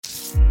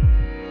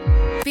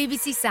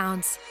BBC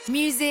Sounds.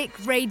 Music,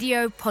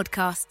 radio,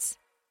 podcasts.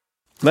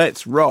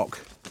 Let's rock.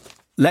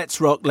 Let's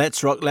rock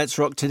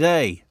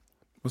today.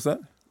 What's that?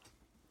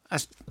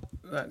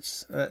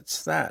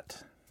 That's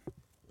that.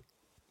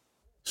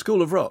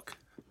 School of Rock.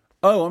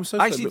 Oh, I'm so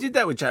sorry. I actually did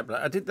that with Jack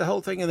Black. I did the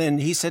whole thing, and then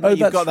he said, Oh,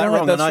 you've got that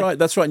wrong.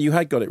 That's right. And you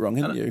had got it wrong,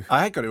 hadn't you?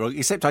 I had got it wrong,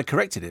 except I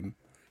corrected him.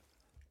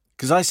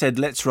 Because I said,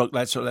 let's rock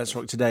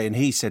today. And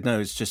he said,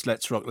 no, it's just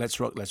let's rock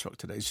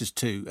today. It's just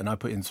 2. And I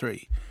put in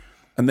 3.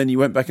 And then you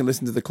went back and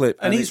listened to the clip.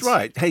 And he's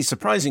right. Hey,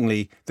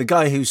 surprisingly, the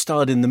guy who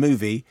starred in the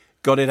movie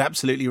got it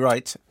absolutely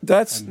right.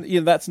 That's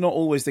not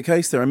always the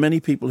case. There are many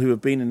people who have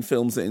been in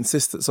films that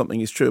insist that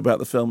something is true about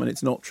the film and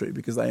it's not true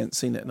because they haven't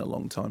seen it in a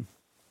long time.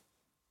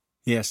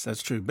 Yes,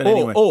 that's true. But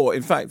anyway. Or,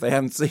 in fact, they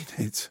haven't seen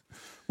it.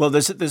 Well,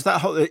 there's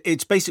that whole...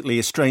 It's basically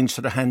a strange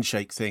sort of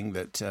handshake thing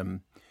that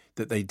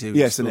they do.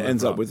 Yes, and it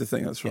ends up with the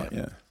thing. That's right,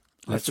 yeah.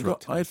 I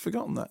had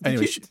forgotten that.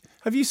 Anyway,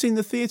 have you seen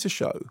the theatre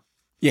show?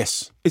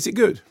 Yes. Is it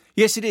good?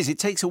 Yes, it is. It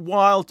takes a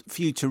while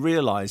for you to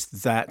realise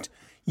that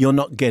you're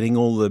not getting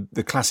all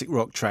the classic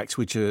rock tracks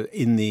which are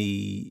in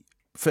the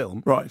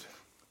film. Right.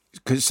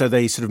 So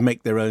they sort of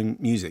make their own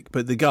music.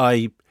 But the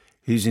guy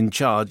who's in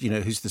charge,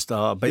 who's the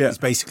star, is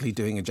basically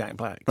doing a Jack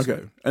Black.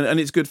 Okay. So. And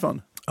it's good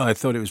fun? I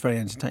thought it was very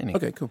entertaining.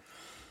 Okay, cool.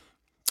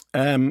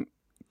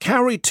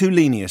 Carrie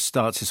Tulinius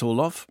starts this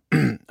all off.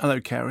 Hello,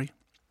 Carrie.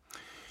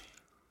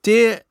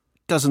 Dear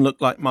doesn't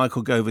look like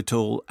Michael Gove at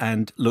all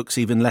and looks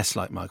even less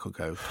like Michael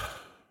Gove.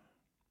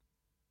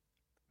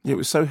 It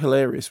was so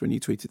hilarious when you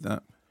tweeted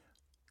that.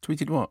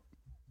 Tweeted what?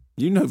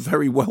 You know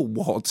very well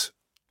what.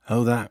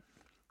 Oh, that.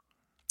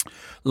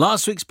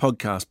 Last week's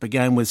podcast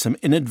began with some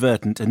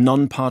inadvertent and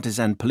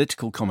non-partisan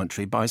political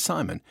commentary by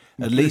Simon,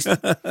 at least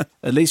for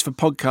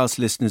podcast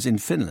listeners in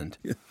Finland.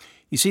 Yeah.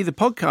 You see, the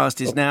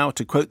podcast is now,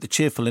 to quote the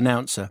cheerful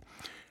announcer,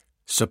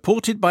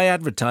 supported by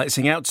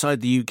advertising outside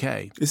the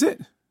UK. Is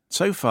it?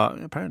 So far,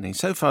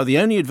 the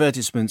only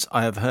advertisements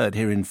I have heard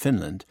here in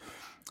Finland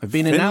have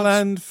been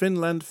announced...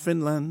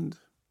 Finland,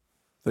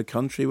 the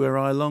country where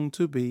I long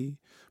to be,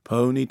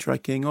 pony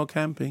trekking or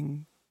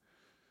camping,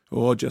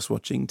 or just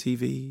watching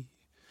TV.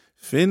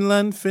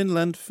 Finland,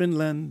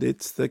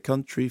 it's the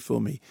country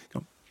for me.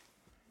 Come on.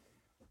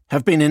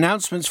 Have been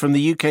announcements from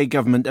the UK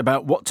government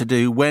about what to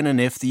do when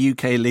and if the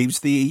UK leaves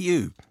the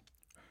EU.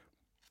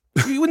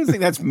 You wouldn't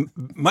think that's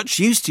much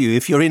use to you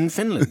if you're in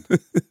Finland.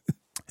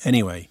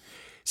 Anyway,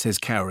 says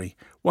Cowrie,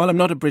 while I'm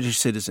not a British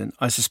citizen,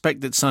 I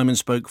suspect that Simon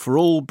spoke for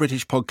all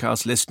British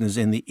podcast listeners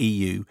in the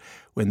EU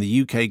when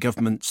the UK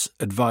government's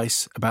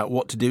advice about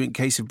what to do in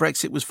case of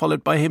Brexit was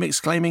followed by him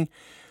exclaiming,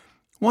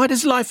 "Why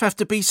does life have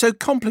to be so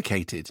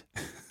complicated?"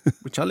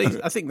 Which I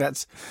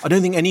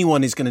don't think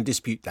anyone is going to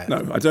dispute that.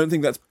 No, I don't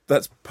think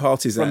that's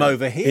partisan. From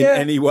over here? In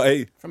any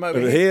way. From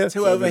over here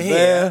to over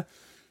here.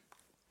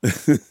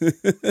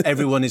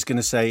 Everyone is going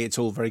to say it's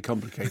all very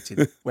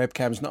complicated.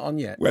 Webcam's not on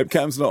yet.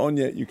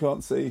 You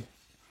can't see.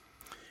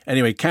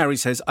 Anyway, Carrie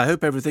says, I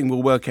hope everything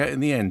will work out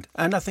in the end.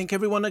 And I think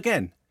everyone,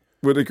 again,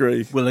 will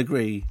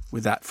agree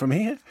with that from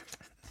here.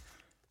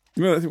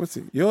 What's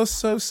it? You're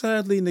so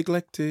sadly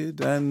neglected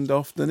and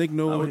often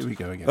ignored. Oh, here we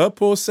go again. Up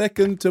or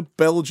second to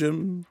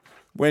Belgium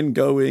when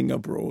going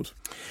abroad.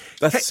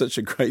 That's such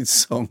a great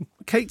song.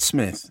 Kate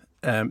Smith,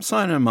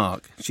 Simon and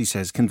Mark, she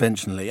says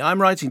conventionally,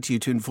 I'm writing to you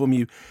to inform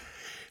you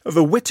of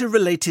a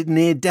Witter-related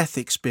near-death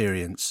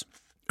experience,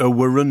 a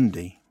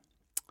Warundi.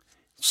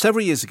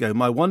 Several years ago,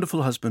 my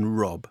wonderful husband,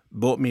 Rob,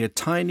 bought me a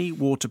tiny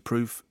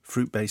waterproof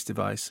fruit-based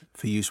device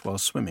for use while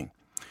swimming.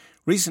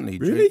 Recently,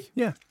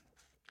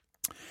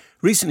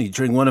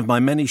 during one of my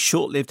many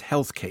short-lived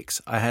health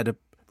kicks, I had a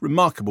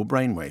remarkable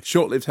brainwave.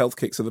 Short-lived health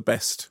kicks are the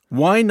best.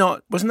 Why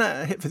not? Wasn't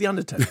that a hit for the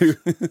Undertones?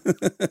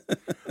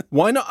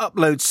 Why not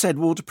upload said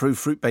waterproof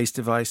fruit-based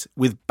device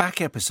with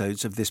back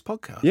episodes of this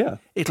podcast? Yeah.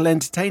 It'll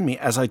entertain me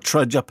as I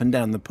trudge up and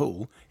down the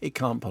pool. It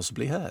can't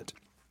possibly hurt.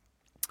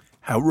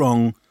 How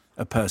wrong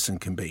a person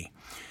can be.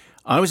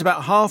 I was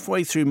about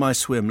halfway through my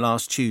swim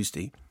last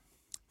Tuesday,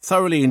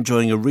 thoroughly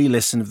enjoying a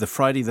re-listen of the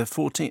Friday March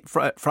the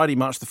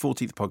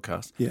 14th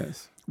podcast.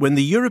 Yes. When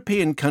the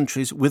European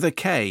countries with a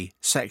K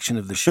section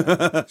of the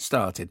show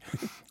started.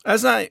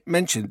 As I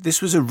mentioned,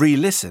 this was a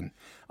re-listen.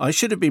 I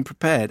should have been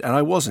prepared, and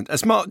I wasn't.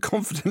 As Mark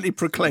confidently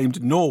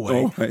proclaimed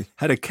Norway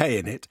had a K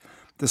in it,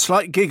 the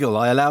slight giggle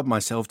I allowed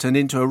myself turned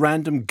into a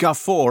random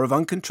guffaw of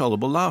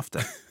uncontrollable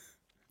laughter.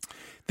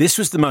 This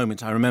was the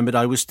moment I remembered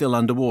I was still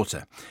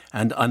underwater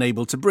and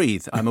unable to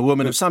breathe. I'm a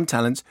woman of some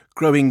talents.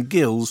 Growing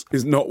gills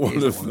is not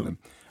one of them.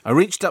 I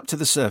reached up to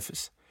the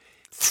surface.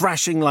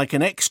 Thrashing like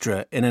an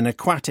extra in an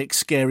aquatic,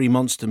 scary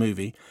monster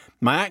movie,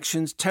 my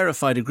actions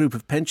terrified a group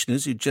of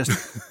pensioners who'd just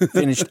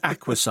finished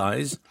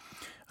aquasize.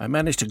 I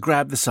managed to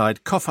grab the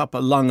side, cough up a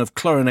lung of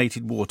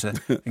chlorinated water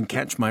and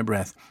catch my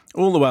breath,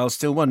 all the while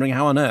still wondering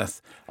how on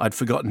earth I'd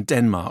forgotten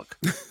Denmark.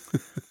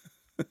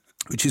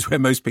 Which which is where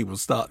most people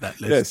start that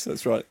list. Yes,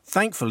 that's right.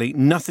 Thankfully,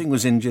 nothing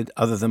was injured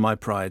other than my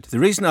pride. The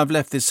reason I've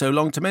left this so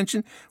long to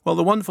mention, well,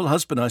 the wonderful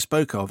husband I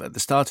spoke of at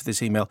the start of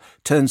this email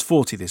turns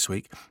 40 this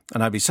week,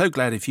 and I'd be so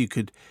glad if you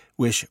could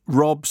wish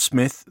Rob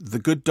Smith, the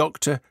good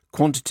doctor,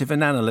 quantitative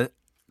analyst,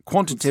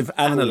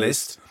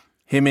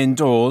 him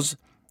indoors,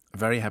 a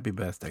very happy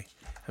birthday.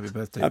 Happy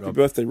birthday, Rob. Happy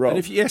birthday, Rob.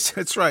 And yes,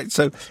 that's right.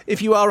 So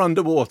if you are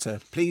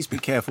underwater, please be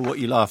careful what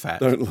you laugh at.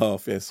 Don't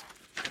laugh, yes.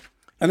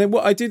 And then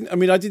I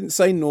didn't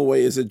say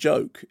Norway as a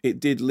joke. It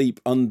did leap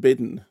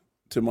unbidden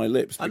to my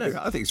lips. I know,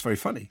 I think it's very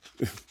funny.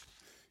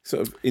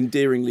 Sort of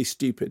endearingly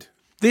stupid.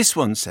 This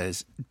one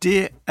says,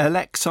 Dear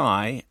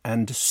Alexei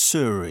and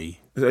Suri.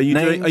 Are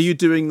you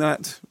doing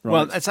that? Right.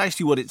 Well, that's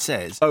actually what it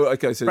says. Oh,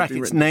 okay. So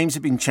brackets, names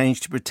have been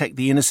changed to protect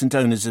the innocent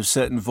owners of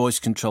certain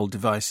voice-controlled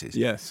devices.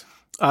 Yes.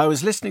 I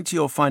was listening to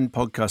your fine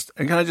podcast,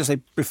 and can I just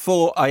say,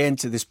 before I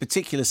enter this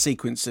particular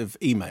sequence of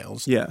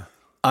emails, yeah,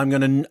 I'm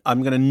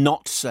gonna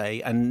not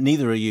say, and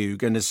neither are you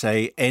going to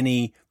say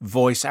any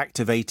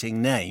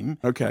voice-activating name.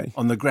 Okay.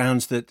 On the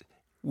grounds that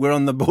we're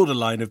on the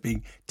borderline of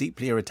being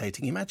deeply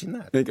irritating. Imagine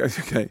that.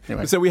 Okay.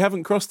 Anyway. So we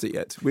haven't crossed it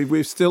yet.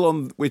 We're still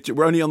on.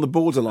 We're only on the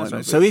borderline.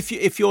 Right. So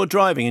if you're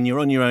driving and you're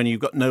on your own, you've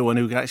got no one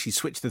who can actually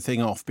switch the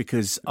thing off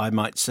because I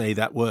might say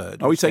that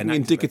word. Are we taking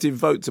indicative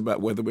votes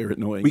about whether we're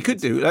annoying? We could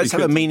do. Let's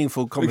have a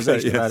meaningful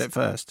conversation about it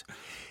first.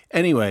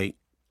 Anyway,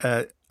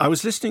 I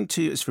was listening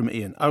to. It's from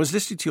Ian. I was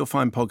listening to your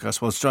fine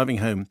podcast whilst driving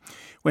home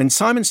when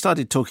Simon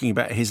started talking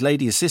about his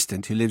lady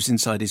assistant who lives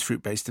inside his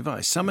fruit-based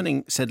device.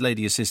 Summoning said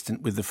lady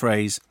assistant with the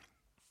phrase,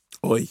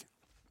 "Oi."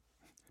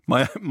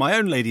 My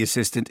own lady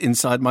assistant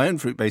inside my own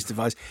fruit-based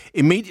device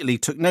immediately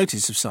took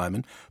notice of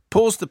Simon,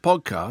 paused the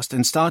podcast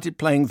and started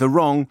playing the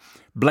wrong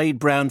Blade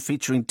Brown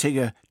featuring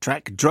Tigger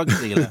track Drug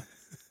Dealer.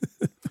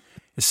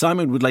 As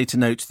Simon would later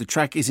note, the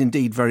track is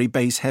indeed very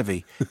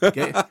bass-heavy.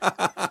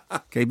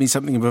 Gave me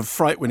something of a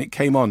fright when it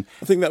came on.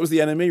 I think that was the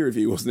NME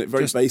review, wasn't it?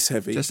 Very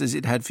bass-heavy. Just as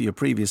it had for your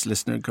previous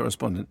listener and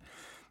correspondent.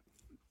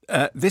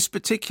 This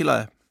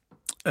particular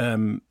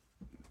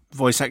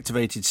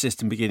voice-activated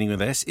system beginning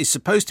with S is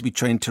supposed to be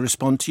trained to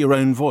respond to your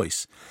own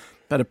voice.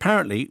 But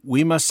apparently,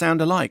 we must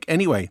sound alike.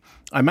 Anyway,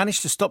 I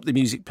managed to stop the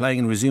music playing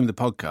and resume the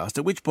podcast,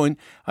 at which point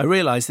I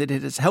realised that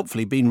it has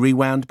helpfully been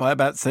rewound by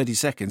about 30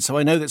 seconds, so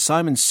I know that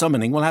Simon's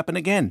summoning will happen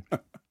again.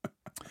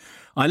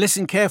 I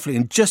listen carefully,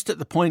 and just at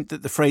the point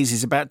that the phrase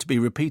is about to be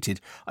repeated,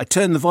 I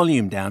turn the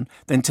volume down,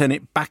 then turn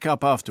it back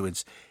up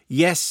afterwards.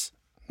 Yes,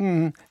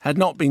 had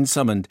not been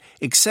summoned,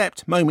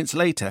 except moments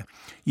later,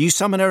 you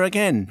summon her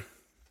again.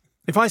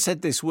 If I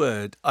said this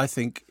word, I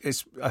think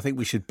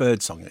we should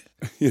birdsong it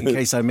in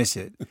case I miss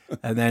it,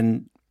 and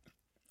then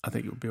I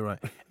think it would be all right.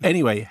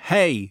 Anyway,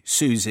 hey,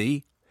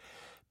 Susie,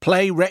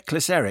 play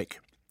Reckless Eric.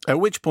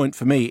 At which point,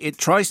 for me, it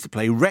tries to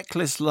play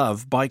Reckless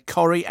Love by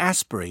Corey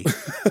Asprey,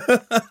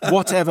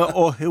 whatever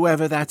or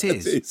whoever that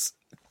is.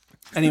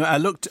 Anyway, I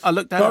looked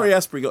that Corey up.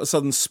 Asprey got a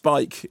sudden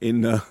spike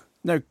in.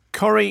 No,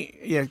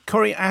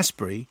 Corey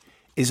Asprey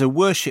is a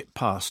worship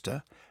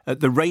pastor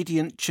at the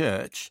Radiant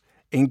Church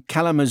in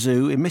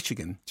Kalamazoo in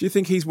Michigan. Do you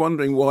think he's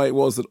wondering why it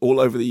was that all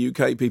over the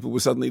UK people were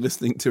suddenly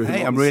listening to him?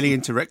 Hey, I'm really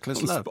into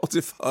Reckless Love.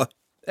 Spotify.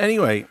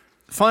 Anyway,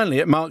 finally,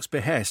 at Mark's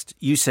behest,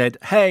 you said,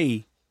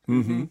 hey,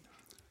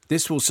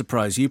 this will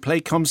surprise you,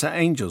 play Comsat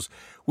Angels,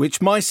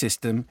 which my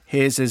system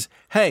hears as,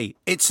 hey,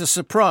 it's a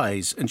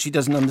surprise, and she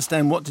doesn't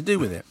understand what to do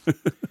with it.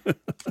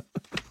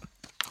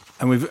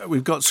 And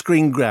we've got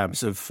screen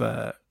grabs of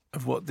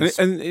what this...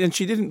 And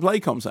she didn't play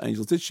Comsat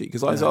Angels, did she?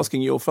 Because I was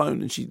asking your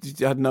phone and she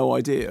had no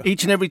idea.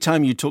 Each and every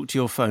time you talk to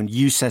your phone,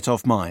 you set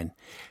off mine.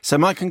 So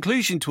my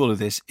conclusion to all of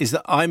this is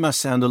that I must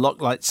sound a lot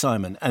like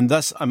Simon, and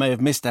thus I may have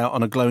missed out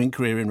on a glowing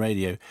career in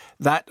radio.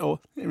 That or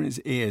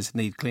his ears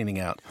need cleaning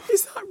out.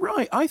 Is that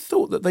right? I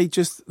thought that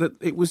that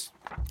it was...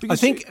 I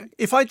think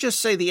if I just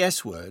say the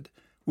S word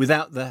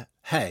without the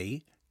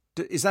hey...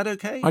 Is that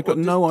okay? I've got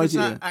no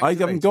idea. I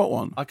haven't got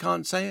one. I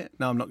can't say it?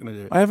 No, I'm not going to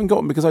do it. I haven't got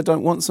one because I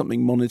don't want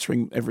something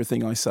monitoring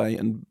everything I say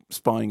and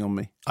spying on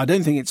me. I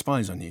don't think it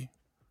spies on you.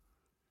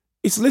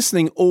 It's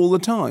listening all the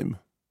time.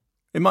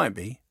 It might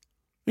be.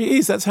 It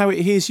is. That's how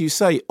it hears you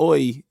say,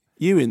 oi,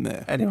 you in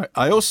there. Anyway,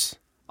 I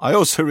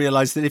also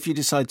realised that if you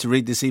decide to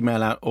read this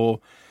email out,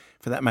 or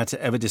for that matter,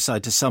 ever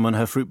decide to summon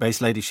her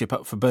fruit-based ladyship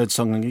up for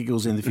birdsong and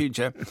giggles in the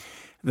future,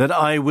 that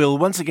I will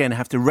once again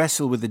have to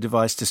wrestle with the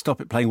device to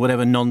stop it playing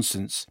whatever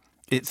nonsense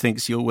it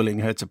thinks you're willing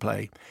her to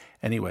play.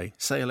 Anyway,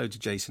 say hello to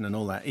Jason and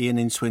all that. Ian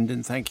in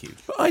Swindon, thank you.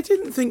 But I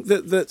didn't think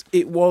that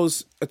it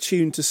was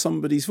attuned to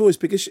somebody's voice,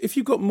 because if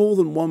you've got more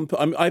than one...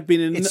 I've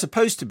been in... It's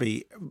supposed to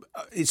be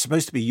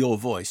your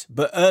voice,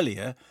 but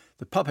earlier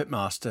the puppet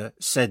master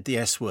said the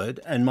S word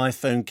and my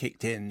phone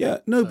kicked in. Yeah,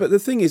 no, but the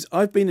thing is,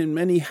 I've been in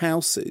many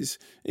houses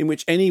in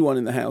which anyone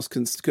in the house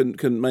can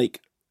make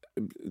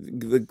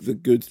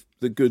the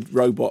good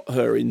robot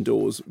her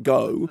indoors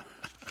go,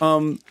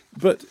 So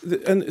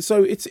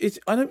it's.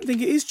 I don't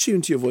think it is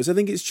tuned to your voice. I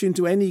think it's tuned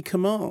to any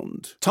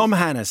command. Tom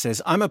Hanna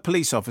says, I'm a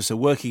police officer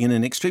working in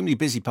an extremely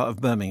busy part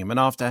of Birmingham, and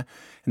after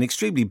an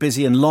extremely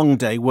busy and long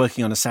day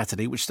working on a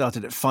Saturday, which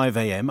started at 5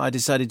 a.m, I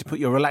decided to put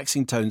your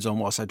relaxing tones on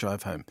whilst I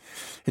drive home.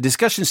 A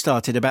discussion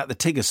started about the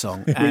Tigger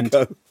song and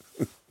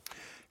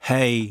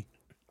Hey,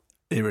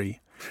 Erie.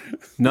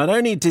 Not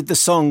only did the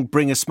song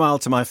bring a smile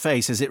to my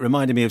face as it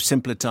reminded me of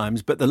simpler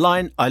times, but the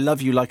line, I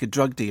love you like a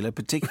drug dealer,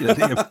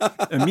 particularly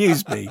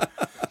amused me.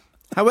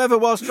 However,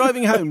 whilst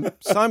driving home,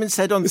 Simon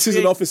said on... This is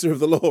an officer of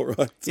the law,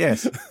 right?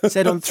 Yes.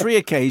 Said on 3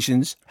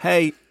 occasions,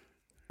 hey,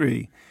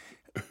 Erie.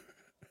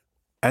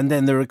 And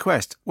then the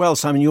request. Well,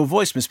 Simon, your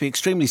voice must be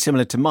extremely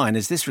similar to mine,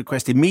 as this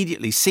request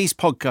immediately ceased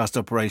podcast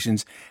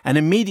operations and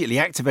immediately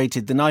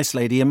activated the nice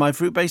lady in my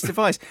fruit-based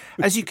device.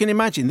 As you can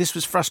imagine, this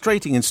was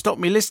frustrating and stopped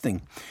me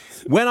listening.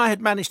 When I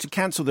had managed to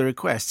cancel the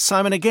request,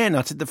 Simon again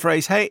uttered the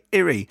phrase, hey,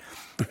 Erie,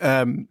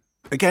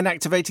 again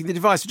activating the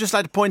device. I'd just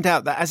like to point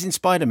out that, as in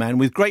Spider-Man,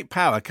 with great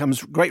power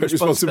comes great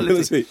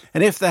responsibility.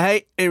 And if the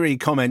hey, Erie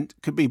comment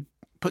could be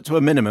put to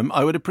a minimum,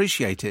 I would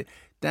appreciate it.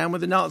 Down with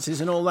the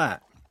Nazis and all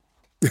that.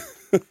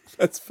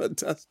 That's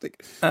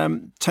fantastic.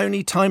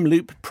 Tony Time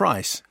Loop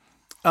Price.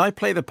 I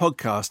play the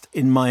podcast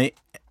in my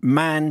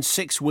man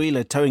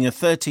six-wheeler towing a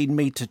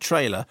 13-metre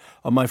trailer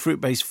on my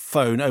fruit-based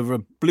phone over a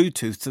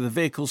Bluetooth to the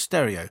vehicle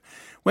stereo.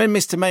 When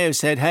Mr. Mayo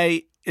said,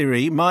 hey,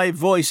 Erie, my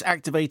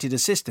voice-activated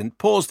assistant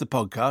paused the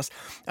podcast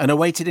and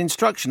awaited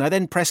instruction. I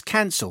then pressed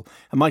cancel,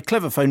 and my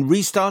clever phone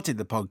restarted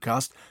the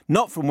podcast,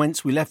 not from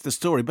whence we left the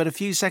story, but a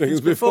few seconds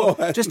before,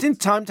 just in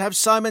time to have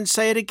Simon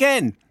say it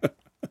again.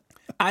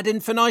 Ad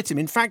infinitum.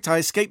 In fact, I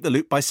escaped the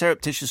loop by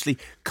surreptitiously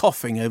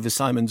coughing over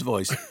Simon's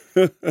voice.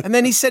 And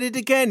then he said it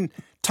again.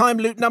 Time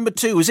loop number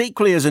 2 was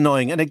equally as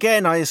annoying. And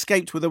again, I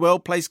escaped with a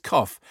well-placed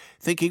cough,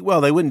 thinking,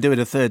 well, they wouldn't do it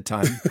a third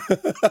time.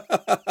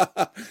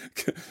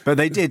 But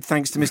they did,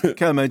 thanks to Mr.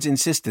 Kermode's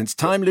insistence.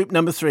 Time loop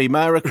number 3. May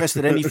I request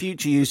that any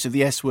future use of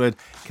the S word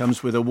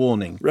comes with a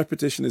warning?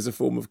 Repetition is a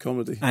form of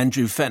comedy.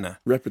 Andrew Fenner.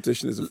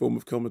 Repetition is a form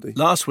of comedy.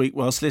 Last week,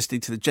 whilst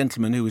listening to the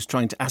gentleman who was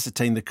trying to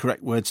ascertain the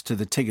correct words to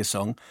the Tigger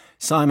song,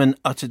 Simon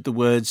uttered the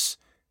words...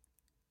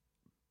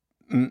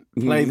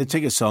 play the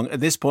Tigger song.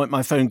 At this point,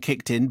 my phone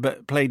kicked in,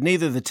 but played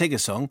neither the Tigger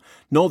song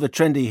nor the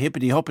trendy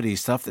hippity-hoppity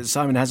stuff that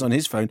Simon has on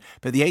his phone,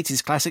 but the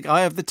 80s classic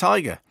Eye of the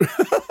Tiger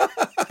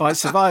by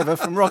Survivor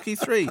from Rocky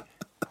 3.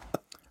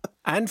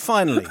 And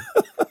finally...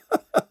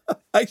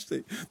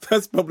 Actually,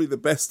 that's probably the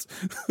best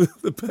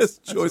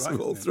choice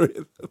of all three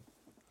of them.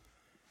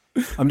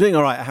 I'm doing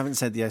all right. I haven't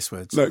said the S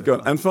word. No, go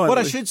on. And finally, what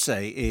I should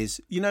say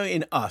is, you know,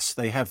 in Us,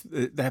 they have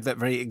that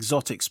very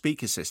exotic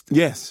speaker system.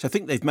 Yes. So I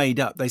think they've made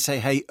up. They say,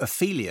 hey,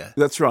 Ophelia.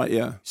 That's right,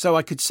 yeah. So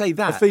I could say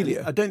that.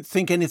 Ophelia. I don't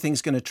think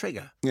anything's going to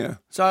trigger. Yeah.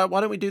 So why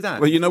don't we do that?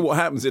 Well, you know what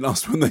happens in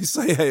Us when they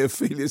say, hey,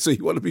 Ophelia, so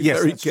you want to be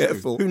very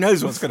careful. True. Who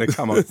knows what's going to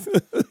come up?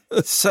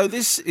 So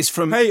this is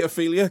from... Hey,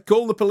 Ophelia,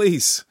 call the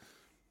police.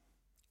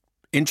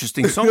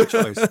 Interesting song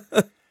choice.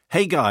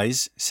 Hey,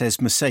 guys,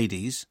 says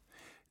Mercedes.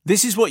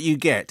 This is what you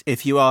get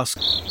if you ask...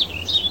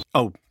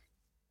 Oh.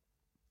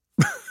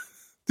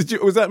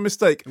 Was that a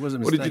mistake? It was a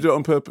mistake. Or did you do it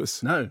on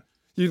purpose? No.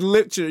 You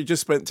literally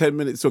just spent 10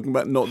 minutes talking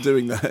about not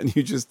doing that, and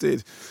you just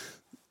did.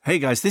 Hey,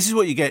 guys, this is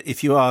what you get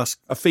if you ask...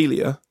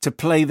 Ophelia. To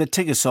play the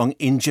Tigger song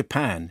in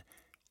Japan.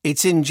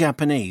 It's in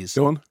Japanese.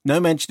 Go on.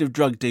 No mention of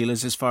drug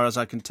dealers as far as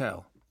I can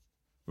tell.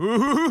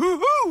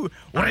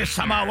 俺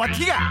様はテ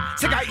ィガ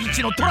世界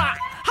一のトラ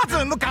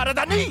弾む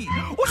体に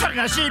おしゃれ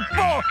な尻尾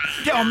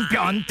ぴょんぴ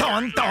ょんト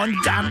ントン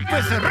ジャン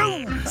プする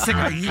世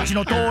界一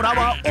のトラ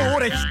は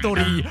俺一人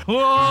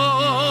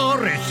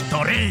俺一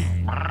人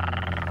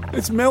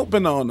It's Melt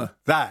Banana.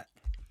 That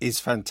is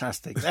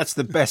fantastic. That's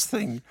the best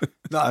thing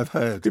that I've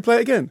heard. Can you play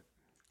it again?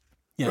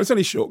 Yeah. Oh, it's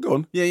only short. Go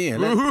on. Yeah.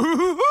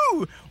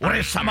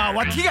 俺様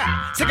はティ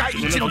ガ世界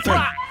一のト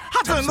ラ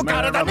弾む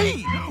体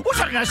にお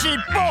しゃれな尻尾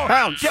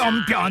ぴょ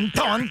んぴょん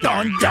トン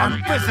トンジャ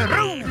ンプする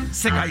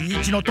世界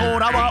一のト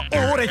ラは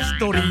俺一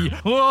人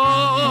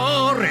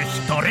俺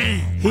一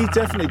人 He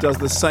definitely does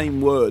the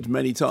same word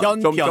many times.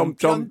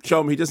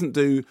 Chom. He doesn't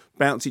do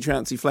bouncy,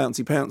 trouncy,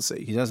 flouncy,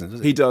 pouncy. He doesn't,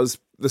 does he? He does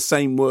the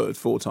same word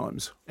 4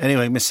 times.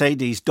 Anyway,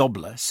 Mercedes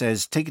Dobler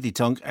says tickety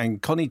tonk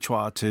and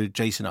konnichiwa to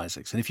Jason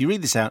Isaacs. And if you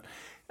read this out,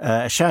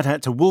 a shout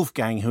out to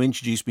Wolfgang, who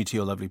introduced me to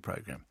your lovely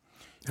programme.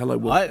 Hello,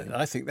 Wolfgang.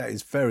 I think that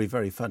is very,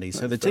 very funny.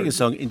 So the Tigger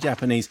song in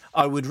Japanese,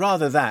 I would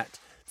rather that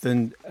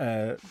than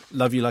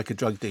Love You Like a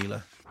Drug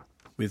Dealer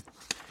with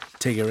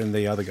Tigger and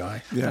the other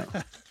guy. Yeah.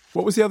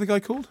 What was the other guy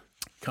called?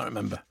 Can't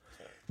remember.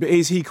 But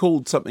is he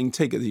called something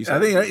Tigger? That you said? I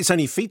think it's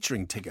only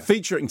featuring Tigger.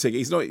 Featuring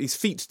Tigger. He's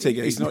feet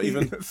Tigger. He's not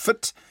even...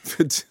 Foot.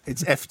 It's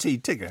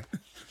FT Tigger.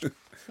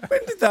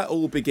 When did that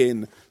all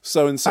begin?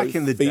 So-and-so back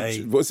in the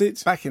day. Was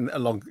it? Back in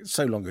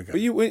so long ago.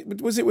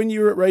 But was it when you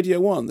were at Radio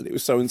 1 that it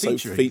was so-and-so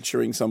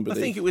featuring somebody?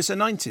 I think it was a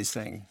 90s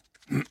thing,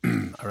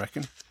 I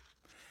reckon.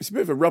 It's a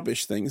bit of a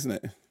rubbish thing, isn't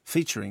it?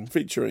 Featuring.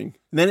 And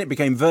then it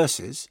became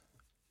Verses.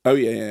 Oh,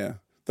 yeah.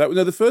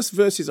 The first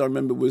Verses I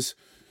remember was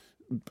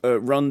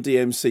Run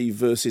DMC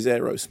versus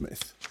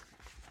Aerosmith.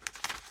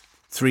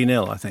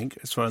 3-0, I think,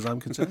 as far as I'm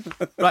concerned.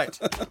 Right.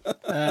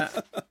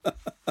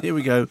 Here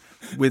we go.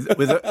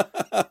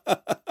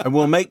 And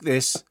we'll make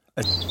this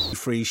a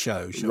free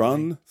show, shall we?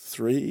 Run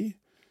 3.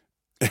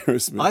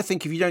 Aerosmith. I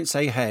think if you don't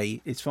say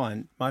hey, it's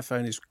fine. My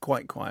phone is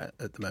quite quiet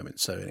at the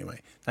moment. So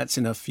anyway, that's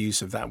enough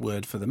use of that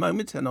word for the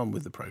moment, and on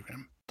with the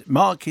programme.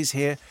 Mark is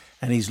here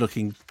and he's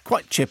looking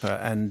quite chipper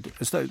and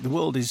as though the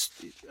world is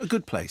a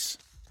good place.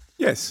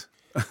 Yes.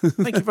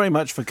 Thank you very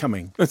much for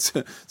coming. It's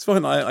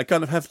fine. I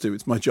kind of have to.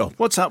 It's my job.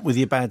 What's up with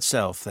your bad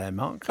self there,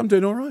 Mark? I'm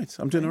doing all right.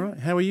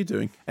 How are you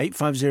doing?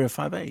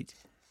 85058.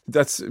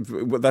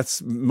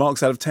 That's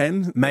marks out of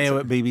 10. Mayo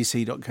at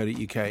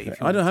bbc.co.uk.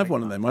 I don't have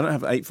one of them. I don't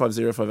have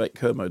 85058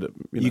 Kermode.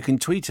 You can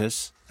tweet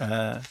us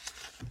at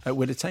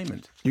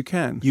Widdertainment. You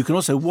can. You can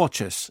also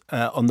watch us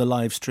on the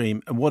live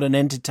stream. And what an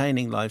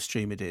entertaining live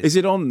stream it is. Is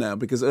it on now?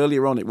 Because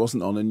earlier on it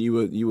wasn't on, and you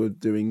were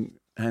doing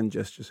hand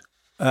gestures.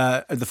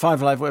 At the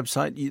Five Live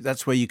website,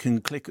 that's where you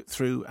can click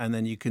through, and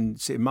then you can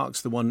see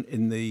Mark's the one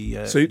in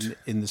the suit,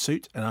 in the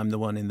suit, and I'm the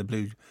one in the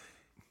blue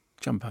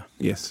jumper.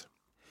 Yes.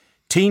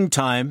 Teen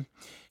time.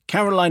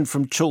 Caroline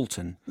from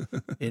Chorlton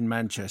in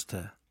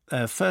Manchester.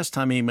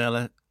 First-time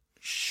emailer,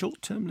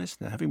 short-term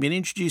listener, having been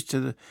introduced to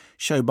the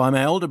show by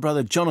my older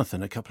brother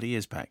Jonathan a couple of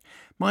years back.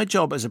 My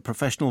job as a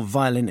professional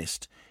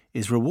violinist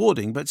is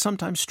rewarding but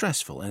sometimes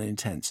stressful and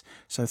intense.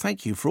 So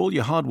thank you for all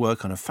your hard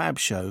work on a fab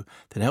show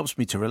that helps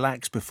me to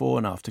relax before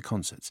and after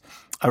concerts.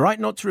 I write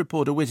not to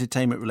report a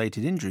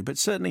Widdertainment-related injury, but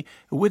certainly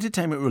a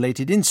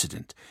Widdertainment-related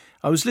incident.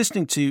 I was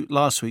listening to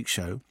last week's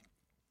show.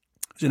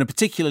 In a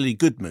particularly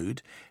good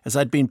mood, as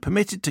I'd been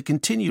permitted to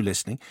continue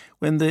listening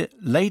when the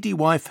lady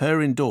wife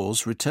her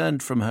indoors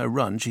returned from her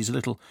run. She's a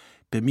little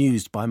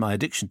bemused by my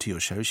addiction to your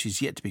show. She's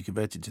yet to be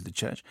converted to the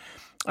church.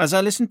 As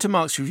I listened to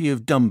Mark's review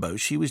of Dumbo,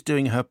 she was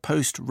doing her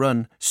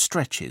post-run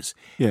stretches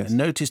and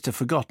noticed a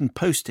forgotten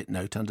post-it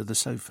note under the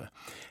sofa.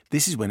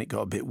 This is when it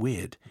got a bit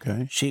weird.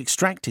 Okay. She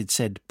extracted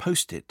said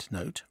post-it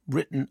note.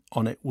 Written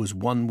on it was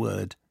one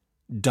word,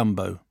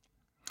 Dumbo.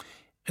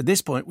 At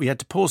this point, we had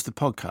to pause the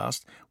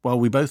podcast while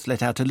we both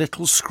let out a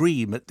little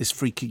scream at this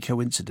freaky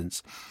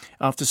coincidence.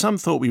 After some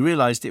thought, we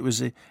realised it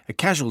was a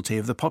casualty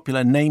of the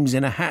popular Names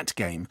in a Hat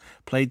game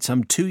played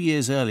some 2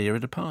 years earlier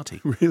at a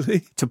party.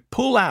 Really? To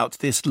pull out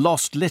this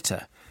lost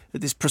litter at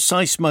this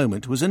precise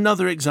moment was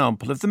another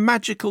example of the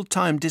magical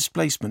time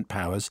displacement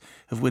powers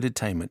of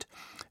Widdertainment.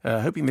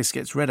 Hoping this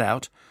gets read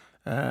out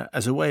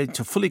as a way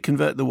to fully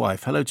convert the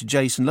wife. Hello to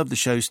Jason. Love the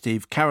show,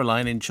 Steve.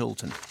 Caroline in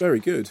Chorlton. Very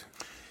good.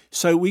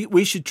 So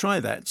we should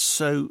try that.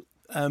 So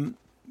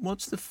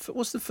what's the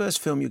first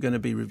film you're going to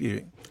be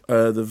reviewing?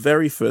 The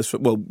very first.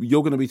 Well,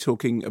 you're going to be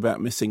talking about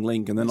Missing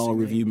Link, and then I'll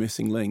review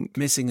Missing Link.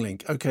 Missing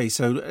Link. Okay,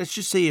 so let's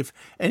just see if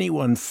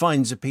anyone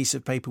finds a piece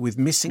of paper with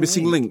Missing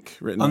Link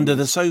written under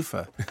the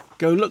sofa.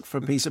 Go look for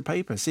a piece of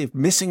paper. See if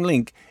Missing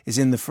Link is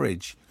in the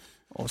fridge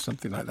or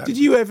something like that. Did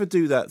you ever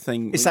do that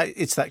thing? It's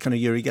that kind of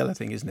Uri Geller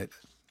thing, isn't it?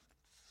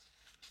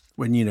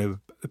 When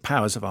the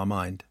powers of our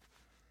mind.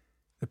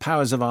 The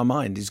powers of our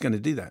mind is going to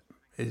do that.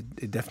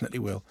 It definitely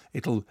will.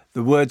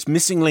 The words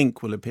Missing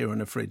Link will appear on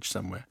a fridge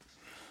somewhere.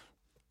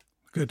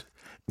 Good.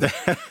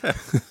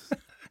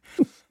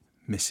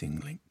 Missing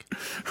Link.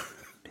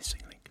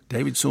 Missing Link.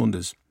 David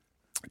Saunders.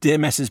 Dear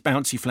Messrs.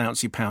 Bouncy,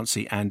 Flouncy,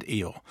 Pouncy and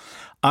Eeyore.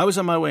 I was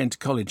on my way into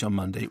college on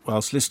Monday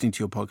whilst listening to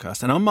your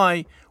podcast, and on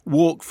my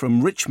walk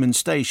from Richmond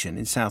Station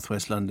in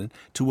southwest London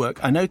to work,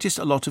 I noticed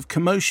a lot of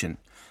commotion.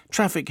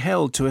 Traffic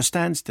held to a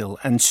standstill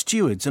and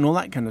stewards and all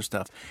that kind of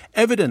stuff.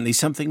 Evidently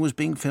something was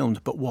being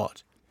filmed, but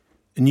what?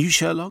 A new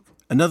Sherlock?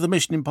 Another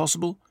Mission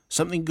Impossible?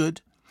 Something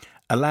good?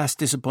 Alas,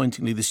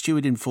 disappointingly, the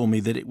steward informed me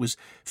that it was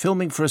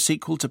filming for a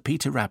sequel to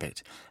Peter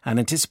Rabbit, and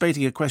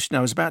anticipating a question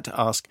I was about to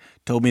ask,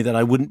 told me that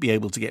I wouldn't be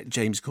able to get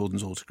James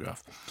Corden's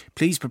autograph.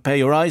 Please prepare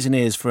your eyes and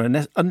ears for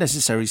an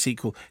unnecessary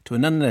sequel to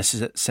an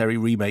unnecessary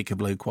remake of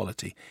low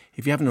quality.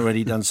 If you haven't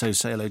already done so,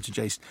 say hello to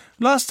Jason.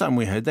 Last time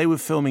we heard, they were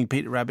filming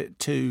Peter Rabbit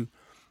 2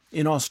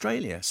 in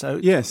Australia. So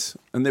yes,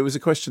 and there was a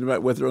question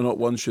about whether or not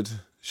one should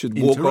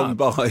walk on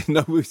by.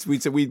 No, we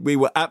said we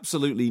were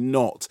absolutely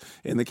not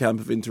in the camp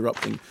of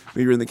interrupting.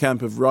 We were in the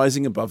camp of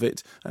rising above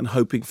it and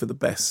hoping for the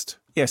best.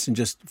 Yes, and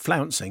just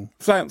flouncing,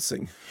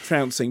 pouncing,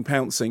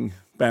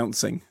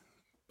 bouncing.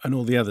 And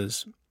all the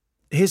others.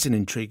 Here's an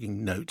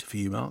intriguing note for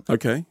you, Mark.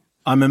 Okay.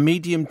 I'm a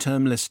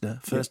medium-term listener,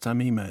 first-time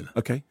emailer.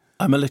 Okay.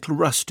 I'm a little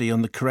rusty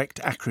on the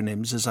correct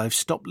acronyms as I've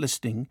stopped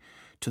listening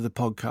to the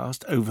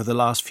podcast over the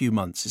last few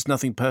months. It's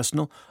nothing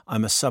personal.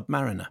 I'm a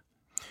submariner.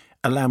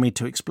 Allow me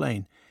to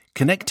explain.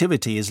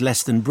 Connectivity is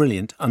less than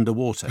brilliant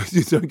underwater.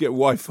 You don't get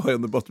Wi-Fi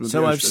on the bottom of the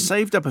ocean. So I've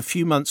saved up a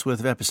few months' worth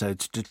of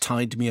episodes to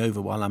tide me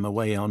over while I'm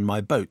away on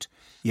my boat.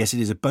 Yes, it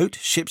is a boat.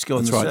 Ships go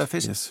on the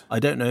surface. Yes. I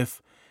don't know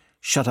if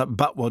Shut Up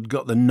Buttwad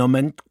got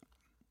the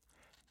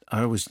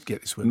I always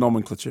get this word.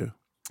 Nomenclature.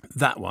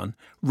 That one,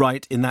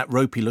 right in that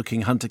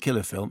ropey-looking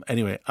hunter-killer film.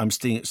 Anyway, I'm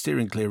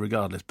steering clear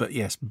regardless. But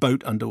yes,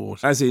 boat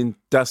underwater. As in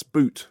Das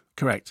Boot.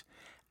 Correct.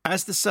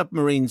 As the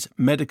submarine's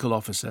medical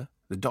officer,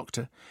 the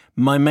doctor,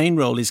 my main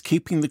role is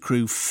keeping the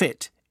crew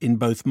fit in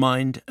both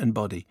mind and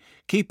body.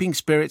 Keeping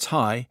spirits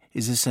high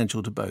is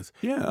essential to both.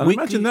 Yeah, I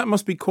imagine that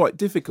must be quite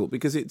difficult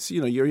because it's,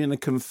 you're in a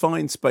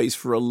confined space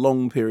for a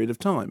long period of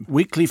time.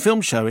 Weekly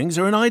film showings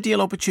are an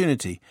ideal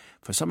opportunity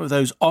for some of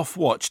those off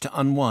watch to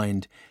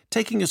unwind,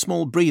 taking a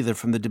small breather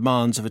from the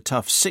demands of a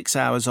tough 6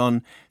 hours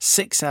on,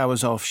 6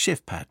 hours off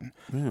shift pattern.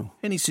 Wow.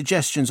 Any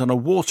suggestions on a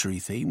watery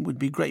theme would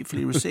be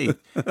gratefully received.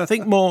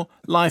 Think more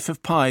Life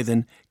of Pi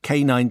than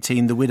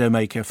K-19 The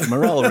Widowmaker for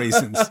morale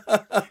reasons.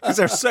 Because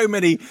there are so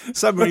many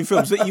submarine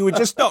films that you would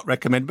just not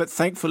recommend, but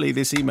thankfully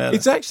this email...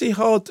 It's actually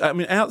hard,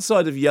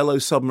 outside of Yellow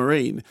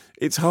Submarine,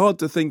 it's hard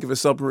to think of a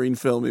submarine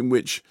film in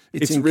which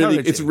it's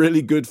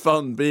really good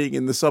fun being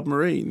in the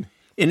submarine.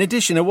 In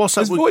addition, a What's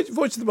Up...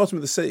 Voyage to the Bottom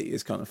of the Sea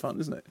is kind of fun,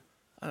 isn't it?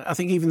 I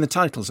think even the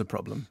title's a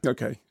problem.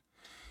 Okay.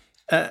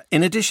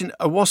 In addition,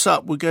 a What's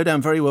Up would go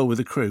down very well with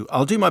the crew.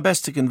 I'll do my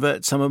best to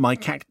convert some of my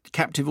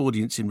captive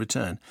audience in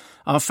return.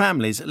 Our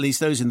families, at least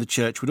those in the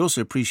church, would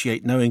also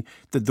appreciate knowing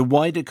that the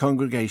wider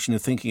congregation are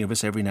thinking of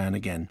us every now and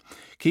again.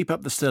 Keep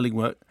up the sterling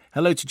work.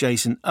 Hello to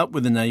Jason. Up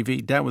with the Navy,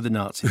 down with the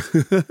Nazis.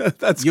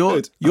 That's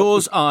good.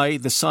 Yours,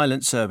 The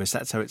Silent Service.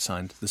 That's how it's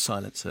signed, The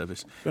Silent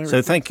Service.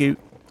 Thank you.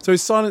 So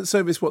is Silent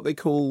Service what they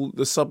call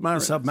the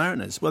Submariners? The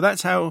Submariners. Well,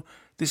 that's how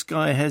this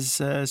guy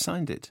has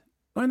signed it.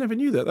 I never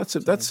knew that.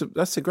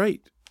 That's a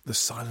great The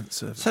Silent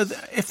Service. So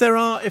if there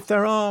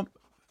are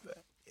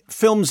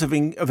films of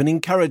an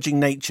encouraging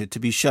nature to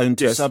be shown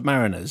to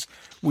submariners,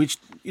 which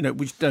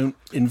don't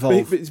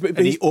involve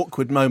any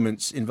awkward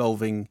moments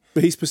involving.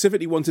 But he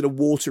specifically wanted a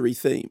watery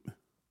theme.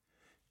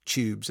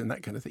 Tubes and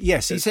that kind of thing.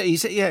 Yes, he said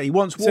he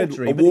wants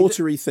watery,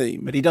 watery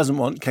theme, but he doesn't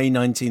want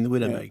K-19 the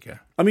Widowmaker. Yeah.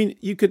 I mean,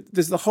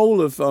 there's the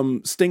whole of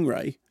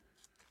Stingray,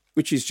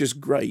 which is just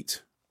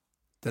great.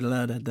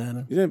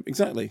 Yeah,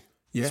 exactly.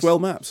 Yes. Swell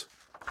Maps.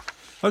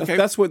 Okay,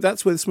 that's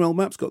where Swell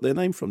Maps got their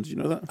name from. Did you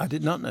know that? I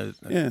did not know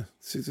that. Yeah,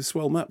 it's a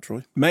swell map,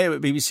 Troy. Mayo at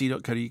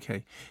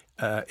bbc.co.uk.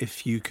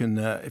 If you can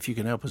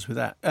help us with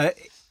that.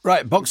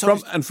 Right, box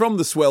office. From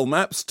the Swell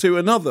Maps to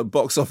another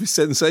box office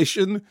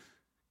sensation.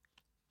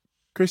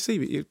 Chris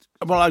Seavey.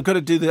 Well, I've got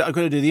to do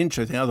the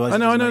intro thing, otherwise. I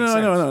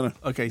know.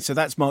 Okay, so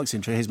that's Mark's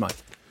intro. Here's mine.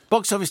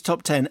 Box office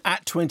top 10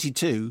 at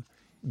 22.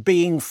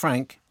 Being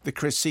Frank, the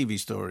Chris Seavey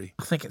story.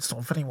 I think it's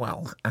done very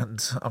well,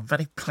 and I'm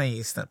very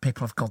pleased that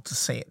people have gone to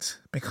see it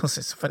because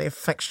it's a very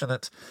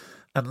affectionate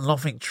and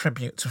loving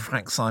tribute to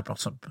Frank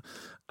Sidebottom.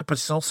 But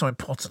it's also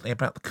importantly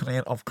about the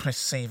career of Chris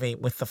Seavey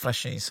with the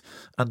Fleshies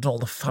and all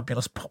the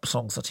fabulous pop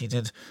songs that he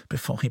did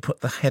before he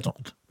put the head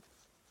on.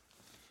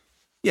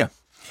 Yeah.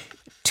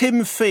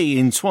 Tim Fee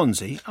in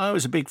Swansea. I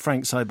was a big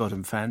Frank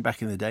Sidebottom fan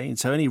back in the day, and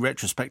so any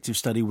retrospective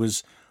study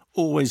was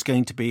always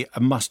going to be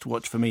a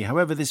must-watch for me.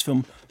 However, this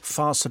film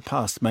far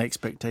surpassed my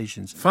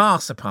expectations.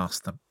 Far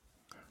surpassed them.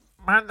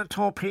 Man the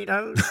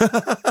torpedoes.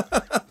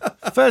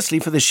 Firstly,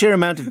 for the sheer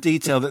amount of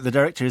detail that the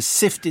director has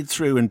sifted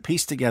through and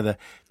pieced together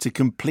to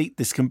complete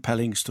this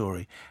compelling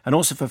story, and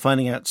also for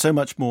finding out so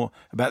much more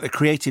about the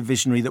creative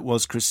visionary that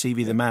was Chris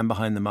Seavey, the man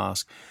behind the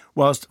mask.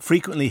 Whilst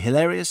frequently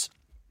hilarious,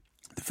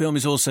 the film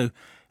is also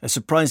a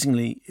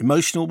surprisingly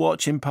emotional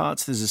watch in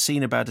parts. There's a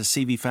scene about a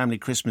Seavey family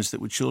Christmas that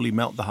would surely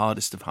melt the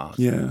hardest of hearts.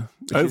 Yeah.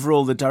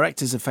 Overall, the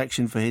director's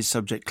affection for his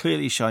subject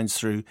clearly shines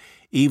through,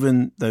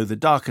 even though the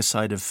darker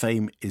side of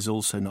fame is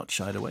also not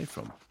shied away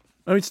from.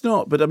 Oh, it's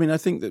not. But I mean, I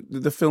think that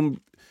the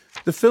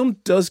film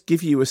does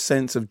give you a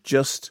sense of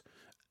just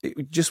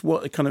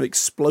what a kind of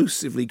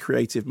explosively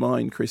creative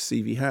mind Chris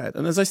Seavey had.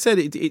 And as I said,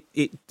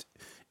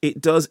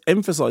 it does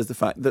emphasise the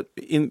fact that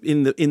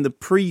in the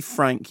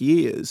pre-Frank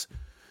years,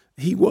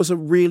 he was a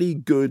really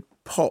good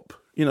pop,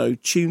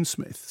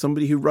 tunesmith,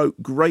 somebody who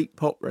wrote great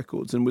pop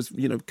records and was,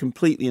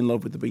 completely in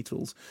love with the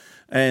Beatles,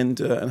 and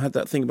had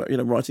that thing about,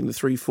 writing the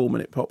 3-4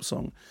 minute pop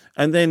song.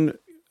 And then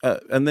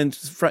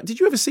Frank, did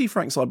you ever see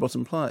Frank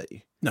Sidebottom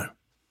play? No.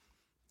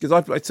 Because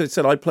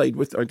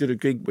I did a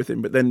gig with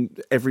him, but then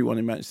everyone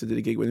in Manchester did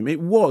a gig with him. It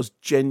was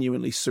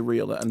genuinely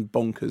surreal and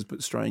bonkers,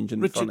 but strange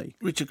and funny.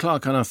 Richard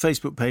Clark on our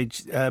Facebook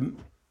page,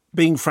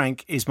 Being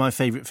Frank is my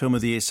favourite film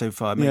of the year so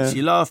far. It makes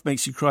you laugh,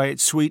 makes you cry.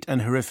 It's sweet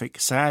and horrific,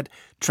 sad,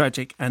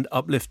 tragic and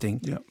uplifting.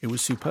 Yeah. It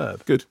was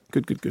superb. Good.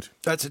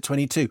 That's at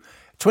 22.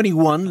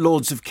 21,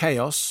 Lords of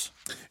Chaos.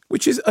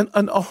 Which is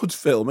an odd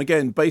film,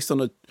 again, based on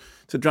a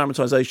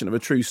dramatisation of a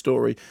true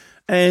story.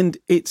 And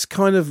it's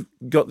kind of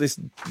got this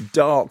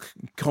dark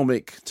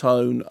comic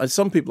tone.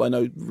 Some people I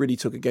know really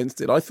took against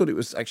it. I thought it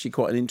was actually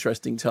quite an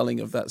interesting telling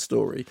of that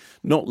story,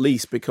 not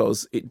least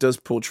because it does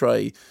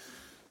portray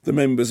the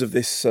members of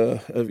this,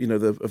 of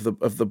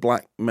the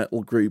black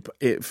metal group,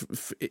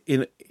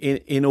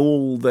 in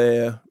all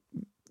their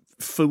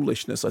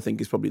foolishness, I think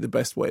is probably the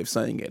best way of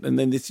saying it. And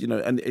then this,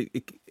 and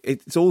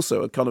it's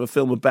also a kind of a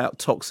film about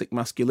toxic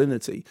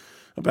masculinity,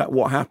 about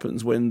what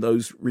happens when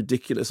those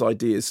ridiculous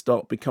ideas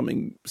start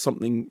becoming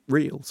something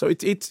real. So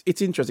it's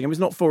interesting. I mean, it's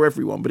not for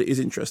everyone, but it is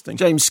interesting.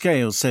 James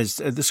Scales says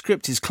the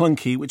script is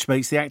clunky, which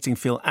makes the acting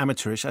feel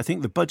amateurish. I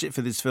think the budget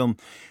for this film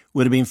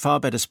would have been far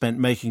better spent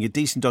making a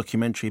decent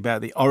documentary about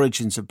the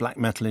origins of black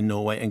metal in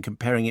Norway and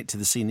comparing it to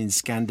the scene in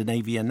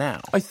Scandinavia now.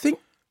 I think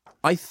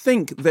I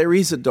think there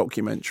is a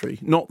documentary,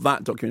 not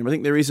that documentary, but I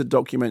think there is a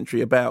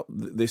documentary about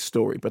this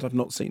story, but I've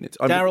not seen it.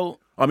 Daryl...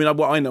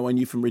 What I know, I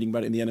knew from reading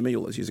about it in The Enemy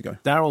all those years ago.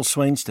 Daryl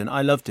Swainston,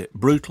 I loved it.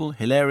 Brutal,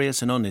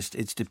 hilarious and honest.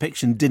 Its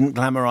depiction didn't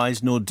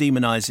glamorise nor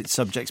demonise its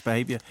subject's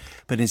behaviour,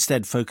 but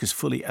instead focused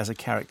fully as a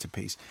character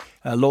piece.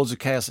 Lords of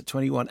Chaos at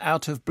 21.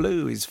 Out of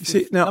Blue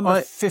is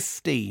number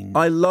 15.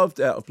 I loved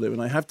Out of Blue,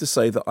 and I have to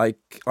say that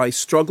I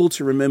struggle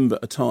to remember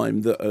a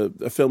time that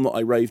a film that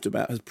I raved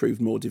about has proved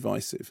more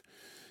divisive.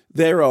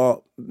 There are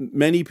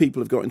many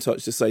people have got in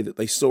touch to say that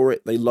they saw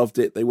it, they loved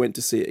it, they went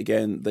to see it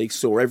again, they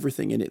saw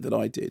everything in it that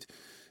I did.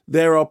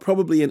 There are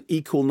probably an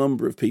equal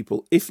number of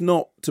people, if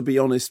not, to be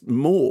honest,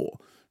 more,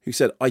 who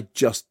said, I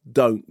just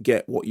don't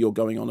get what you're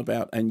going on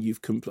about, and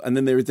and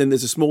then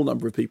there's a small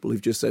number of people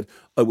who've just said,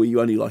 oh, well,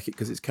 you only like it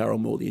because it's Carol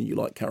Morley and you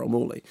like Carol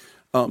Morley,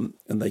 and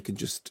they can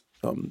just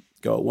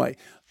go away.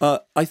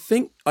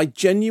 I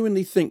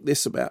genuinely think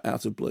this about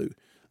Out of Blue.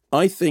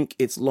 I think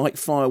it's like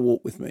Fire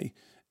Walk With Me,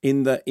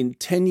 in that in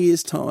 10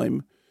 years'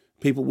 time,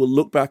 people will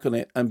look back on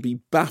it and be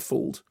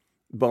baffled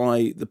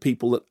by the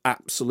people that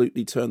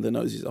absolutely turned their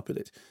noses up at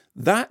it.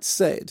 That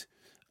said,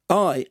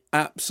 I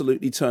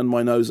absolutely turned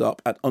my nose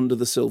up at Under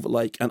the Silver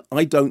Lake, and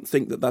I don't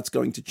think that that's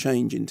going to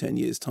change in 10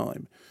 years'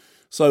 time.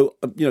 So,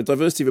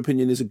 diversity of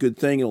opinion is a good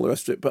thing and all the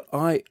rest of it, but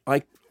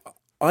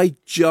I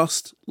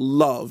just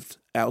loved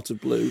Out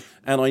of Blue,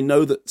 and I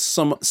know that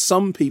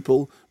some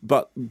people,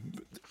 but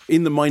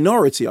in the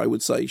minority, I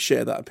would say,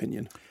 share that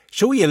opinion.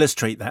 Shall we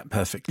illustrate that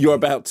perfectly? You're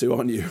about to,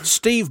 aren't you?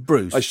 Steve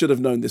Bruce. I should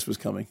have known this was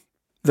coming.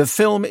 The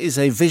film is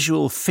a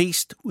visual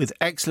feast with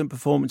excellent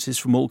performances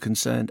from all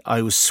concerned.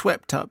 I was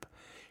swept up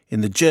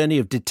in the journey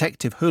of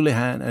Detective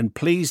Houlihan and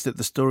pleased that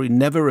the story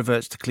never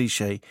reverts to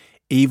cliché,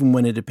 even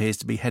when it appears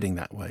to be heading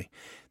that way.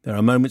 There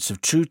are moments of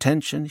true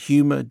tension,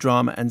 humour,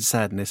 drama and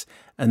sadness,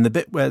 and the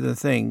bit where the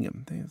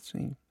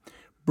thing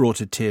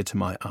brought a tear to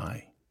my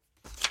eye.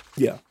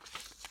 Yeah.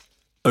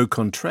 Au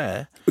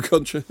contraire,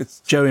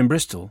 Joe in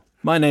Bristol.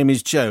 My name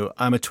is Joe.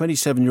 I'm a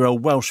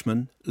 27-year-old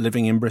Welshman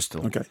living in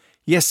Bristol. Okay.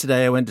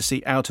 Yesterday I went to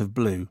see Out of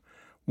Blue.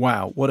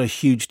 Wow, what a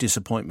huge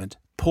disappointment.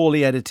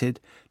 Poorly edited,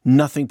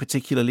 nothing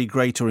particularly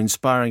great or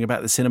inspiring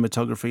about the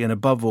cinematography, and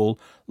above all,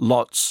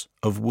 lots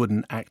of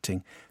wooden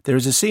acting. There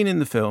is a scene in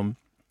the film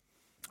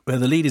where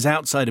the lead is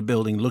outside a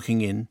building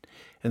looking in,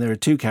 and there are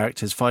two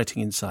characters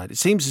fighting inside. It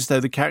seems as though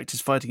the characters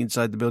fighting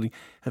inside the building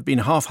have been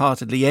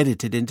half-heartedly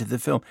edited into the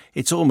film.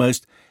 It's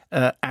almost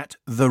at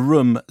the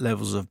Room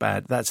levels of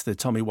bad. That's the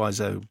Tommy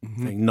Wiseau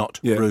thing, not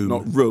Room.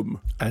 Not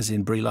Room. As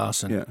in Brie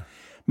Larson. Yeah.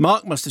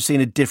 Mark must have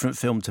seen a different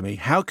film to me.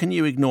 How can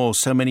you ignore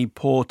so many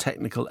poor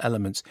technical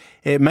elements?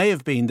 It may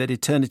have been that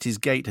Eternity's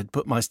Gate had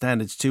put my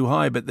standards too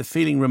high, but the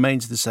feeling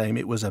remains the same.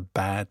 It was a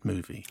bad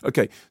movie.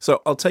 Okay,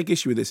 so I'll take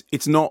issue with this.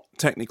 It's not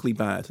technically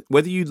bad.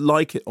 Whether you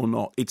like it or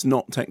not, it's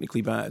not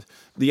technically bad.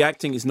 The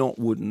acting is not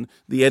wooden.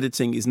 The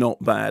editing is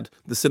not bad.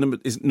 The cinema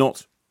is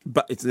not...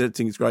 But the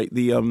editing is great.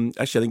 Actually,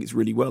 I think it's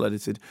really well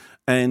edited,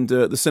 and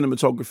the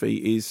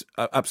cinematography is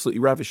absolutely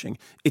ravishing.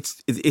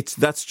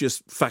 That's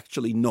just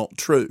factually not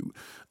true.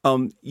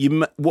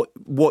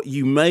 What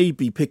you may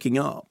be picking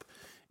up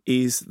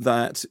is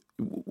that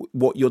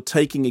what you're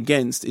taking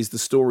against is the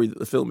story that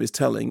the film is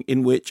telling,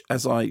 in which,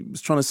 as I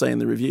was trying to say in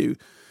the review,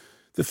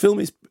 the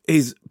film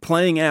is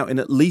playing out in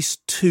at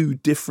least two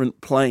different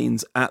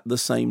planes at the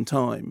same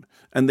time.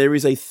 And there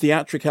is a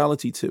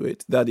theatricality to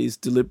it that is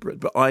deliberate.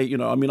 But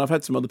I've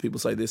had some other people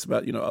say this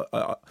about,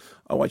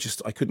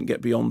 I couldn't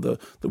get beyond the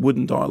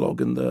wooden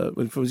dialogue and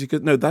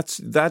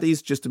that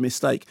is just a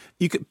mistake.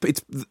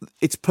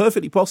 It's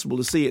perfectly possible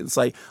to see it and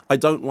say, I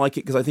don't like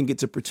it because I think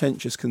it's a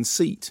pretentious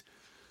conceit.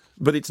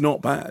 But it's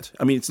not bad.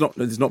 I mean, it's not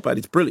bad,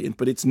 it's brilliant,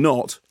 but it's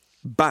not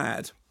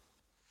bad.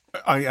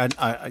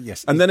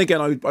 Yes. And then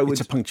again, I would... It's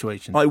a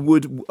punctuation. I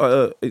would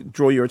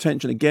draw your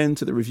attention again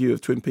to the review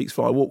of Twin Peaks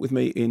Fire Walk With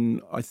Me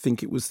in, I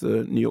think it was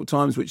the New York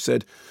Times, which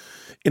said,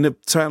 in a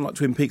town like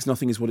Twin Peaks,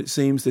 nothing is what it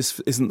seems. This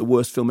isn't the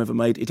worst film ever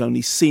made. It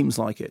only seems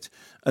like it.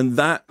 And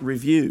that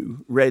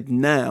review, read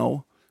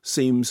now,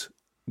 seems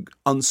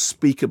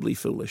unspeakably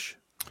foolish.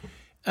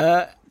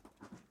 So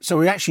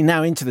we're actually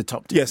now into the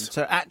top 10. Yes.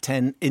 So at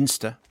 10,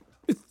 Insta.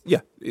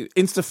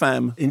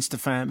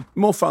 Instafam.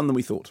 More fun than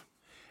we thought.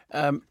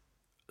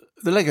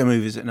 The Lego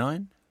Movie is at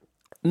 9.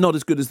 Not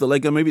as good as the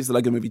Lego Movie. It's the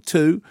Lego Movie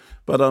 2,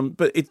 but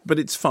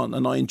it's fun,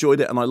 and I enjoyed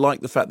it, and I like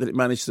the fact that it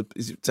managed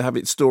to have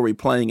its story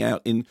playing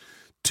out in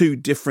two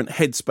different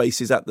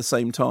headspaces at the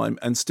same time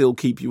and still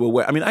keep you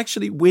aware. I mean,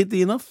 actually,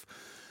 weirdly enough,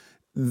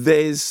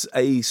 there's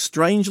a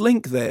strange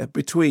link there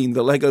between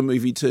the Lego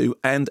Movie 2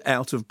 and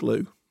Out of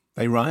Blue.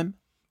 They rhyme?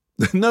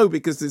 No,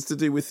 because it's to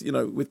do with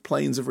with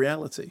planes of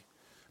reality,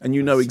 and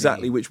you know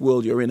exactly which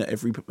world you're in at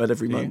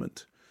every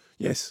moment.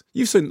 Yes.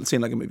 You've seen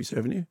Lego Movie 2,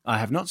 haven't you? I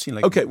have not seen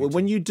Lego Movie 2. Okay, well,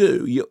 when you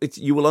do,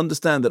 you will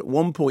understand that at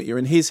one point you're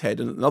in his head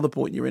and at another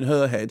point you're in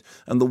her head,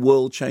 and the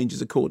world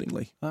changes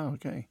accordingly. Oh,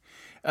 okay.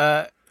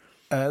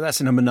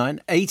 That's a number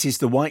 9. 8 is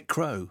The White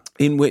Crow.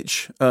 In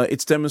which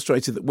it's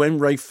demonstrated that when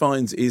Ralph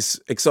Fiennes is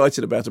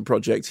excited about a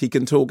project, he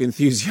can talk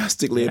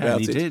enthusiastically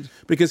about he it. did.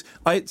 Because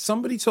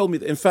somebody told me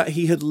that, in fact,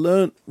 he had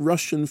learnt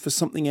Russian for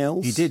something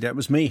else. He did. That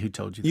was me who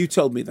told you that. You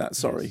told me that,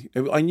 sorry.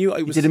 Yes. I knew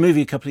it was... He did a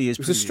movie a couple of years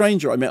It was a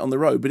stranger I met on the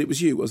road, but it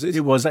was you, was it?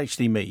 It was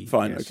actually me.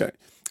 Fine, yes. okay.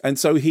 And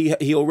so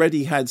he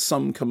already had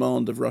some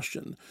command of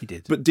Russian. He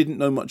did. But didn't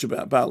know much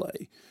about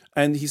ballet.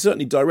 And he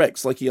certainly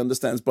directs like he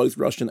understands both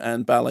Russian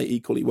and ballet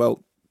equally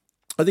well.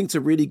 I think it's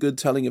a really good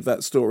telling of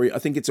that story. I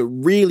think it's a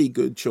really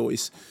good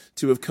choice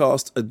to have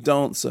cast a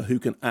dancer who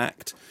can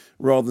act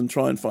rather than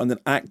try and find an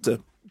actor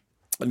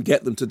and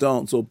get them to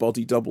dance or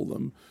body double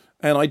them.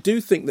 And I do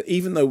think that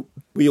even though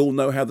we all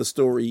know how the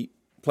story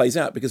plays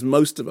out, because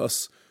most of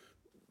us,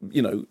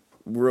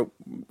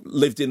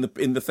 lived in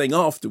the thing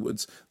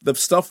afterwards, the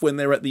stuff when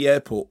they're at the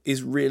airport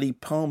is really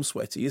palm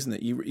sweaty, isn't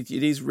it?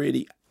 It is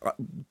really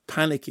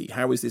panicky.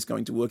 How is this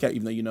going to work out,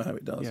 even though you know how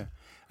it does? Yeah.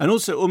 And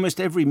also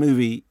almost every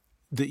movie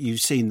that you've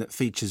seen that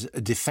features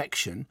a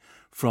defection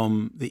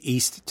from the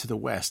east to the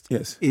west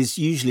is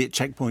usually at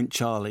Checkpoint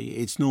Charlie.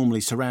 It's normally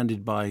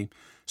surrounded by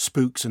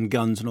spooks and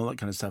guns and all that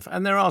kind of stuff.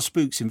 And there are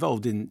spooks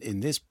involved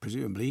in this,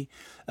 presumably.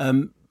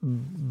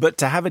 But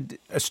to have a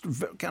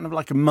kind of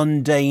like a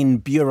mundane,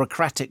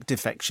 bureaucratic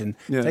defection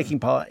taking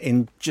part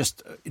in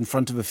just in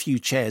front of a few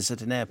chairs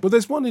at an airport. Well,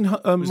 there's one in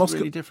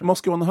really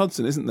Moscow on the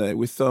Hudson, isn't there,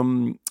 with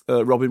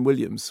Robin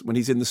Williams, when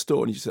he's in the store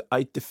and he just says,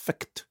 I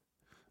defect.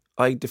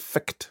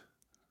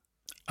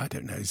 I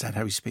don't know. Is that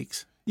how he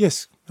speaks?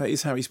 Yes, that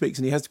is how he speaks.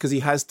 And he has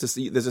to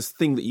see, there's a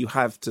thing that you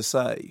have to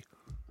say.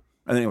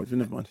 And anyway,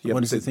 never mind.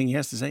 What is the thing he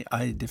has to say?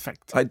 I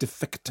defect. I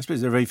defect. I suppose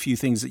there are very few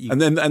things that you...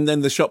 And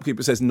then the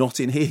shopkeeper says, not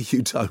in here,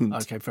 you don't.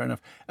 Okay, fair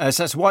enough.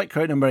 So that's White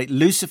Crow, number 8.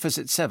 Lucifer's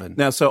at 7.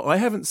 Now, so I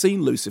haven't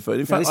seen Lucifer.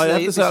 In fact, I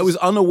have to say I was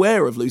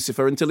unaware of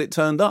Lucifer until it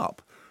turned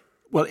up.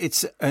 Well,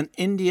 it's an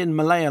Indian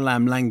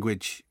Malayalam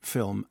language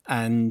film,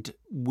 and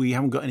we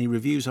haven't got any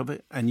reviews of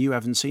it, and you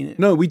haven't seen it.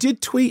 No, we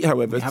did tweet,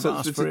 however,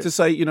 to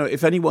say,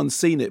 if anyone's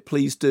seen it,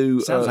 please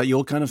do. Sounds like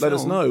your kind of let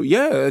film. Us know.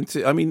 Yeah,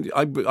 I mean,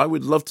 I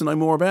would love to know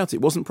more about it.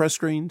 It wasn't press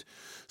screened,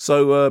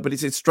 so but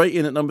it's straight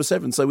in at number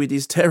 7, so it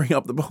is tearing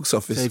up the box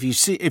office. So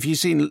if you've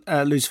seen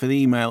Lucifer,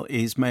 the email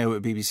is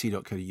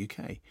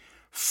mayo@bbc.co.uk.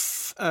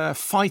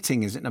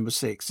 Fighting is at number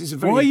 6.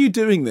 Why are you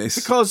doing this?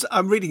 Because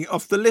I'm reading it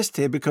off the list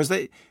here because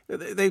they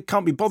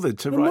can't be bothered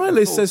to write. My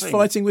list says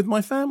fighting with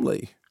my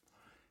family.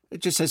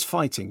 It just says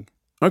fighting.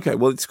 Okay,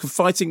 well, it's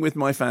fighting with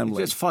my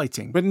family. It's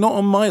fighting. But not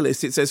on my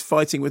list. It says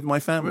fighting with my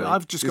family. Well,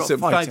 I've just got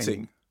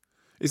fighting.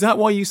 Is that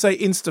why you say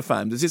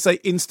Instafam? Does it say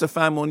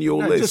Instafam on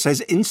your list? It just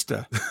says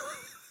Insta.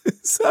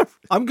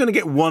 I'm going to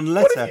get one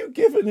letter. What have you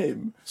given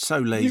him? So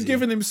lazy. You've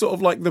given him sort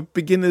of like the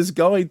beginner's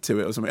guide to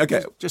it or something.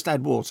 Okay. Just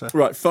add water.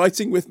 Right,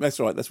 fighting with... That's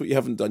right, that's what you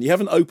haven't done. You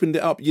haven't opened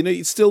it up.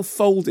 It's still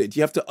folded.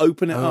 You have to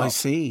open it up. Oh, I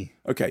see.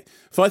 Okay.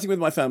 Fighting with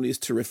my family is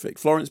terrific.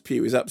 Florence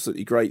Pugh is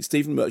absolutely great.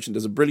 Stephen Merchant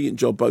does a brilliant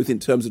job both in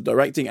terms of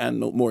directing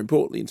and, more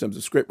importantly, in terms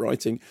of script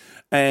writing.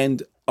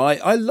 And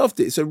I loved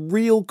it. It's a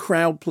real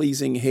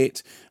crowd-pleasing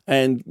hit,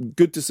 and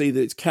good to see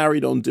that it's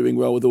carried on doing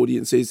well with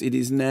audiences. It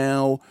is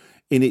now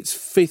in its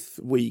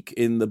 5th week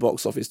in the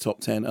box office top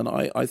 10, and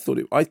I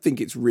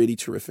think it's really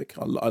terrific.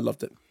 I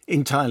loved it.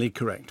 Entirely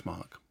correct,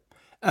 Mark.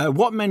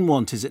 What Men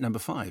Want is at number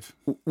 5.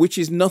 Which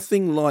is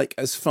nothing like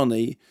as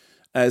funny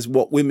as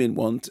What Women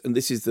Want, and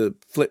this is the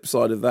flip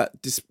side of that.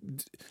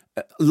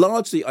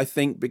 Largely, I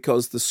think,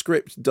 because the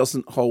script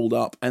doesn't hold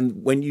up,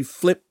 and when you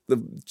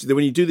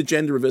when you do the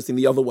gender reversing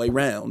the other way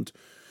round,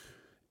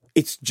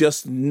 it's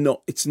just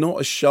not. It's not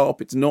as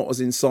sharp. It's not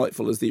as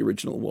insightful as the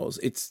original was.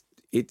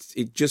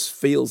 It just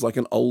feels like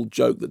an old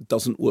joke that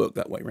doesn't work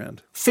that way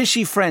round.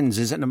 Fishy Friends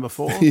is at number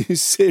 4. Are you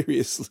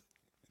serious?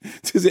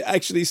 Does it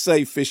actually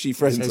say Fishy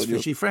Friends? It says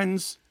Fishy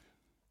Friends.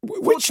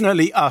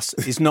 Fortunately, us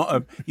is not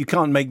a... You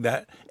can't make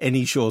that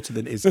any shorter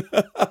than it is,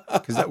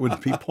 because that would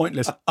be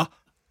pointless.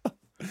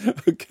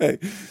 Okay,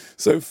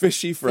 so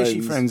Fishy Friends.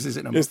 Fishy Friends is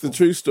at number 4. It's the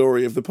true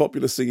story of the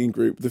popular singing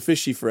group, the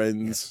Fishy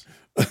Friends.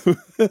 Yes.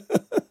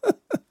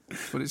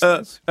 What it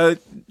says.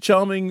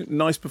 Charming,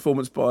 nice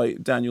performance by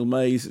Daniel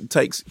Mays. It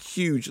takes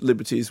huge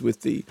liberties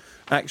with the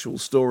actual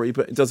story,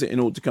 but it does it in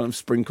order to kind of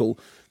sprinkle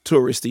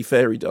touristy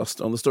fairy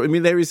dust on the story. I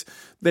mean, there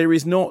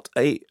is not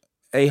a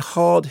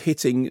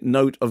hard-hitting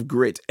note of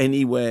grit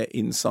anywhere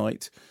in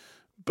sight,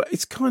 but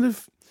it's kind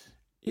of...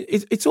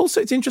 It's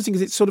interesting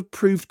because it's sort of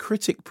proved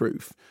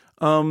critic-proof,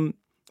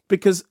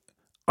 because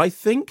I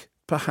think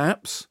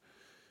perhaps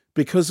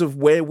because of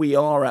where we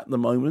are at the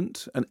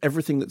moment and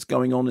everything that's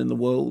going on in the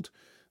world,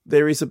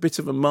 there is a bit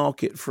of a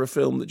market for a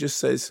film that just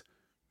says,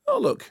 oh,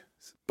 look,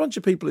 a bunch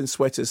of people in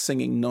sweaters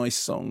singing nice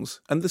songs,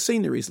 and the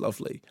scenery is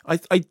lovely.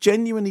 I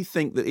genuinely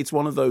think that it's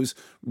one of those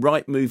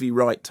right movie,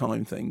 right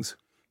time things.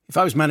 If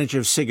I was manager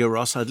of Sigur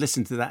Rós, I'd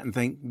listen to that and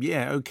think,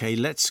 yeah, okay,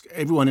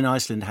 everyone in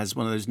Iceland has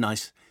one of those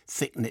nice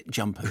thick knit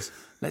jumpers.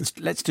 Let's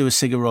do a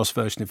Sigur Rós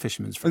version of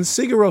Fisherman's Friend. And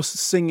Sigur Rós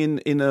sing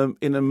in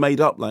a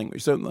made up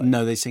language, don't they?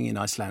 No, they sing in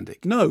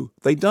Icelandic. No,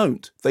 they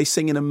don't. They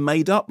sing in a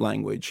made up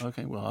language.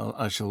 Okay, well,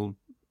 I shall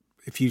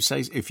If you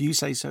say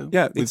so,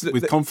 Yeah,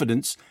 with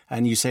confidence,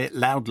 and you say it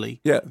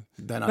loudly, Yeah.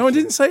 then I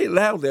didn't say it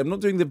loudly. I'm not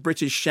doing the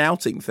British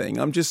shouting thing.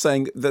 I'm just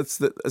saying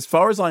as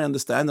far as I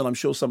understand, and I'm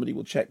sure somebody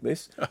will check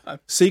this,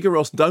 Sigur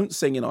Rós don't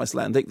sing in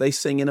Icelandic. They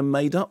sing in a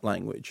made-up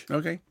language.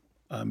 Okay.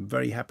 I'm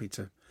very happy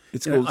to.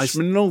 It's called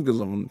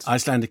Smnolgaland.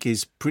 Icelandic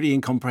is pretty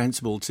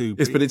incomprehensible to.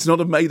 Yes, but it's not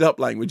a made-up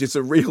language. It's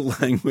a real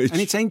language. And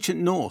it's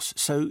ancient Norse,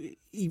 so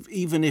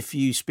even if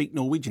you speak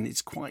Norwegian,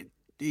 it's quite,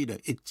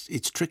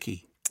 it's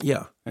tricky.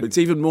 Yeah, but it's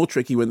even more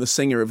tricky when the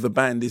singer of the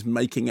band is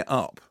making it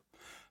up.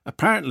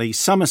 Apparently,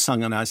 some are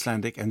sung in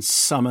Icelandic and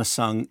some are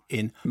sung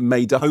in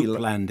Made-up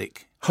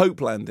Hopelandic.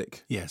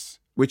 Hopelandic. Yes.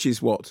 Which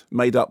is what?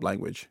 Made-up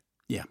language.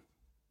 Yeah.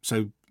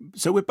 So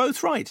we're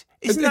both right.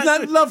 Isn't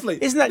that lovely?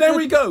 Isn't that there good?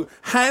 we go.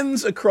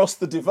 Hands across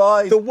the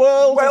divide. The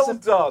world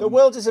done. The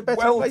world is a better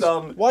well place.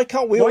 Done. Why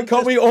can't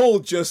we all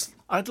just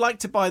I'd like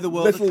to buy the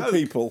world little a Coke.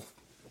 people?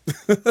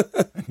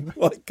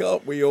 Why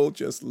can't we all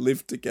just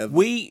live together?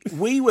 We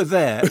were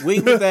there.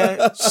 We were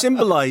there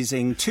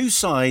symbolising two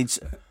sides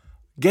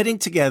getting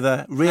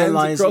together,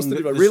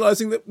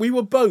 realising that we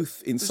were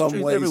both in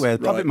some ways everywhere.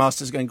 right. Puppet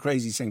Master's going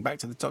crazy saying back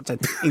to the top 10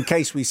 in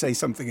case we say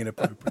something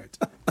inappropriate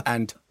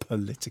and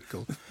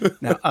political.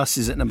 Now, Us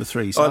is at number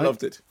 3. So I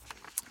loved it.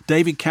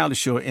 David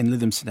Cowdershaw in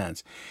Lytham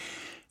Sedans.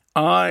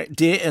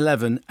 Dear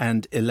 11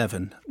 and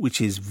 11, which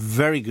is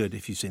very good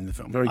if you've seen the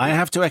film. Very good. I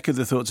have to echo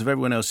the thoughts of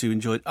everyone else who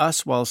enjoyed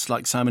Us, whilst,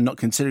 like Simon, not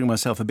considering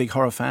myself a big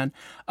horror fan.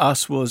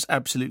 Us was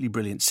absolutely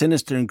brilliant.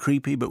 Sinister and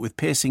creepy, but with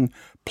piercing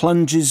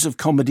plunges of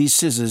comedy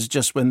scissors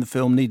just when the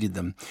film needed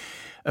them.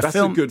 That's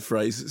a good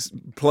phrase. It's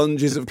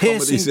plunges of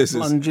comedy scissors.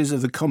 Plunges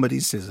of the comedy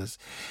scissors.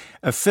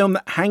 A film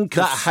that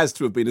handcuffs... That has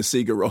to have been a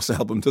Sigur Rós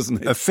album,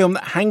 doesn't it? A film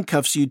that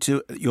handcuffs you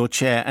to your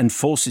chair and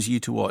forces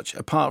you to watch,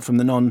 apart from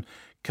the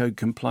non-code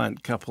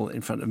compliant couple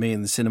in front of me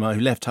in the cinema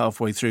who left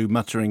halfway through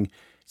muttering,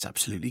 "It's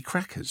absolutely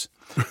crackers."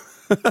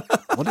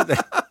 What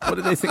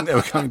did they think they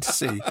were going to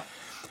see?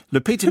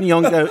 Lupita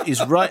Nyong'o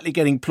is rightly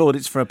getting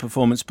plaudits for her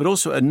performance, but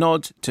also a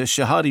nod to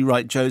Shahadi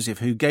Wright Joseph,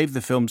 who gave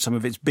the film some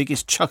of its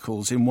biggest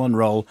chuckles in one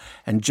role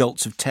and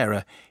jolts of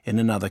terror in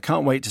another.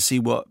 Can't wait to see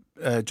what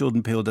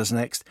Jordan Peele does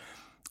next.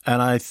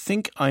 And I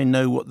think I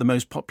know what the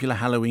most popular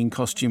Halloween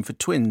costume for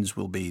twins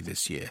will be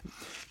this year.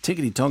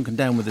 Tickety tonk and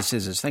down with the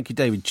scissors. Thank you,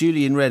 David.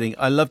 Julian Redding.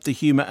 I loved the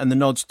humour and the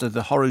nods to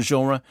the horror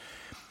genre.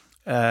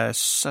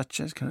 Such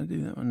as, can I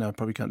do that one? No, I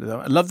probably can't do that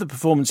one. I love the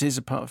performances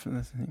apart from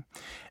the thing.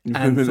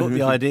 And thought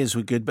the ideas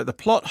were good, but the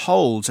plot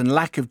holes and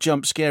lack of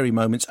jump scary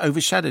moments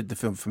overshadowed the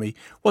film for me.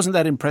 Wasn't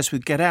that impressed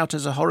with Get Out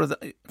as a horror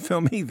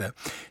film either.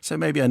 So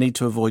maybe I need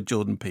to avoid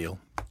Jordan Peele.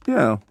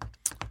 Yeah.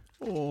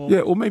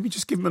 Or maybe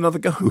just give him another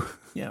go.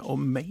 Yeah, or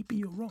maybe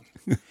you're wrong.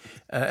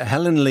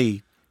 Helen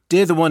Lee.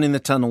 Dear the one in the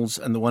tunnels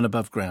and the one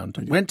above ground.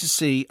 Went to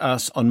see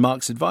Us on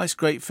Mark's advice.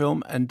 Great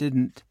film and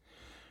didn't...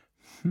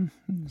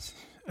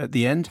 At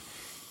the end,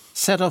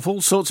 set off all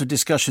sorts of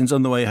discussions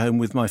on the way home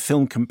with my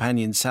film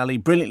companion Sally,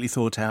 brilliantly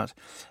thought out,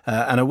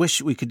 and I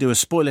wish we could do a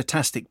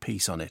spoiler-tastic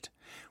piece on it.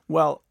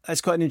 Well, that's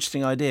quite an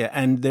interesting idea,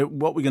 and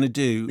what we're going to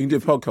do... We can do a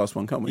podcast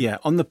one, can't we? Yeah,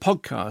 on the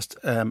podcast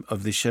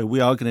of this show, we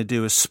are going to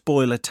do a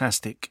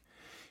spoiler-tastic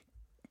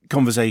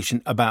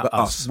conversation about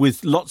us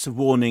with lots of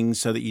warnings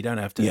so that you don't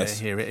have to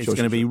hear it. It's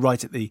going to be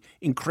right at the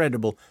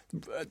incredible,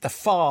 the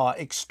far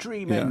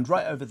extreme end,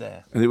 right over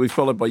there. And it will be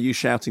followed by you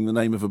shouting the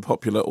name of a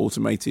popular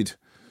automated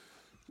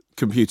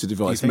computer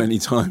device many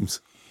times.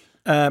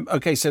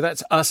 Okay, so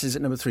that's Us is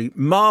at number 3.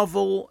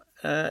 Marvel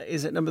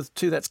is at number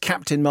 2. That's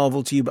Captain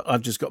Marvel to you, but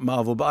I've just got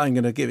Marvel, but I'm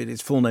going to give it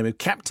its full name of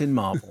Captain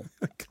Marvel.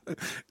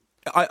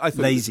 I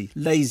thought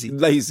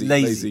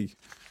Lazy.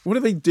 What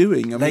are they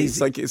doing? I mean,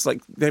 it's like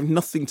they have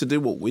nothing to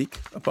do all week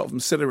apart from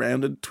sit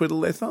around and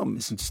twiddle their thumbs.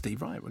 Listen to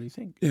Steve Wright. What do you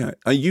think? Yeah,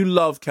 you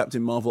love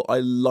Captain Marvel. I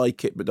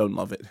like it, but don't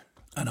love it.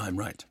 And I'm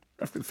right.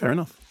 Fair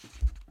enough.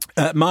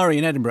 Mari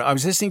in Edinburgh. I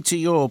was listening to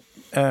your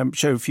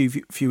show a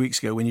few weeks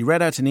ago when you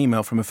read out an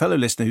email from a fellow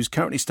listener who's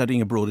currently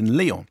studying abroad in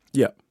Lyon.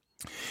 Yeah.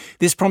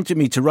 This prompted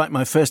me to write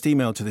my first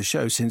email to the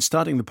show since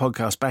starting the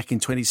podcast back in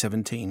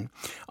 2017.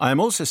 I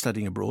am also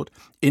studying abroad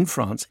in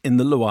France in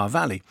the Loire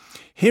Valley.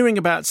 Hearing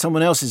about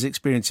someone else's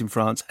experience in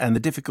France and the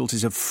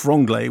difficulties of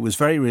franglais was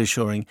very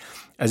reassuring,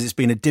 as it's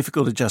been a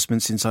difficult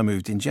adjustment since I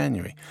moved in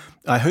January.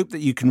 I hope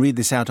that you can read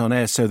this out on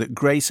air so that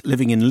Grace,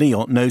 living in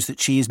Lyon, knows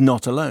that she is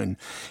not alone.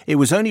 It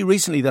was only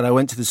recently that I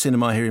went to the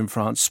cinema here in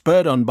France,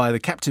 spurred on by the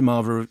Captain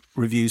Marvel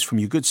reviews from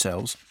you good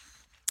selves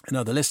and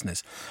other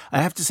listeners.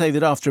 I have to say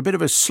that after a bit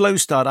of a slow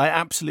start, I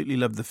absolutely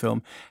loved the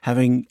film.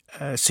 Having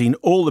seen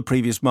all the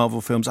previous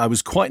Marvel films, I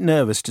was quite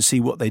nervous to see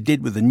what they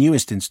did with the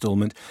newest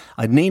instalment.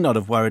 I need not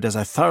have worried, as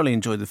I thoroughly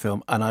enjoyed the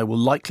film, and I will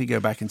likely go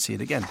back and see it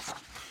again.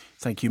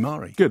 Thank you,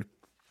 Mari. Good.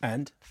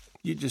 And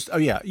you just... Oh,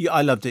 yeah,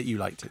 I loved it. You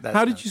liked it.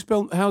 How did you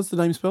spell... How's the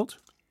name spelled?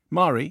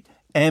 Mari,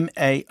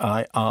 Mairi.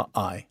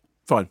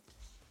 Fine.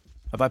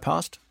 Have I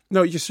passed?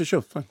 No, just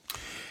sure. Fine.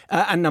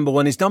 And number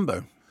 1 is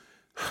Dumbo.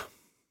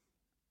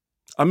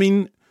 I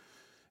mean,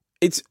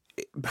 the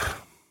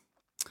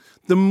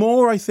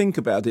more I think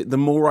about it, the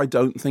more I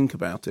don't think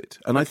about it.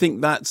 And I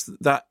think that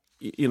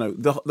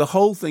the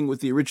whole thing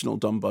with the original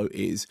Dumbo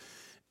is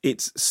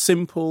it's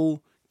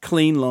simple,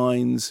 clean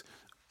lines,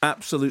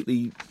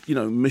 absolutely,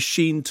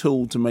 machine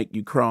tool to make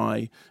you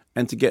cry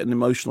and to get an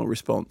emotional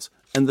response.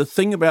 And the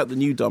thing about the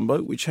new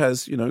Dumbo, which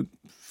has,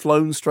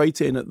 flown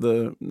straight in at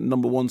the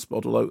number one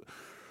spot, although,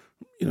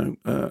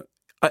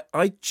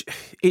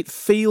 it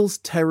feels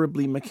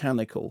terribly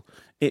mechanical.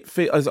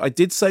 As I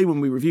did say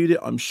when we reviewed it,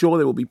 I'm sure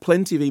there will be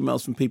plenty of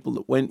emails from people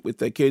that went with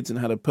their kids and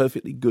had a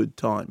perfectly good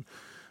time.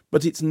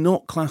 But it's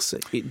not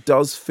classic. It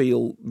does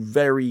feel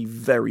very,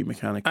 very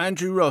mechanical.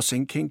 Andrew Ross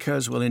in King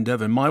Kerswell in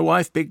Devon. My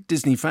wife, big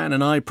Disney fan,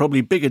 and I,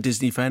 probably bigger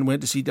Disney fan,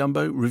 went to see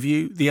Dumbo.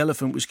 Review, the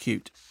elephant was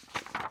cute.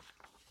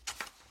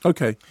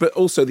 Okay, but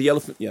also the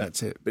elephant, yeah.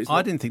 That's it.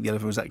 I didn't think the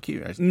elephant was that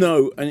cute, actually.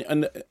 No,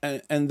 and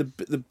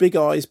the big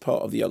eyes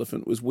part of the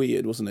elephant was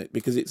weird, wasn't it?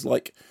 Because it's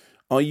like,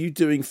 are you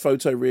doing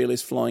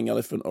photorealist flying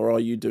elephant or are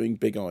you doing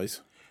big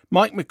eyes?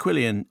 Mike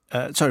McQuillan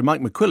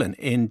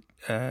in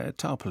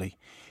Tarpley.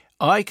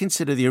 I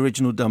consider the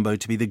original Dumbo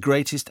to be the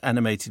greatest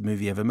animated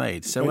movie ever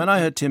made. So when I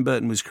heard Tim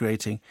Burton was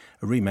creating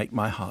a remake,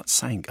 my heart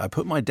sank. I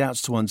put my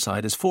doubts to one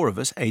side as 4 of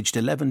us, aged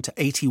 11 to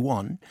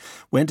 81,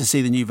 went to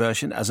see the new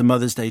version as a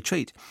Mother's Day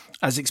treat.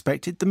 As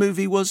expected, the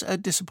movie was a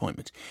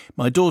disappointment.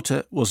 My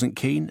daughter wasn't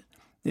keen.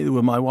 Neither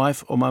were my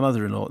wife or my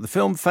mother-in-law. The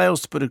film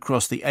fails to put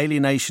across the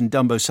alienation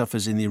Dumbo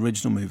suffers in the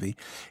original movie.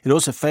 It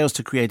also fails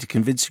to create a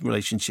convincing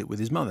relationship with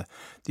his mother.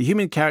 The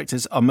human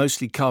characters are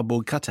mostly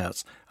cardboard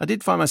cutouts. I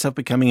did find myself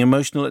becoming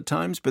emotional at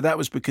times, but that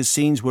was because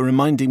scenes were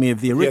reminding me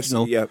of the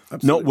original,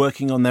 not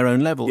working on their own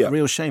level. Yeah. A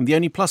real shame. The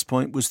only plus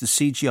point was the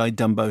CGI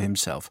Dumbo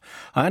himself.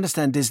 I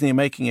understand Disney are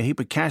making a heap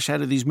of cash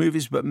out of these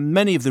movies, but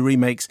many of the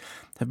remakes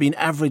have been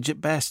average at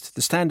best.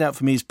 The standout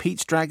for me is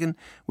Pete's Dragon,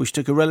 which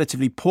took a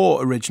relatively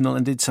poor original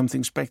and did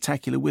something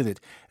spectacular with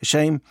it. A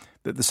shame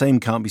that the same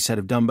can't be said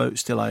of Dumbo.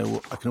 Still, I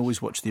can always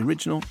watch the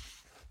original.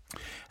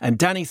 And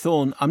Danny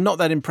Thorne, I'm not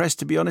that impressed,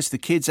 to be honest. The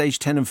kids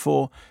aged 10 and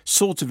 4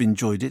 sort of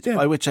enjoyed it,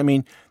 by which I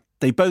mean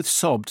they both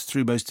sobbed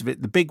through most of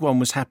it. The big one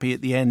was happy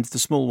at the end. The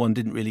small one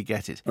didn't really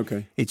get it.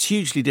 Okay. It's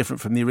hugely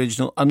different from the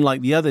original.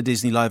 Unlike the other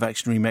Disney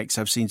live-action remakes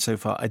I've seen so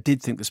far, I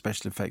did think the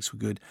special effects were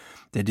good.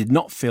 They did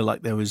not feel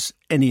like there was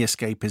any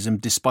escapism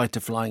despite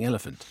a flying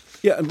elephant.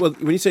 Yeah, well,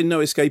 when you say no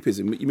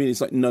escapism, you mean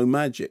it's like no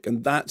magic.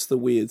 And that's the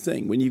weird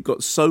thing. When you've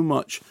got so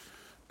much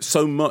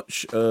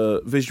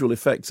visual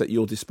effects at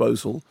your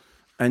disposal,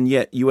 and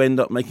yet you end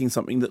up making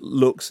something that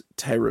looks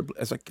terrible,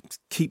 as I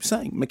keep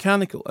saying,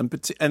 mechanical. And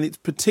it's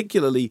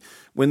particularly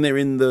when they're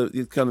in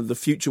the kind of the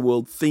Future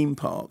World theme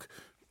park,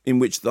 in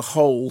which the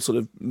whole sort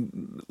of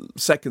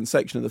second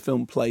section of the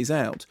film plays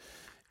out.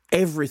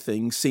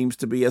 Everything seems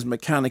to be as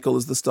mechanical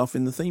as the stuff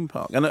in the theme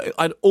park. And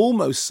I'd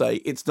almost say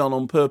it's done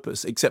on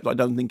purpose, except I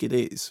don't think it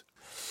is.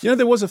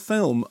 There was a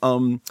film,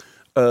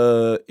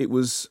 it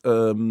was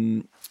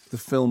the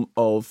film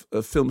of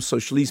Film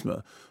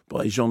Socialisme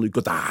by Jean-Luc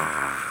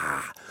Godard.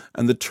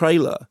 And the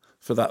trailer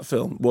for that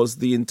film was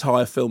the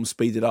entire film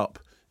speeded up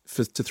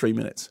to 3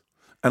 minutes.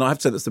 And I have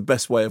to say that's the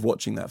best way of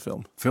watching that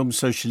film. Film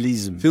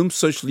Socialisme. Film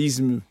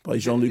Socialisme by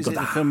Jean-Luc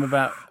Godard. Is it a film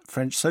about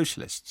French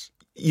socialists?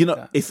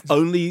 If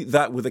only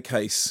that were the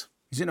case.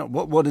 Is it not?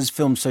 What is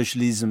Film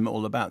Socialisme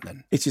all about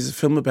then? It is a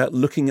film about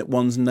looking at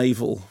one's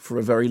navel for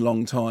a very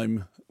long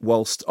time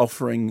whilst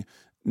offering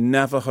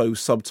Navajo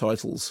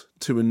subtitles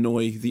to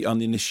annoy the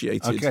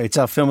uninitiated. Okay, it's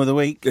our film of the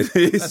week. It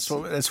is. That's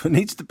what it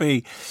needs to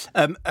be.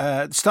 At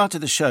the start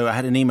of the show, I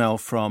had an email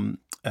from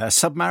a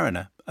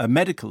submariner, a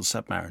medical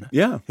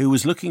submariner, who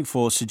was looking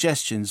for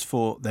suggestions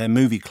for their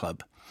movie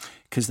club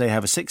because they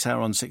have a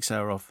 6-hour on,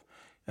 6-hour off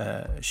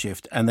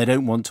shift, and they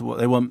don't want to.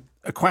 They want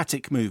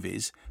aquatic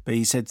movies, but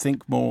he said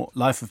think more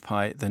Life of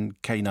Pi than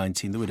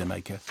K-19, The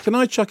Widowmaker. Can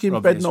I chuck in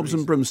Bed Knobs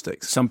and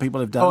Broomsticks? Some people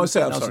have done. I'm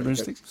sorry.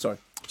 Okay. Sorry.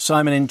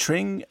 Simon in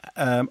Tring,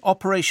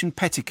 Operation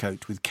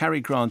Petticoat with Cary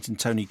Grant and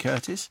Tony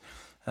Curtis.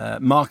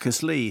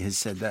 Marcus Lee has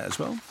said that as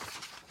well.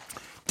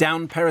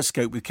 Down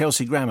Periscope with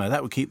Kelsey Grammer.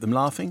 That would keep them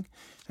laughing.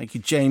 Thank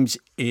you. James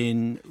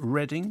in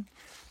Reading.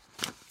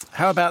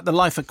 How about The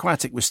Life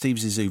Aquatic with Steve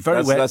Zissou?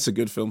 That's a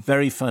good film.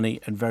 Very funny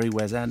and very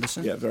Wes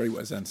Anderson. Yeah, very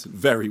Wes Anderson.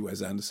 Very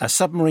Wes Anderson. A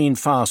Submarine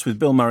Fast with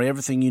Bill Murray.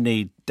 Everything you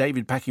need.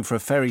 David packing for a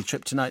ferry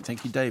trip tonight.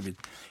 Thank you, David.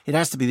 It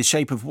has to be The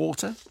Shape of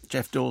Water.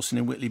 Jeff Dawson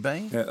in Whitley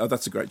Bay. Yeah,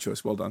 that's a great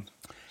choice. Well done.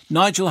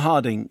 Nigel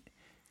Harding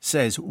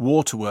says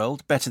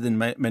Waterworld, better than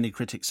many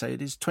critics say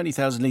it is.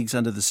 20,000 Leagues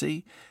Under the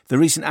Sea. The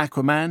recent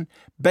Aquaman.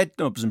 Bed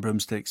Knobs and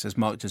Broomsticks, as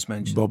Mark just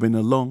mentioned. Bobbing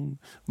along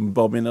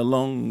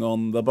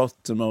on the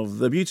bottom of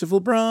the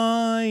beautiful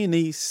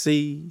briny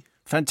sea.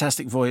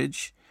 Fantastic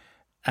Voyage.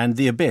 And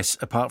The Abyss,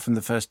 apart from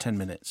the first 10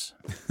 minutes.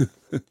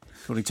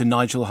 According to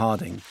Nigel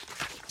Harding.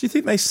 Do you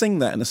think they sing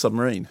that in a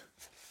submarine?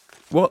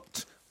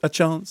 What a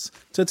chance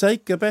to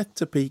take a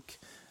better peek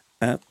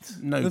at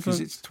no, because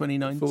it's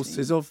 2019.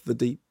 Forces of the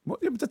deep.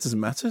 Yeah, but that doesn't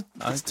matter.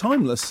 It's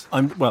timeless.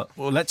 Well,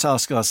 let's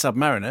ask our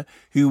submariner,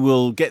 who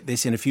will get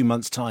this in a few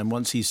months' time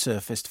once he's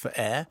surfaced for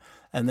air,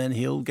 and then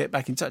he'll get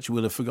back in touch.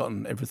 We'll have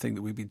forgotten everything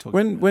that we've been talking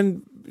about.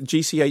 When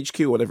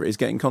GCHQ or whatever it is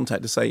get in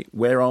contact to say,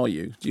 where are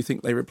you? Do you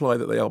think they reply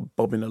that they are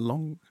bobbing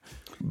along?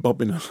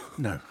 Bobbing.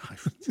 No.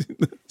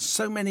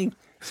 So many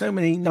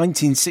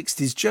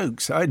 1960s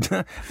jokes. I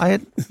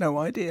had no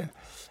idea.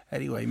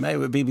 Anyway,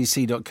 mail at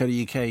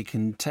bbc.co.uk. You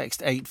can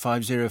text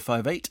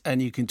 85058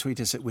 and you can tweet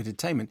us at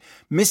Wittertainment.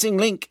 Missing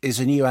Link is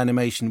a new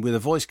animation with a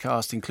voice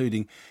cast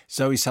including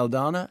Zoe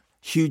Saldana,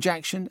 Hugh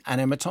Jackson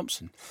and Emma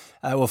Thompson.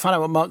 We'll find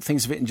out what Mark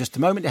thinks of it in just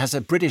a moment. It has a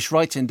British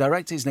writer and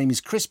director. His name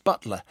is Chris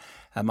Butler.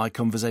 And my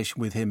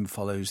conversation with him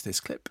follows this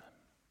clip.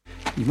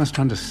 You must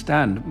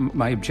understand,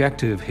 my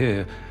objective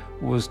here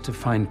was to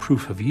find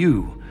proof of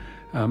you.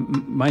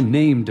 My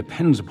name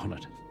depends upon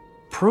it.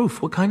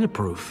 Proof? What kind of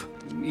proof?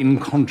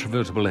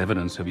 Incontrovertible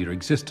evidence of your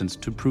existence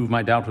to prove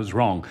my doubt was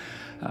wrong.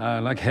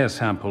 Like hair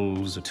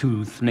samples, a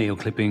tooth, nail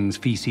clippings,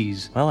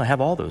 feces. Well, I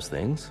have all those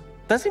things.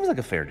 That seems like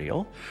a fair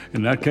deal.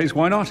 In that case,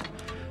 why not?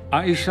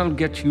 I shall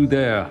get you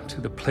there,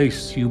 to the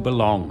place you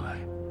belong.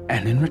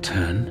 And in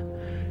return,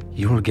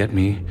 you'll get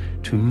me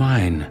to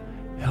mine.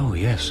 Oh,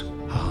 yes.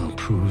 I'll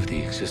prove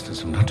the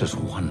existence of not just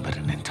one, but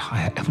an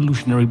entire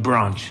evolutionary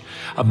branch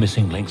of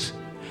missing links.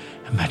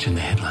 Imagine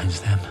the headlines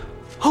then.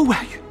 Oh,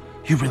 wow.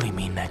 You really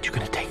mean that? You're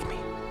going to take me?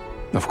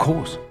 Of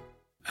course.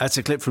 That's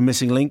a clip from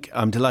Missing Link.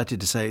 I'm delighted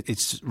to say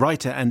it's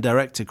writer and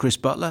director Chris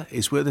Butler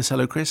is with us.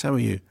 Hello, Chris. How are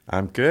you?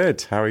 I'm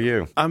good. How are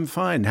you? I'm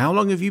fine. How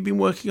long have you been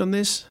working on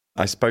this?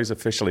 I suppose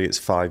officially it's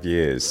 5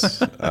 years,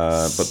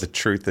 but the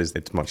truth is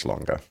it's much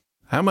longer.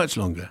 How much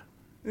longer?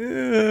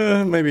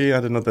 Maybe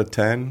add another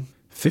 10.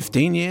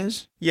 15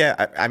 years?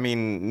 Yeah, I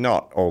mean,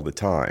 not all the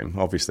time,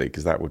 obviously,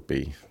 because that would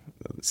be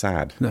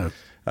sad. No.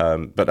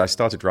 But I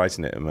started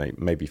writing it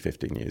maybe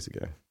 15 years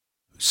ago.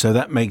 So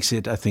that makes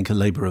it, I think, a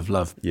labour of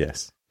love.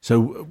 Yes.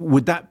 So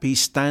would that be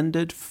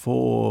standard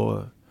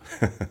for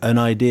an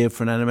idea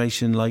for an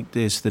animation like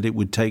this, that it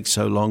would take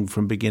so long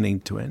from beginning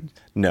to end?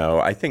 No,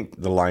 I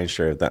think the lion's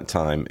share of that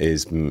time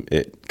is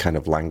it kind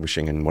of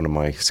languishing in one of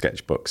my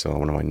sketchbooks or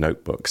one of my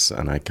notebooks,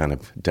 and I kind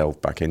of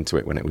delved back into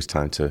it when it was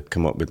time to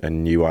come up with a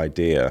new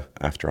idea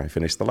after I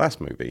finished the last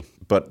movie.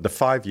 But the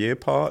 5-year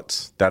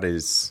part, that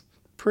is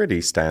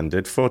pretty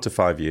standard. 4 to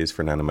 5 years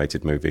for an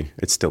animated movie.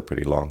 It's still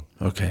pretty long.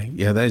 Okay,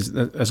 yeah, that's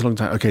a long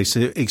time. Okay,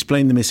 so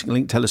explain The Missing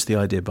Link. Tell us the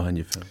idea behind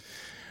your film.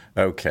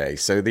 Okay,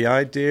 so the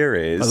idea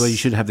is... By the way, you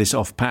should have this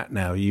off pat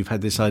now. You've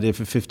had this idea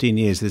for 15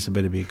 years. This had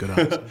better be a good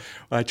answer.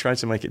 I try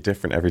to make it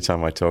different every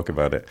time I talk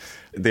about it.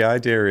 The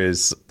idea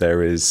is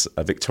there is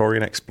a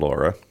Victorian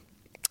explorer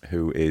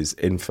who is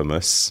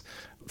infamous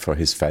for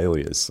his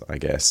failures, I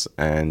guess,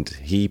 and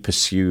he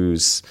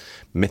pursues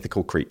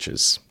mythical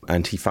creatures,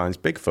 and he finds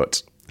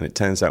Bigfoot. And it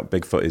turns out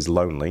Bigfoot is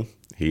lonely.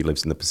 He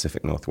lives in the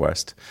Pacific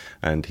Northwest,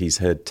 and he's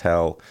heard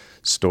tell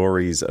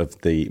stories of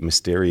the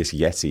mysterious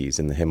Yetis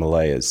in the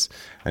Himalayas,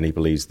 and he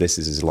believes this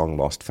is his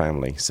long-lost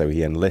family. So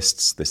he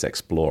enlists this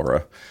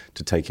explorer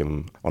to take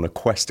him on a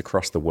quest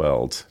across the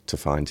world to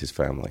find his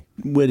family.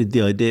 Where did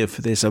the idea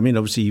for this? I mean,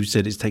 obviously you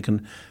said it's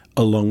taken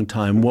a long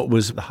time. What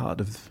was the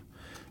heart of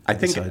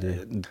this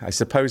idea? I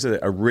suppose that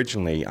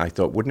originally I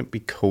thought, wouldn't it be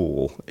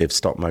cool if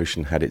stop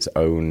motion had its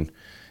own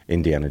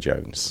Indiana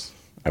Jones?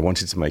 I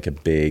wanted to make a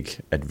big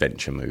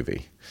adventure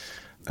movie.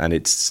 And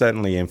it's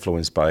certainly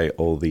influenced by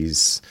all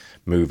these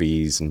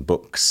movies and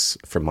books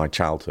from my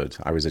childhood.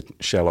 I was a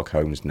Sherlock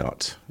Holmes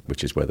nut,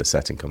 which is where the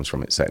setting comes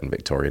from. It's set in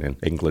Victorian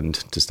England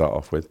to start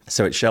off with.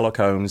 So it's Sherlock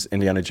Holmes,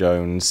 Indiana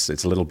Jones.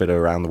 It's a little bit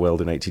around the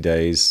world in 80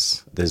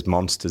 days. There's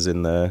monsters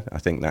in there. I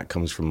think that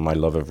comes from my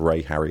love of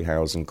Ray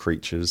Harryhausen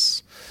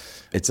creatures.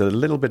 It's a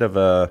little bit of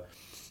a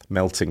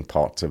melting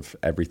pot of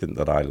everything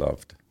that I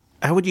loved.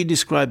 How would you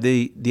describe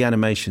the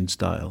animation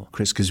style,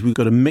 Chris? Because we've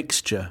got a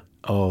mixture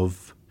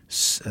of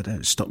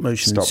stop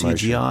motion and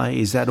CGI.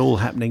 Is that all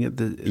happening at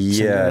the...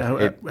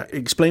 Yeah.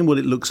 Explain what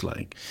it looks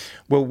like.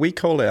 Well, we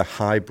call it a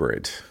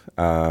hybrid.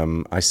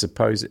 I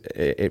suppose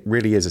it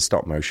really is a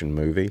stop motion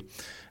movie.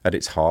 At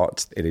its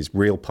heart, it is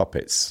real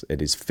puppets.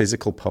 It is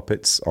physical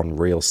puppets on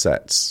real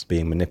sets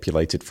being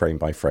manipulated frame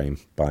by frame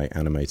by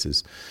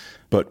animators.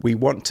 But we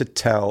want to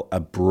tell a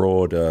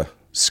broader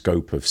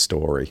scope of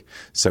story.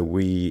 So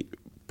we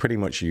pretty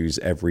much use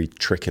every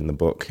trick in the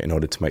book in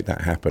order to make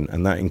that happen.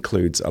 And that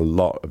includes a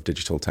lot of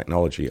digital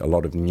technology, a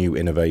lot of new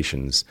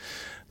innovations.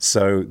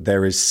 So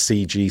there is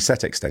CG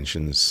set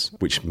extensions,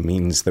 which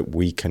means that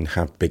we can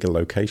have bigger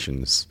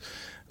locations.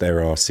 There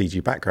are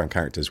CG background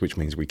characters, which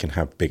means we can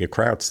have bigger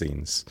crowd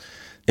scenes.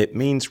 It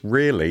means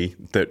really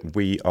that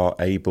we are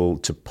able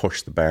to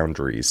push the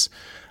boundaries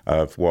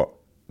of what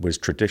was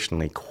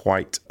traditionally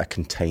quite a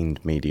contained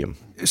medium.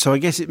 So I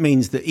guess it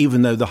means that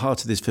even though the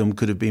heart of this film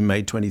could have been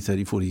made 20,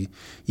 30, 40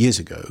 years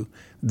ago,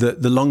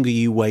 the longer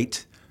you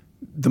wait,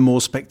 the more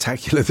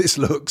spectacular this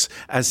looks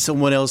as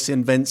someone else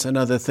invents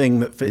another thing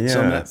that fits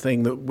on that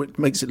thing that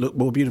makes it look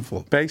more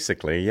beautiful.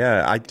 Basically,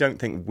 yeah. I don't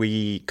think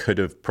we could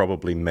have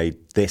probably made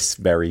this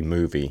very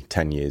movie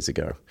 10 years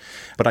ago.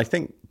 But I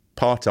think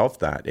part of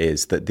that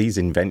is that these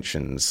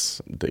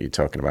inventions that you're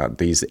talking about,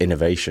 these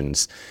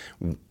innovations,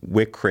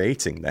 we're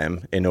creating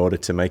them in order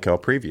to make our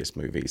previous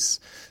movies.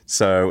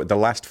 So the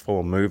last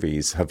 4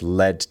 movies have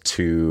led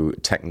to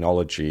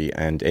technology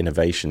and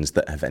innovations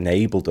that have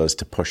enabled us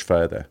to push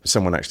further.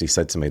 Someone actually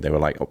said to me, they were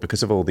like, oh,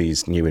 because of all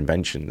these new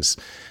inventions,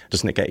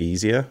 doesn't it get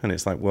easier? And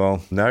it's like,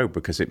 well, no,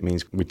 because it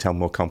means we tell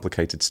more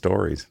complicated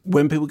stories.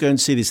 When people go and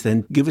see this,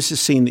 then give us a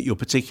scene that you're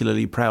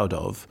particularly proud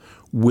of,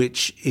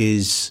 which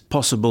is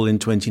possible in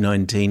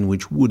 2019,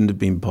 which wouldn't have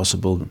been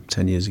possible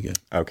 10 years ago.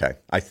 Okay.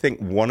 I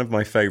think one of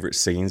my favourite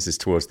scenes is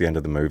towards the end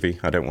of the movie.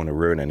 I don't want to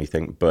ruin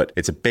anything, but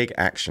it's a big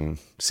action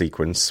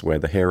sequence where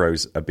the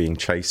heroes are being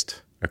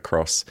chased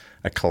across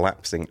a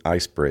collapsing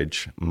ice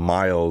bridge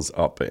miles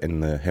up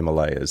in the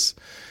Himalayas.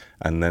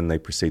 And then they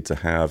proceed to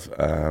have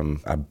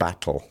a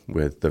battle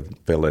with the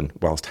villain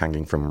whilst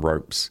hanging from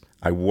ropes.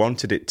 I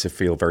wanted it to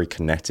feel very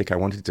kinetic. I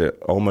wanted to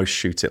almost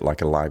shoot it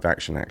like a live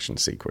action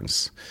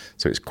sequence.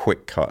 So it's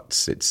quick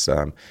cuts. It's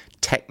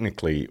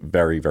technically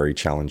very, very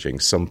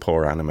challenging. Some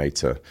poor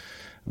animator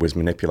was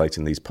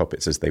manipulating these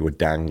puppets as they were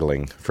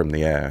dangling from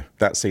the air.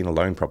 That scene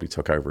alone probably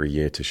took over a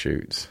year to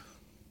shoot.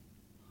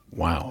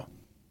 Wow.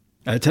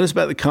 Tell us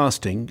about the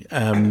casting.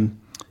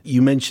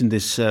 You mentioned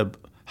this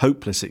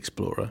hopeless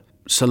explorer,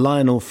 Sir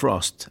Lionel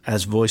Frost,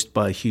 as voiced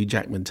by Hugh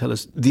Jackman. Tell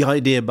us, the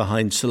idea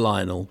behind Sir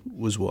Lionel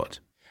was what?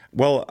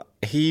 Well,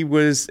 he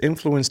was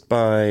influenced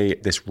by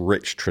this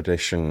rich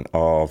tradition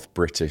of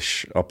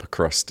British upper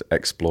crust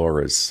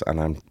explorers,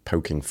 and I'm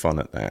poking fun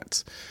at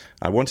that.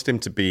 I wanted him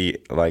to be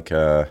like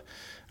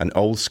an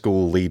old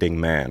school leading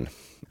man.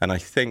 And I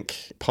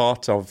think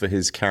part of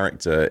his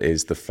character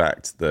is the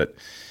fact that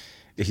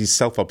he's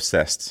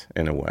self-obsessed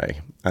in a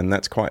way, and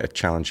that's quite a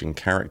challenging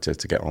character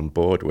to get on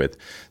board with.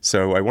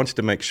 So I wanted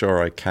to make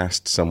sure I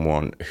cast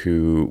someone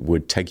who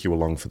would take you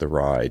along for the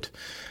ride.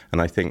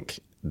 And I think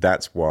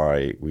that's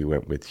why we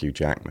went with Hugh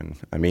Jackman.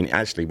 I mean,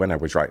 actually, when I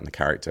was writing the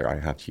character,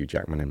 I had Hugh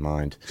Jackman in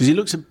mind. Because he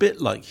looks a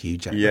bit like Hugh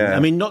Jackman. Yeah. I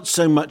mean, not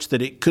so much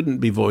that it couldn't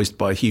be voiced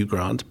by Hugh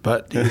Grant,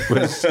 but it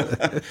was...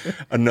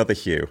 Another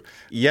Hugh.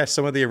 Yeah,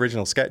 some of the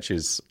original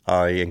sketches,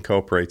 I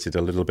incorporated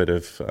a little bit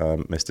of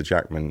Mr.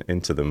 Jackman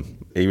into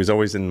them. He was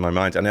always in my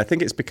mind. And I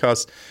think it's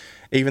because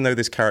even though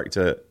this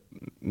character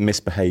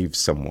misbehaves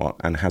somewhat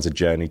and has a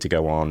journey to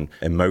go on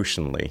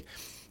emotionally,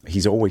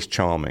 he's always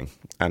charming,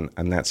 and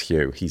that's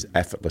Hugh. He's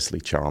effortlessly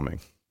charming.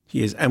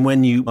 He is. And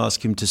when you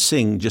ask him to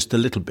sing just a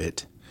little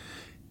bit,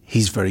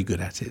 he's very good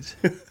at it.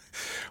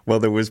 Well,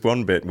 there was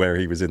one bit where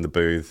he was in the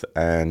booth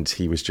and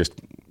he was just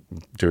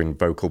doing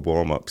vocal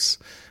warm-ups,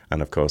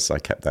 and of course I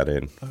kept that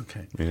in.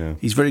 Okay. Yeah.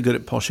 He's very good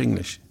at posh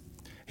English.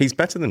 He's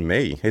better than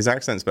me. His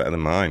accent's better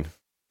than mine.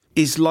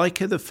 Is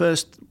Leica the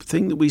first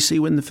thing that we see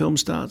when the film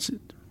starts?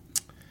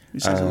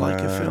 Is it a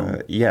Leica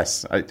film?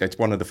 Yes, it's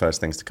one of the first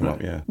things to come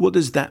up, yeah. What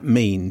does that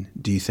mean,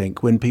 do you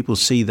think, when people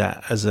see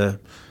that as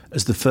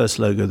the first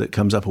logo that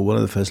comes up, or one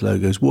of the first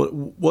logos?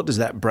 What does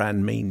that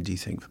brand mean, do you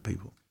think, for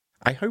people?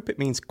 I hope it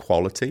means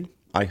quality.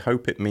 I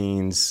hope it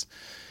means,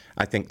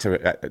 I think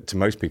to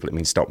most people it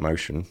means stop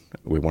motion.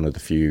 We're one of the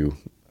few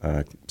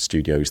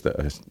studios that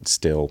are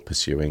still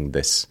pursuing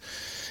this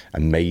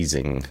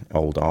amazing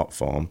old art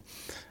form.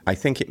 I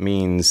think it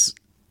means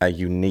a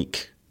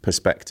unique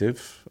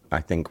perspective. I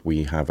think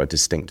we have a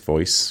distinct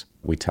voice.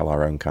 We tell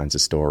our own kinds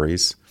of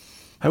stories.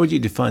 How would you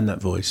define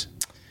that voice?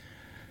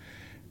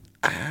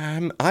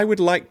 I would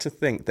like to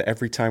think that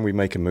every time we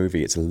make a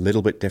movie, it's a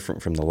little bit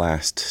different from the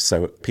last.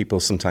 So people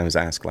sometimes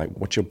ask, like,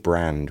 what's your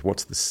brand?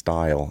 What's the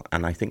style?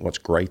 And I think what's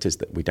great is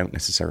that we don't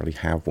necessarily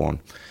have one.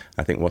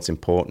 I think what's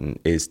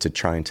important is to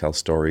try and tell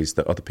stories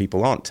that other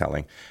people aren't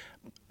telling.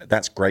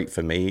 That's great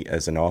for me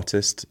as an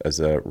artist, as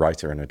a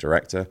writer and a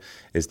director,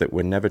 is that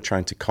we're never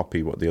trying to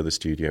copy what the other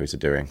studios are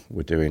doing.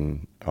 We're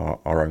doing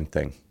our own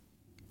thing.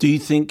 Do you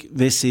think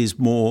this is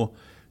more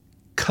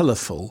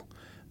colourful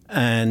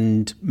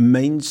and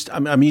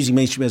mainstream? I'm using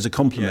mainstream as a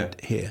compliment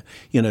here.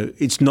 You know,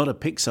 it's not a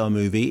Pixar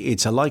movie,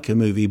 it's a Leica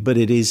movie, but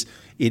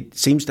it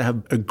seems to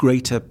have a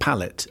greater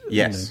palette.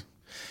 Yes.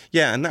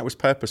 You know. Yeah, and that was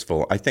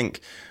purposeful. I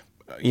think,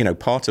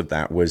 part of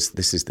that was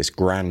this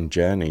grand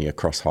journey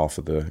across half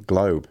of the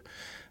globe.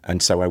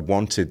 And so I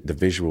wanted the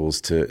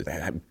visuals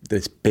to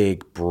this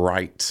big,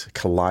 bright,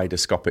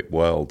 kaleidoscopic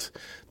world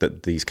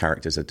that these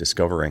characters are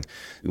discovering.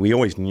 We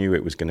always knew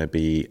it was going to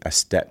be a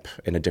step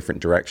in a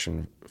different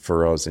direction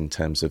for us in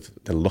terms of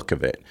the look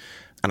of it.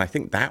 And I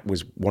think that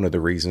was one of the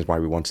reasons why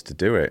we wanted to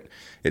do it.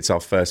 It's our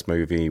first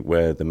movie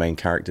where the main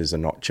characters are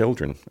not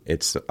children.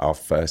 It's our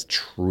first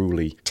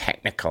truly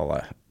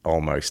Technicolor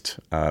almost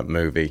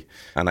movie.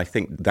 And I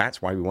think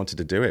that's why we wanted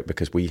to do it,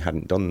 because we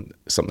hadn't done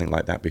something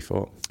like that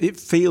before. It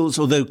feels,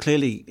 although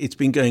clearly it's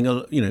been going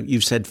on,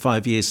 you've said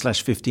 5 years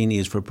 / 15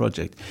 years for a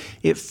project,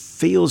 it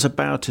feels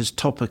about as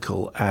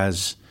topical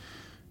as,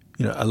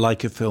 a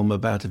Leica film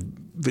about a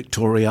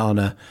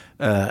Victoriana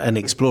and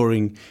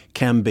exploring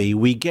can be.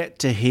 We get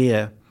to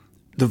hear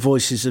the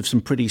voices of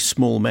some pretty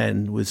small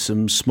men with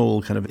some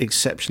small kind of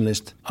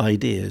exceptionalist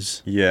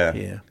ideas. Yeah.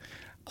 Here.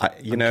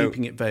 I'm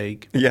keeping it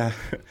vague. Yeah.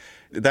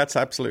 That's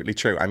absolutely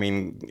true. I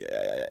mean,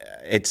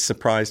 it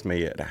surprised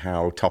me at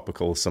how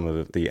topical some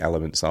of the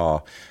elements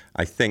are.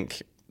 I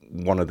think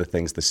one of the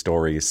things the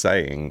story is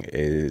saying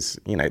is,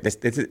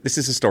 this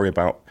is a story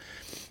about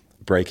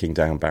breaking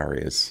down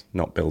barriers,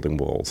 not building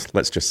walls.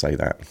 Let's just say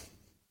that.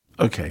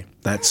 Okay,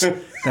 that's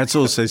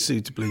also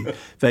suitably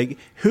vague.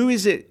 Who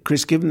is it,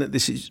 Chris, given that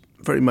this is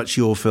very much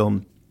your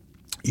film,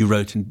 you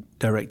wrote and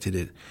directed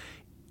it,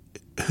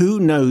 who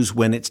knows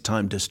when it's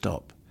time to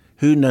stop?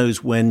 Who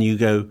knows when you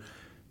go,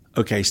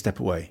 okay, step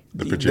away?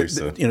 The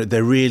producer.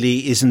 There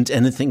really isn't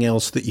anything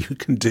else that you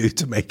can do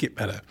to make it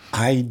better.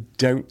 I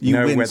don't you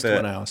know winced whether...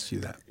 when I asked you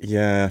that.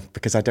 Yeah,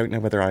 because I don't know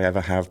whether I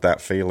ever have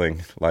that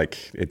feeling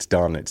like it's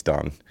done.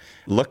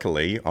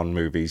 Luckily, on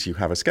movies, you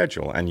have a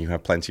schedule and you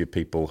have plenty of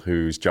people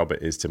whose job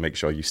it is to make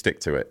sure you stick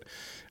to it.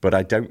 But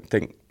I don't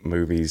think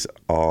movies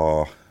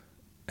are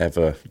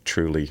ever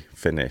truly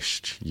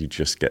finished. You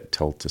just get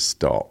told to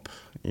stop.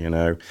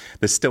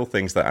 There's still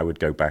things that I would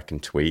go back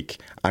and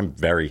tweak. I'm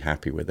very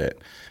happy with it.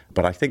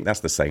 But I think that's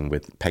the same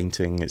with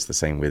painting. It's the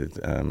same with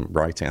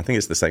writing. I think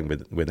it's the same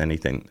with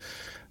anything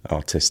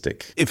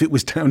artistic. If it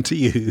was down to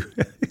you,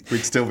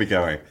 we'd still be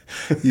going.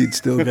 You'd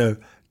still go.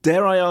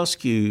 Dare I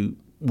ask you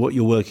what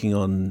you're working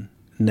on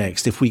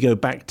next? If we go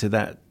back to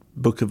that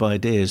book of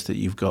ideas that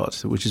you've got,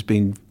 which has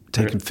been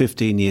taken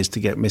 15 years to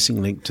get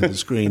Missing Link to the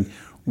screen,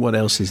 what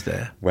else is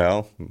there?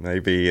 Well,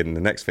 maybe in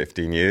the next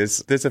 15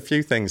 years. There's a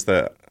few things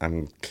that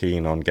I'm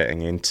keen on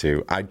getting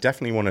into. I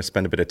definitely want to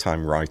spend a bit of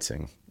time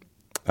writing.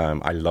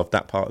 I love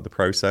that part of the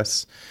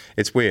process.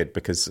 It's weird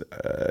because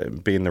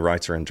being the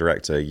writer and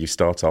director, you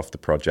start off the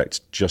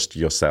project just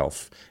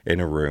yourself in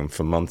a room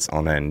for months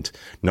on end,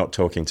 not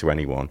talking to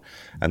anyone.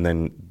 And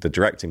then the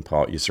directing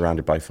part, you're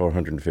surrounded by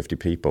 450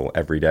 people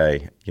every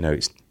day.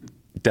 It's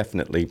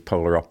definitely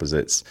polar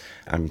opposites.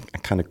 I'm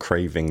kind of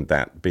craving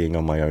that being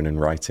on my own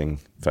and writing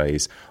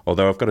phase.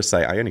 Although I've got to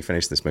say, I only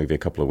finished this movie a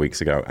couple of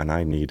weeks ago and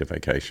I need a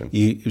vacation.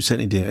 You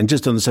certainly do. And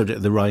just on the subject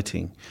of the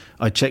writing,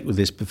 I checked with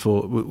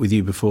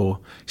you before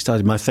you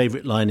started. My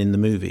favourite line in the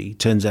movie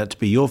turns out to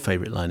be your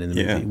favourite line in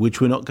the movie,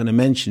 which we're not going to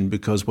mention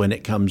because when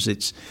it comes,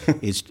 it's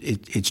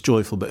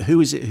joyful. But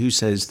who is it who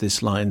says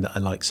this line that I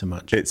like so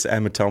much? It's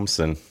Emma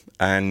Thompson.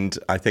 And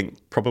I think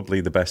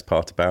probably the best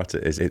part about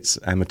it is it's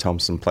Emma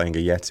Thompson playing a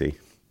Yeti.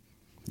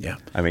 Yeah.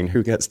 I mean,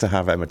 who gets to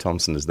have Emma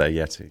Thompson as their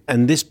Yeti?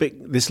 And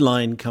this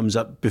line comes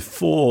up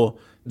before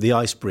the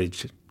ice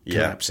bridge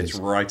collapses. It's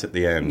right at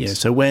the end. Yeah,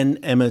 so when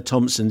Emma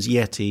Thompson's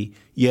Yeti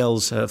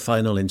yells her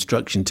final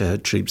instruction to her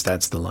troops,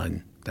 that's the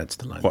line.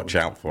 Watch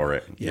out for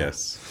it. Yeah.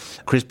 Yes.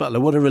 Chris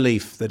Butler, what a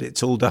relief that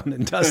it's all done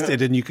and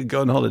dusted and you can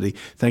go on holiday.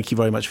 Thank you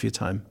very much for your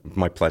time.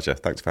 My pleasure.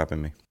 Thanks for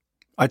having me.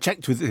 I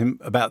checked with him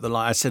about the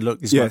line. I said, look,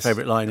 this is my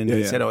favourite line. And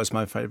he said, it's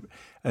my favourite.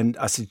 And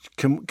I said,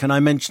 can I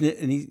mention it?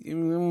 And he...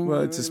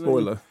 Well, it's a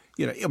spoiler.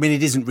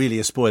 It isn't really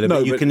a spoiler,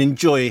 but you can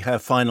enjoy her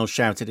final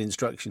shouted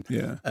instruction.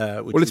 Yeah.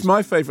 It's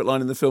my favourite line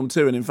in the film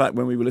too. And in fact,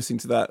 when we were listening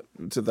to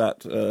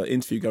that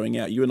interview going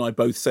out, you and I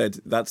both said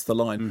that's the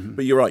line. Mm-hmm.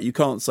 But you're right, you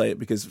can't say it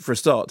because, for a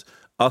start,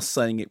 us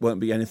saying it won't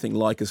be anything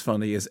like as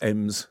funny as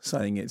M's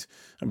saying it,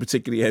 and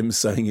particularly M's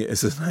saying it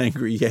as an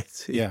angry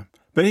Yeti. Yeah.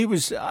 But he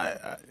was,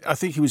 I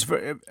think he was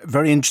very,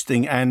 very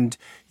interesting, and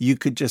you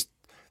could just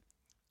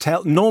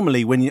tell.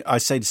 Normally, when I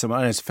say to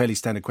someone, it's a fairly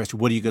standard question,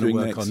 what are you going to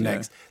work on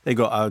next? They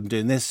go, I'm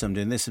doing this, I'm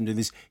doing this, I'm doing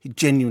this. He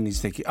genuinely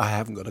is thinking, I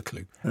haven't got a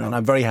clue. Yeah. And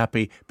I'm very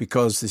happy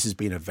because this has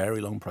been a very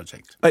long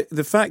project.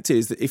 The fact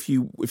is that if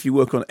you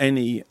work on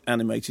any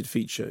animated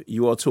feature,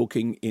 you are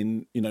talking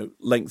in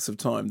lengths of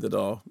time that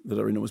are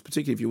enormous,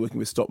 particularly if you're working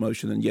with stop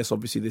motion. And yes,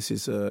 obviously this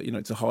is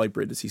it's a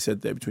hybrid, as he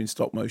said there, between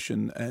stop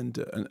motion and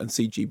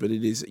CG, but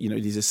it is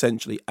it is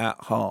essentially at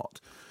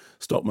heart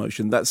stop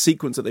motion. That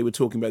sequence that they were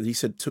talking about, he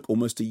said, took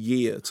almost a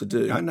year to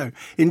do. I know.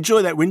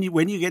 Enjoy that when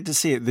you get to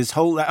see it. That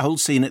whole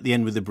scene at the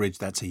end with the bridge.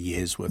 That's a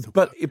year's worth of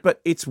work. But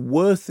it's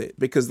worth it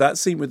because that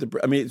scene with the.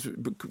 I mean, it's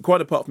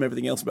quite apart from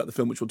everything else about the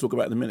film, which we'll talk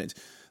about in a minute.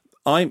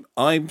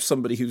 I'm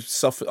somebody who's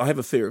suffered. I have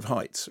a fear of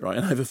heights, right?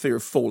 And I have a fear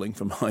of falling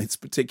from heights,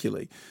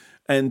 particularly.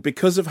 And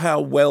because of how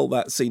well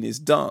that scene is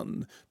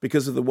done,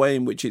 because of the way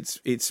in which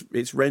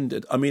it's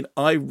rendered, I mean,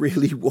 I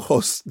really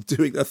was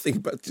doing that thing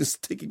about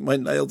just sticking my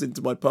nails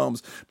into my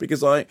palms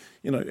because it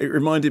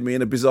reminded me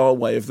in a bizarre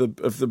way of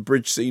the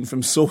bridge scene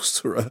from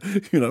Sorcerer.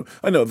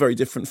 I know a very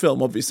different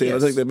film, obviously.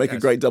 Yes, I think they make a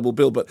great double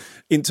bill, but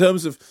in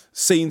terms of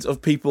scenes of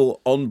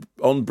people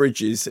on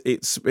bridges,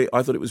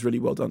 I thought it was really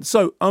well done.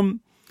 So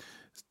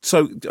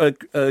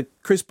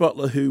Chris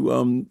Butler,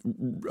 who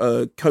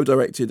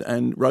co-directed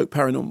and wrote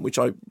Paranorman, which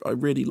I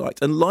really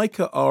liked, and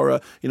Leica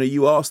are,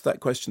 you asked that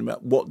question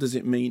about what does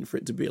it mean for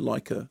it to be a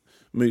Leica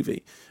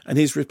movie, and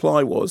his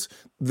reply was,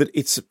 that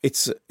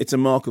it's a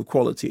mark of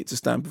quality, it's a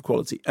stamp of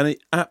quality, and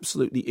it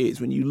absolutely is.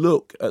 When you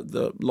look at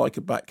the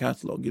Leica back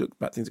catalogue, you look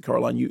back things at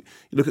Coraline, you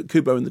look at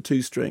Kubo and the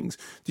Two Strings.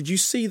 Did you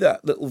see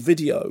that little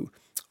video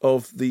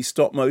of the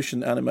stop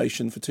motion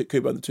animation for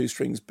Kubo and the Two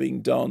Strings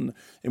being done,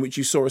 in which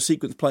you saw a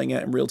sequence playing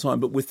out in real time,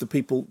 but with the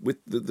people with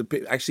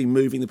the actually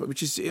moving the,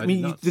 which is,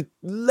 the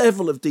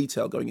level of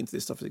detail going into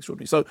this stuff is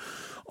extraordinary. So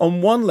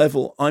on one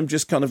level, I'm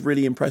just kind of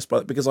really impressed by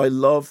it, because I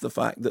love the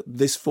fact that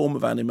this form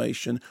of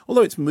animation,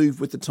 although it's moved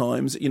with the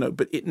times,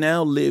 but it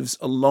now lives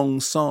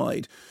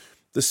alongside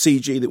the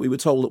CG that we were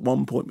told at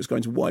one point was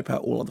going to wipe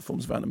out all other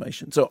forms of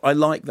animation. So I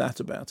like that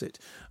about it.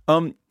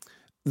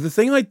 The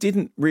thing I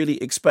didn't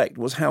really expect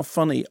was how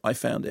funny I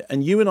found it.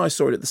 And you and I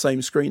saw it at the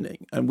same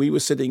screening, and we were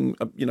sitting,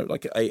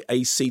 like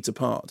a seat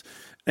apart.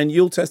 And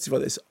you'll testify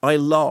this. I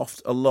laughed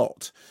a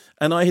lot.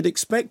 And I had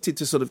expected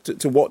to sort of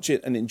to watch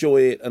it and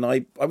enjoy it. And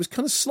I was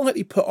kind of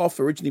slightly put off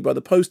originally by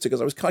the poster,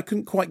 because I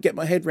couldn't quite get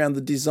my head around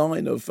the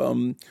design of...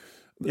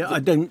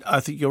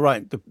 I think you're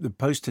right. The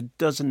poster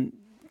doesn't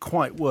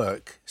quite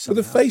work. But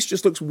the face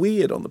just looks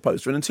weird on the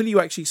poster, and until you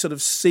actually sort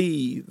of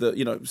see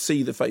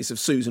the face of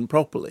Susan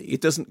properly,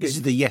 it doesn't. This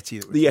is the Yeti.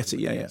 The Yeti,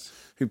 yes.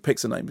 Who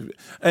picks a name,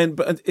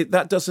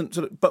 that doesn't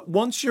sort of. But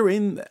once you're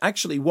in,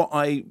 actually, what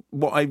I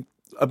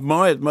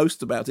admired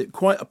most about it,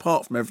 quite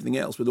apart from everything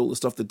else, with all the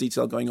stuff, the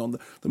detail going on,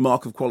 the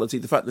mark of quality,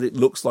 the fact that it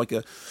looks like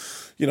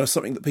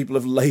something that people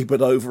have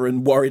laboured over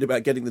and worried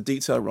about getting the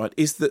detail right,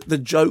 is that the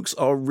jokes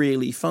are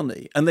really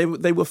funny. And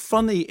they were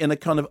funny in a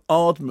kind of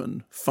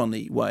Aardman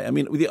funny way. I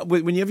mean,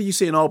 whenever you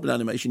see an Aardman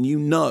animation, you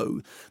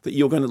know that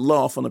you're going to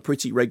laugh on a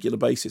pretty regular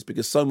basis,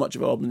 because so much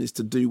of Aardman is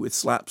to do with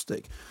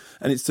slapstick,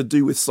 and it's to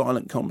do with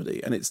silent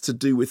comedy, and it's to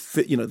do with,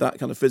 that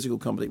kind of physical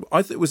comedy.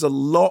 I think there was a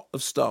lot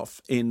of stuff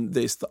in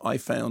this that I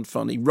found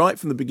funny, right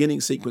from the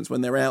beginning sequence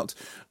when they're out,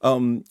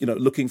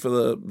 looking for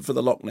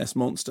the Loch Ness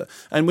monster.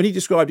 And when he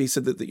described it, he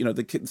said that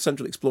the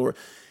Central Explorer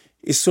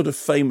is sort of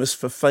famous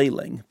for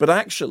failing, but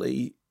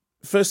actually,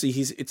 firstly,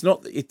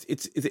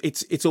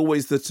 it's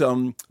always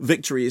that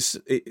victory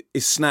is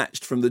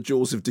snatched from the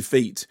jaws of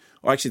defeat,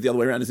 or actually the other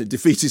way around, is that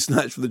defeat is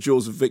snatched from the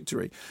jaws of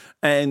victory.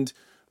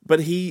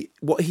 But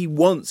what he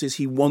wants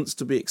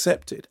to be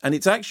accepted. And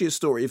it's actually a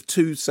story of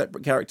two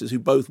separate characters who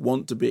both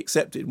want to be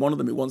accepted. One of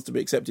them who wants to be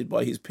accepted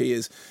by his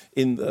peers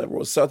in the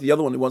Royal Society. The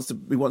other one who wants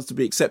to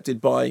be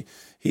accepted by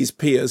his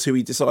peers, who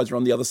he decides are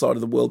on the other side of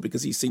the world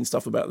because he's seen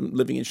stuff about them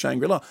living in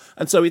Shangri-La.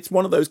 And so it's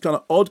one of those kind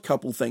of odd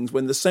couple things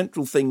when the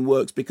central thing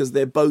works because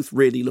they're both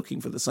really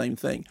looking for the same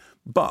thing.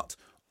 But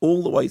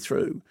all the way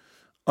through,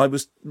 I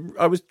was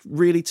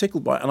really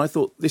tickled by it, and I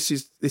thought this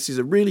is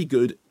a really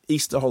good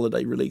Easter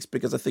holiday release,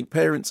 because I think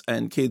parents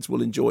and kids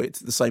will enjoy it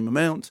the same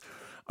amount.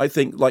 I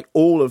think, like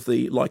all of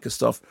the Leica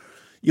stuff,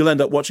 you'll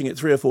end up watching it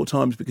 3 or 4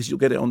 times because you'll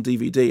get it on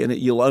DVD, and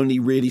you'll only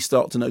really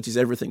start to notice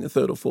everything the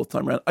 3rd or 4th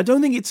time around. I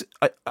don't think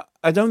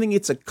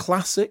it's a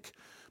classic,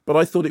 but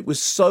I thought it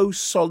was so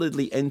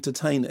solidly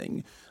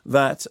entertaining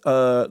that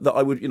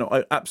I would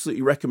I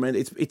absolutely recommend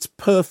it. It's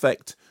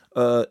perfect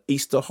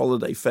Easter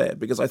holiday fare,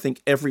 because I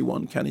think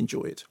everyone can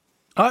enjoy it.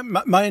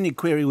 My only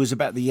query was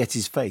about the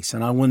Yeti's face,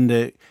 and I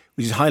wonder,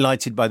 which is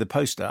highlighted by the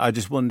poster, I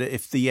just wonder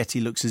if the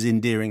Yeti looks as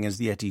endearing as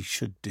the Yeti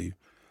should do.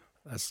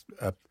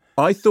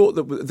 I thought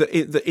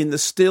that in the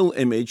still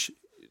image,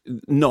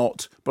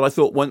 not, but I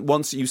thought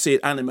once you see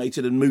it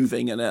animated and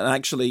moving, and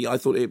actually I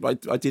thought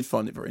I did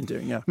find it very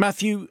endearing, yeah.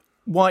 Matthew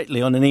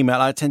Whiteley on an email: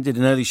 I attended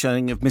an early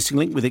showing of Missing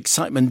Link with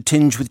excitement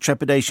tinged with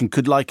trepidation.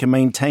 Could Leica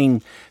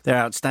maintain their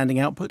outstanding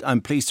output?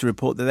 I'm pleased to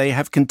report that they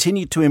have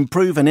continued to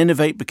improve and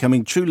innovate,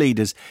 becoming true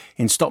leaders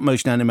in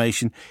stop-motion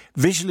animation.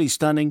 Visually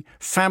stunning,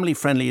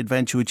 family-friendly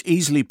adventure which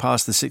easily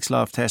passed the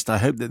 6-laugh test. I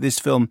hope that this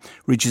film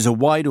reaches a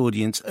wide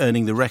audience,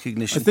 earning the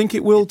recognition I think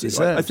it will.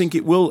 I think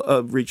it will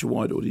reach a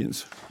wide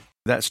audience.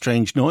 That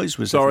strange noise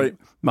was, sorry,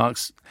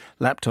 Mark's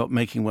laptop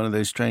making one of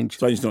those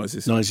strange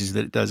noises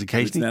that it does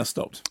occasionally. It's now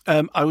stopped.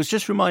 I was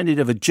just reminded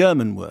of a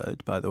German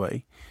word, by the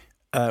way,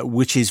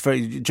 which is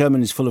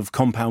German is full of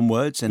compound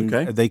words, and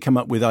they come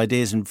up with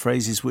ideas and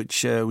phrases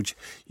which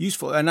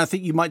useful. And I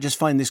think you might just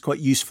find this quite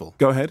useful.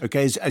 Go ahead.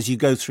 Okay, as you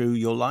go through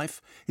your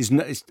life, it's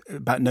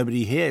about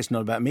nobody here. It's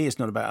not about me. It's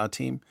not about our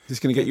team. Is this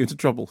going to get you into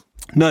trouble?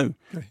 No,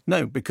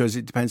 because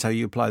it depends how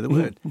you apply the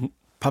word.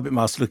 Puppet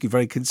Master looking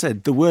very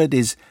concerned. The word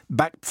is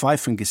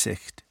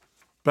Backpfeifengesicht.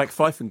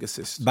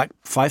 Backpfeifengesicht.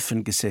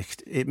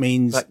 Backpfeifengesicht. It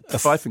means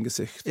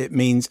Backpfeifengesicht. It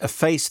means a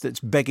face that's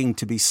begging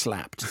to be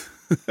slapped.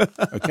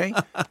 Okay?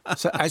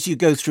 So as you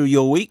go through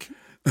your week,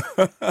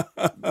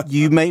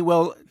 you may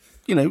well,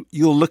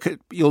 you'll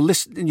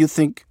listen and you'll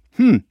think,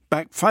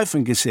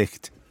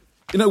 Backpfeifengesicht.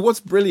 What's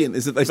brilliant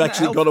is that they've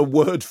actually got a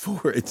word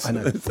for it. I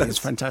know. It's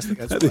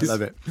fantastic. I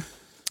love it.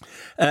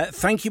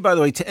 Thank you, by the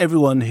way, to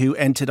everyone who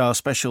entered our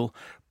special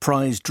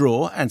prize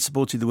draw and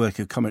supported the work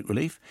of Comic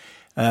Relief,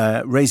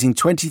 raising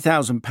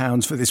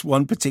 £20,000 for this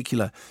one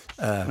particular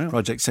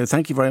project. So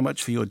thank you very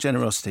much for your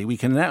generosity. We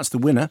can announce the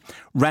winner,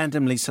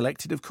 randomly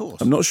selected, of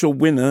course. I'm not sure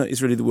winner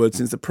is really the word,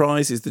 since the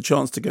prize is the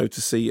chance to go to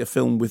see a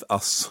film with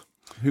us.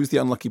 Who's the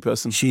unlucky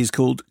person? She is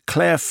called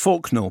Claire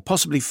Faulknell,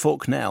 possibly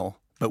Faulknell,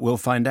 but we'll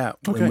find out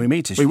Okay. when we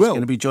meet her. We She's will.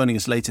 going to be joining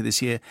us later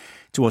this year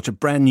to watch a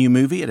brand new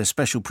movie at a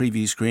special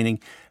preview screening.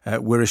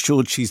 We're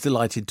assured she's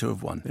delighted to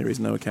have won. There is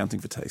no accounting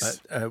for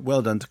taste.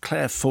 Well done to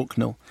Claire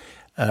Faulknell,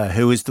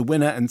 who is the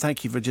winner, and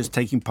thank you for just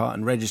taking part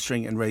and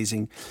registering and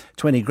raising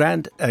 20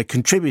 grand,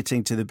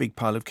 contributing to the big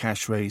pile of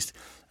cash raised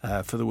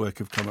for the work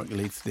of Comic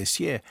Relief this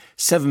year.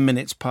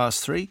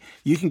 3:07.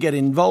 You can get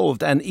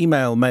involved and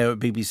email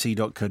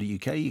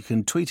mayo@bbc.co.uk. You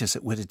can tweet us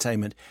at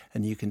Wittertainment,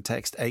 and you can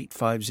text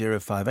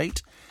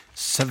 85058.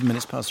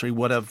 3:07.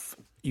 What have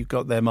you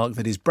got there, Mark,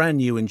 that is brand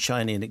new and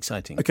shiny and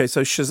exciting? Okay,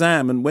 so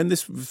Shazam, and when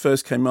this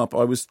first came up,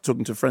 I was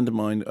talking to a friend of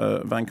mine,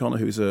 Van Connor,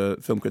 who's a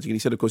film critic, and he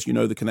said, of course, you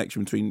know the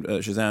connection between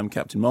Shazam and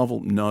Captain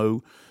Marvel?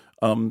 No.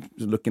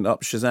 Looking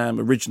up Shazam,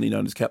 originally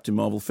known as Captain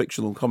Marvel,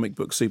 fictional comic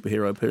book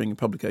superhero appearing in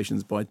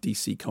publications by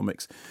DC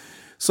Comics.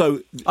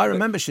 So I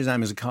remember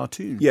Shazam as a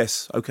cartoon.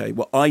 Yes, okay.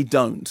 Well, I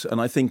don't, and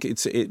I think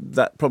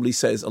that probably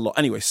says a lot.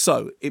 Anyway,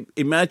 so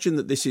imagine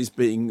that this is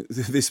being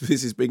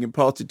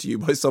imparted to you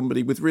by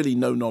somebody with really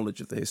no knowledge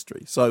of the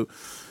history. So,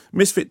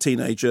 misfit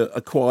teenager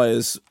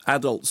acquires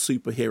adult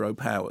superhero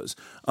powers.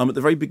 At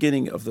the very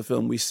beginning of the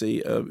film, we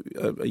see a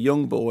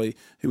young boy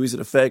who is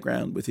at a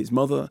fairground with his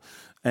mother,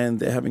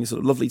 and they're having a sort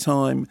of lovely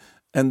time.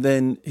 And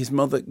then his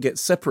mother gets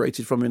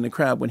separated from him in the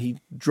crowd when he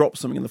drops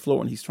something on the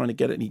floor and he's trying to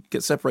get it, and he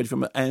gets separated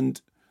from it. And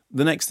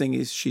the next thing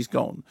is she's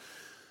gone.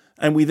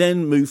 And we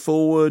then move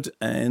forward,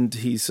 and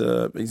he's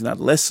an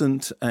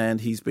adolescent,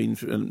 and he's been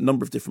through a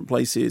number of different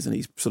places, and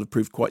he's sort of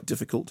proved quite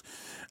difficult.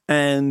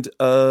 And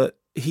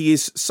he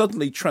is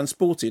suddenly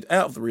transported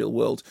out of the real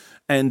world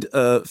and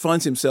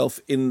finds himself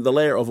in the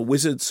lair of a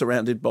wizard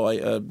surrounded by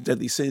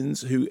deadly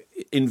sins who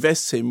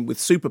invests him with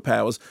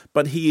superpowers,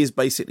 but he is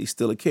basically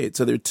still a kid.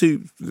 So there are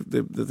two,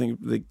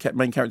 the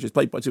main character is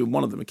played by two, and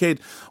one of them a kid,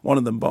 one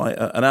of them by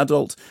an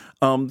adult.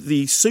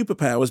 The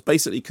superpowers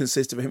basically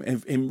consist of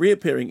him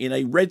reappearing in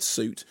a red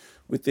suit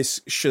with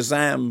this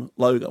Shazam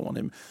logo on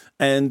him,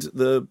 and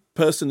the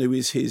person who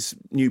is his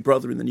new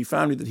brother in the new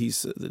family that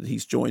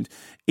he's joined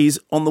is,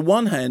 on the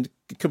one hand,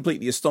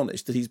 completely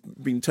astonished that he's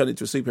been turned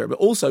into a superhero, but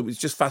also is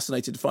just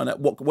fascinated to find out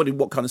what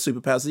kind of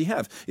superpowers does he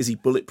have. Is he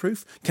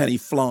bulletproof? Can he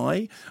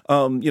fly?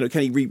 Can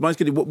he read minds?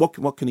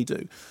 What can he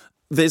do?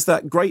 There's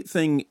that great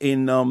thing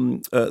in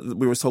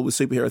we were told with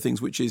superhero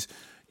things, which is,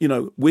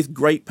 with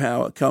great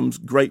power comes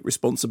great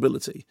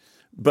responsibility,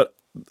 but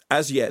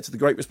as yet, the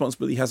great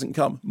responsibility hasn't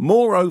come.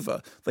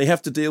 Moreover, they have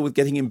to deal with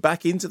getting him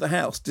back into the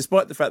house,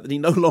 despite the fact that he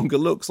no longer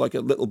looks like a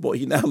little boy.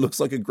 He now looks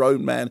like a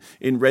grown man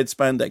in red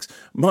spandex,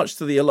 much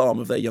to the alarm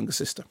of their younger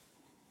sister.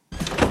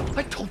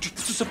 I told you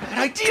this was a bad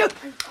idea.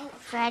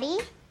 Freddie?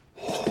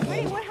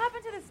 Wait, what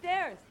happened to the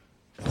stairs?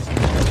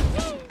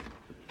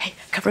 Hey,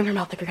 covering her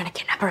mouth if you're gonna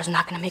kidnap her is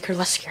not gonna make her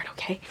less scared,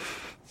 okay?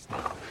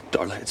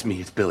 Darla, it's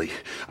me, it's Billy.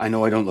 I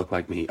know I don't look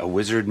like me. A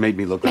wizard made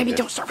me look like Maybe this.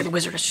 don't start with the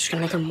wizard. It's just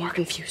gonna make her more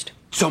confused.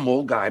 Some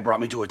old guy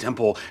brought me to a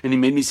temple, and he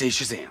made me say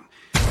Shazam.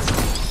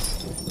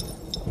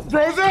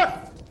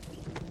 Rosa!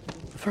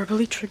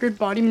 Verbally triggered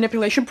body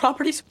manipulation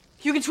properties?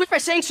 You can switch by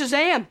saying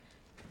Shazam!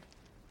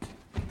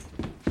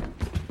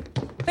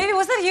 Baby,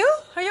 was that you?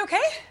 Are you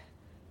okay?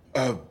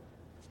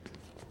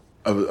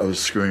 I was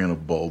screwing in a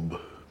bulb.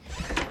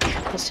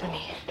 Listen to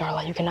me,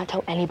 Darla. You cannot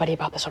tell anybody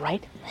about this, all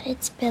right? But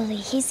it's Billy.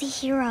 He's a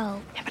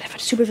hero. Yeah, but if a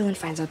supervillain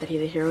finds out that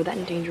he's a hero, that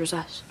endangers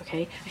us,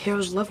 okay? A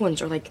hero's loved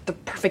ones are like the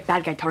perfect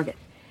bad guy target.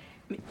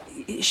 I mean,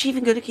 is she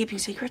even good at keeping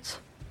secrets?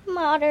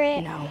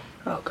 Moderate. No.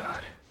 Oh, God.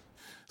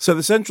 So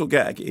the central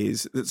gag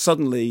is that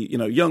suddenly,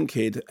 young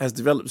kid has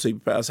developed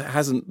superpowers,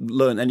 hasn't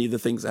learned any of the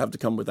things that have to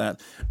come with that.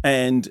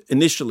 And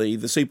initially,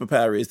 the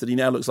superpower is that he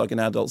now looks like an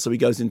adult. So he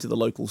goes into the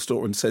local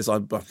store and says,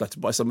 I'd like to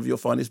buy some of your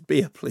finest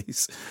beer,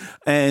 please.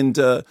 And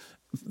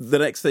the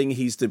next thing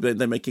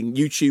they're making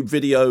YouTube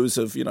videos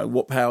of,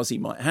 what powers he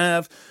might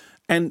have.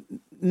 And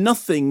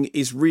nothing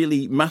is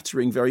really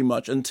mattering very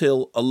much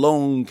until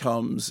along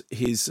comes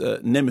his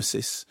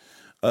nemesis,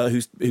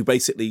 who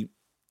basically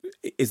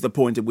is the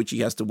point at which he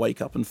has to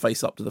wake up and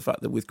face up to the fact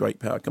that with great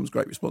power comes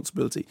great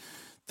responsibility.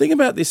 Thing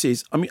about this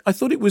is, I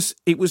thought it was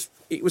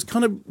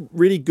kind of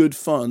really good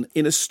fun.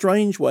 In a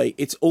strange way,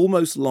 it's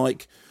almost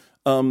like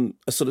a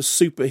sort of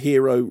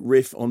superhero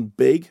riff on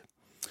Big.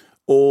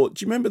 Or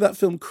do you remember that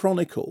film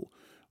Chronicle,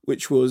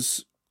 which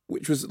was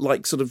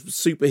like sort of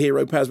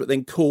superhero powers, but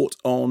then caught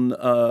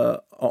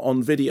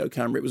on video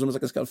camera? It was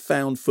almost like a kind of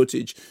found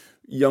footage,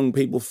 young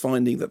people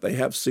finding that they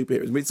have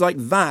superheroes. It's like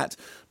that,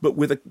 but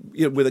with a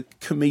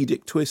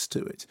comedic twist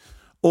to it.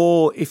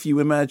 Or if you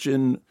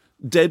imagine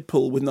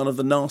Deadpool with none of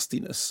the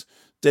nastiness,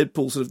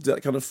 Deadpool sort of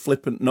that kind of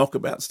flippant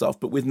knockabout stuff,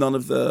 but with none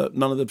of the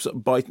sort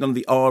of bite, none of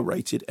the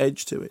R-rated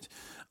edge to it.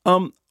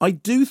 I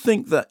do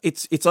think that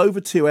it's over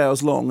 2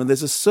 hours long, and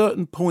there's a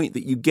certain point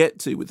that you get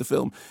to with the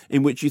film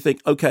in which you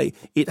think, okay,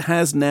 it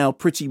has now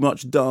pretty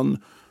much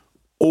done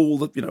all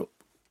the,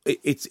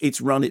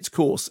 it's run its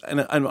course,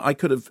 and I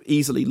could have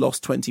easily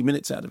lost 20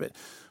 minutes out of it.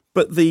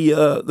 But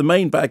the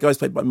main bad guy is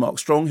played by Mark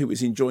Strong, who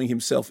is enjoying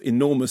himself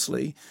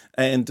enormously,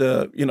 and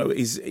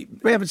is.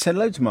 We haven't said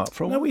hello to Mark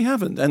Strong. No, we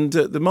haven't, and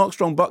the Mark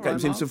Strong butt game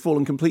seems to have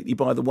fallen completely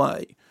by the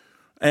way.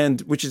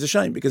 and which is a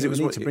shame because Yeah, it was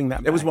we need to bring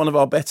that it was back. one of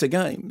our better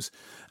games,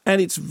 and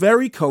it's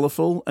very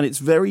colourful and it's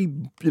very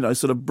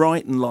sort of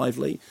bright and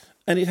lively.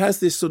 And it has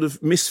this sort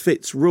of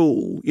misfits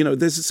rule,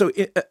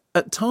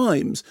 at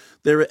times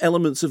there are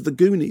elements of the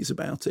Goonies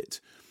about it.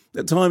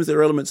 At times there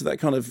are elements of that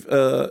kind of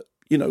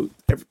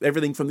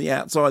everything from the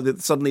outside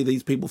that suddenly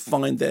these people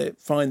find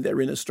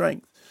their inner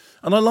strength,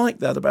 and I like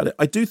that about it.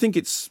 I do think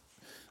it's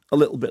a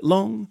little bit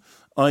long.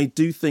 I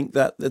do think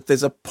that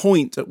there's a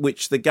point at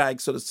which the gag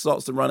sort of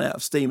starts to run out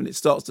of steam and it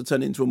starts to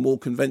turn into a more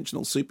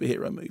conventional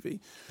superhero movie.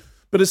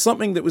 But it's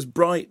something that was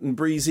bright and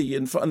breezy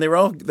and fun. And there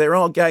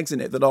are gags in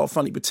it that are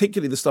funny,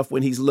 particularly the stuff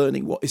when he's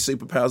learning what his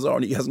superpowers are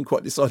and he hasn't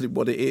quite decided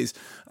what it is.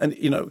 And,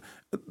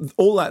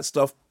 all that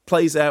stuff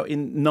plays out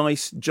in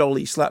nice,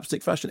 jolly,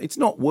 slapstick fashion. It's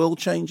not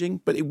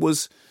world-changing, but it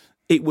was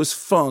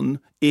fun,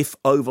 if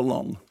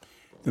overlong.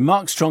 The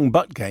Mark Strong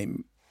butt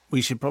game,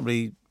 we should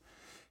probably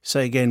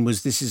say again,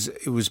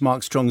 it was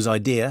Mark Strong's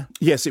idea.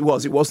 Yes, it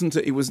was. It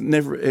was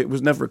never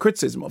a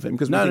criticism of him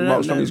because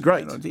Mark Strong is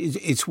great. No.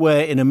 It's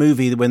where in a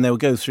movie when they'll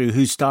go through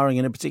who's starring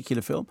in a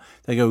particular film,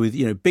 they go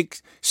with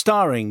big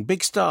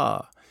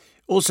star,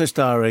 also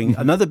starring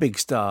another big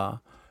star,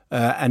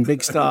 and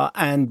big star,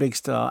 and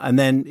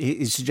then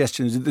his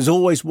suggestion is that there's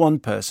always one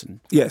person.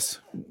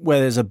 Yes, where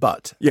there's a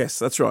but. Yes,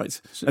 that's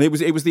right. And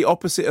it was the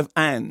opposite of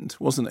and,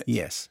 wasn't it?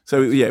 Yes. So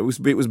yeah, it was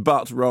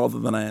but rather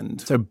than and.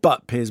 So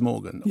but Piers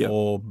Morgan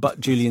or but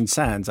Julian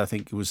Sands, I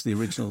think was the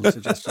original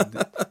suggestion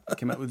that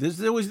came out with.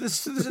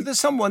 There's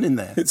someone in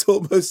there. It's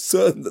almost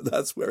certain that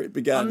that's where it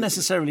began.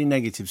 Unnecessarily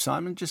negative,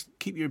 Simon. Just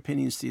keep your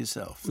opinions to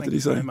yourself. Thank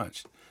you very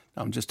much.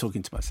 No, I'm just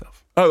talking to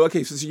myself. Oh,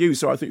 okay. So it's you.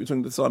 So I think you were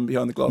talking to the Simon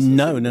behind the glass.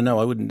 No. I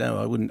wouldn't know.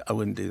 I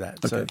wouldn't do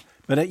that. Okay. So,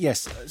 but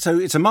yes. So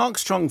it's a Mark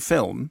Strong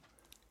film.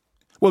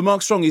 Well,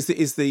 Mark Strong is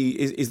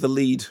the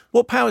lead.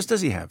 What powers does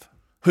he have?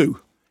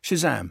 Who?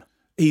 Shazam.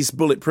 He's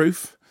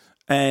bulletproof,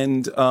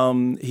 and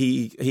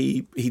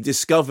he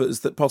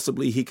discovers that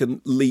possibly he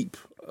can leap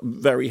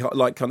very high,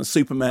 like kind of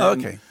Superman. Oh,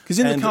 okay. Because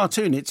in the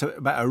cartoon, it's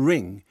about a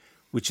ring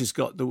which has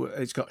got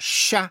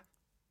Sha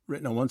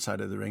written on one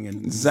side of the ring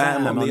and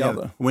Zam on the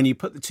other. When you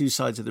put the two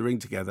sides of the ring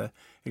together,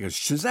 it goes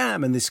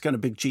Shazam, and this kind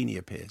of big genie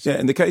appears. Yeah,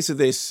 in the case of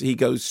this, he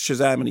goes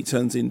Shazam and he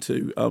turns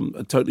into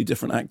a totally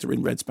different actor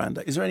in red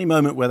spandex. Is there any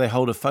moment where they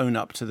hold a phone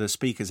up to the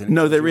speakers? And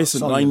no, there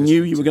isn't. I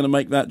knew you were going to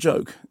make that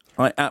joke.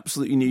 I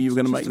absolutely knew you were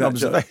going to make that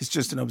joke. It's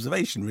just an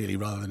observation, really,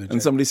 rather than a joke.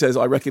 And somebody says,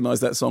 I recognise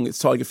that song. It's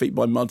Tiger Feet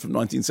by Mud from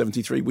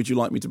 1973. Would you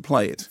like me to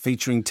play it?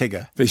 Featuring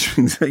Tigger.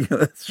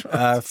 That's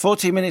right.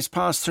 40 minutes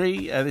past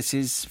 3. This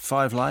is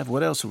 5 Live.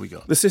 What else have we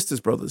got? The Sisters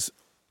Brothers,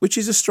 which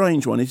is a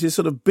strange one. It is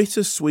sort of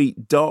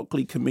bittersweet,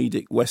 darkly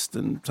comedic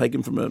Western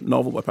taken from a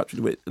novel by Patrick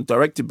DeWitt and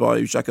directed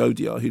by Jacques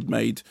Audiard, who'd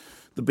made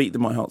The Beat That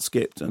My Heart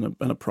Skipped and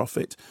a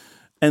Prophet.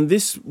 And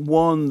this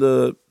won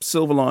the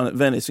Silver Lion at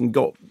Venice and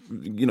got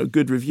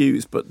good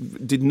reviews,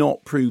 but did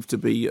not prove to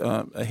be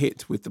a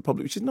hit with the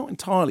public, which is not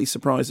entirely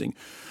surprising.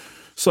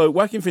 So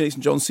Joaquin Phoenix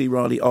and John C.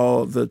 Reilly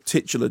are the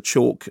titular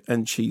chalk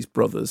and cheese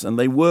brothers, and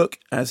they work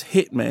as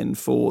hitmen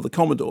for the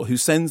Commodore, who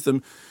sends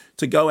them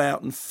to go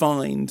out and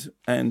find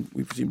and,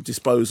 we presume,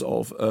 dispose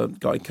of a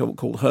guy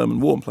called Herman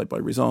Warren, played by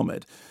Riz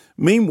Ahmed.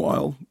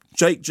 Meanwhile,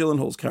 Jake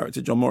Gyllenhaal's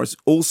character, John Morris,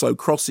 also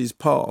crosses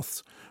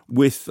paths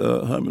with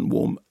Herman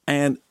Warren,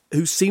 and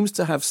who seems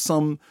to have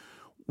some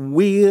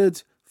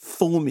weird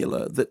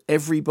formula that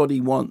everybody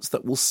wants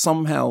that will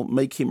somehow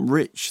make him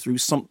rich through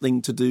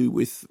something to do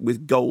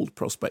with gold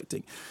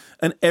prospecting.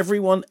 And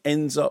everyone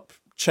ends up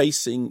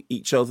chasing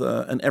each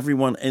other and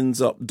everyone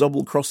ends up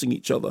double-crossing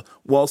each other,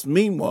 whilst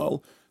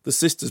meanwhile the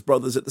Sisters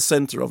Brothers at the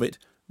centre of it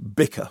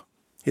bicker.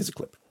 Here's a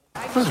clip.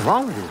 What's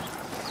wrong with you?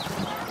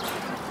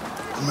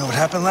 Remember what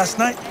happened last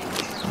night?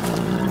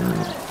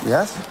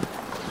 Yes?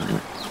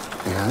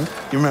 Yeah?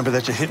 You remember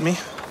that you hit me?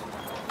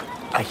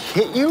 I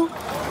hit you?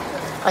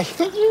 I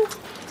hit you?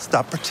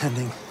 Stop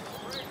pretending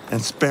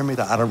and spare me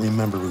the I don't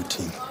remember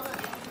routine.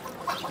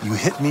 You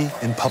hit me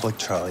in public,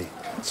 Charlie.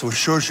 So as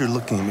sure as you're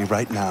looking at me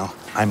right now,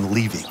 I'm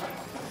leaving.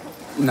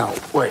 No,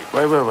 wait.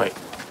 All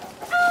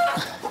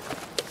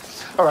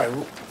right,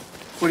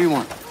 what do you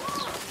want?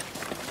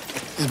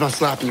 This is about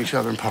slapping each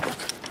other in public.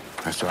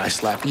 So I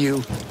slap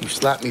you, you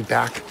slap me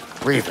back,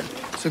 we're even.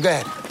 So go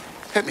ahead,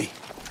 hit me.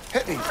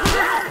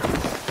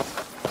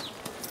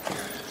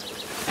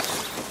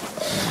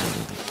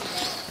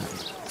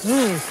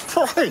 Jesus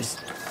Christ!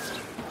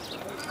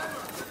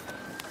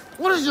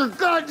 What is your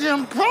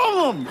goddamn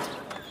problem?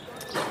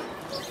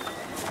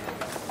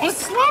 I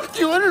slapped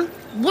you and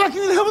whacked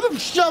you in the head with a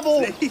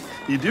shovel.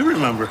 You do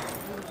remember.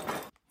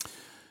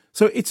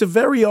 So it's a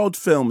very odd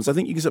film, as I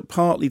think you can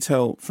partly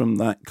tell from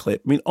that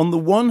clip. I mean, on the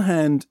one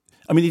hand,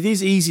 it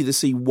is easy to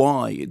see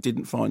why it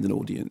didn't find an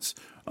audience.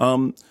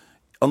 On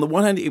the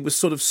one hand, it was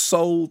sort of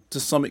sold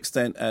to some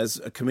extent as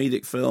a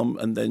comedic film,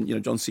 and then,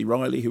 John C.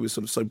 Reilly, who was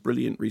sort of so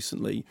brilliant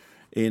recently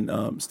in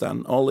Stan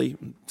and Ollie,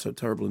 so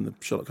terrible in the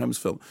Sherlock Holmes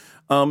film.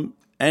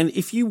 And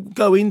if you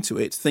go into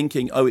it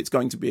thinking, it's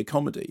going to be a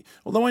comedy,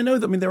 although I know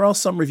that, there are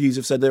some reviews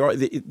have said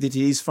that it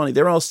is funny.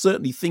 There are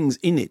certainly things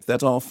in it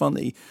that are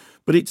funny,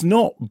 But it's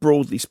not,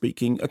 broadly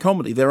speaking, a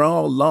comedy. There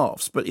are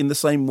laughs, but in the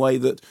same way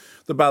that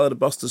The Ballad of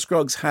Buster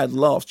Scruggs had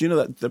laughs. Do you know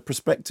that the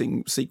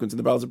prospecting sequence in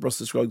The Ballad of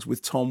Buster Scruggs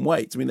with Tom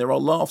Waits? I mean, there are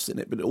laughs in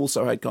it, but it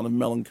also had kind of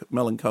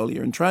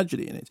melancholia and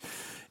tragedy in it.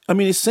 I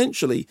mean,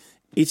 essentially,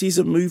 it is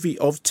a movie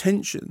of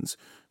tensions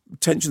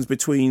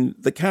between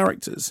the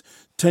characters,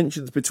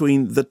 tensions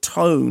between the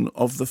tone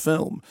of the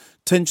film,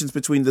 tensions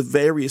between the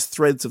various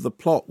threads of the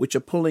plot, which are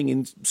pulling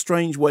in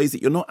strange ways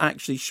that you're not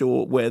actually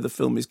sure where the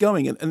film is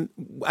going. And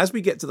as we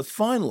get to the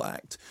final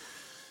act,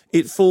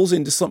 it falls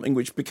into something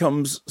which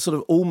becomes sort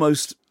of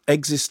almost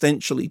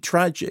existentially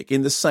tragic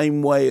in the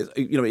same way,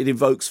 it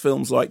evokes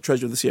films like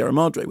Treasure of the Sierra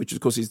Madre, which of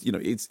course is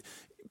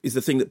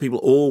the thing that people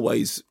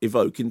always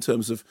evoke in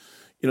terms of,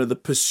 the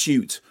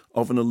pursuit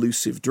of an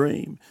elusive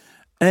dream.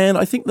 And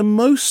I think the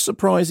most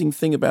surprising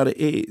thing about it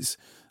is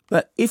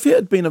that if it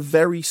had been a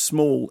very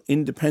small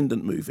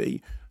independent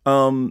movie,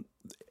 and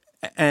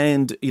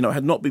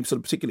had not been sort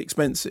of particularly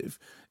expensive,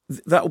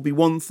 that would be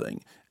one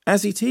thing.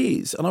 As it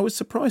is, and I was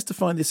surprised to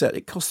find this out,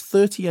 it cost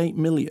 $38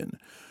 million,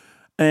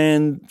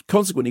 and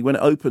consequently, when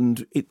it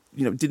opened, it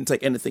didn't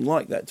take anything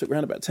like that. It took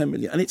around about $10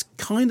 million, and it's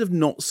kind of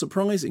not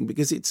surprising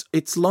because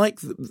it's like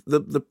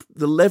the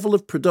level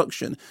of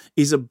production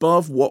is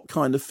above what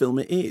kind of film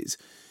it is.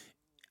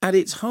 At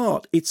its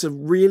heart, it's a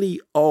really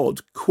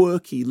odd,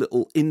 quirky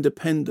little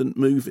independent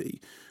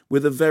movie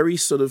with a very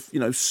sort of,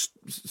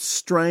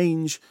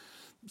 strange,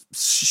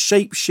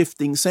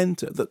 shape-shifting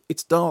centre. That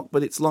it's dark,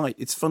 but it's light.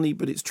 It's funny,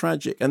 but it's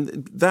tragic.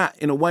 And that,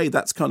 in a way,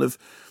 that's kind of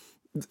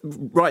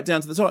right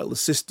down to the title, The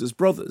Sisters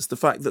Brothers. The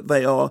fact that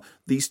they are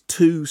these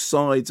two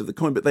sides of the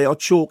coin, but they are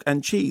chalk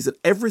and cheese. That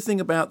everything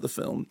about the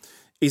film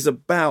is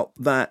about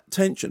that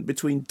tension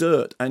between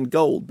dirt and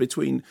gold,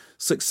 between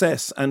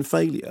success and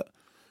failure.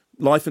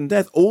 Life and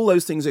death, all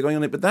those things are going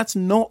on in it, but that's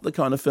not the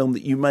kind of film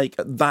that you make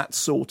at that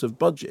sort of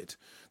budget.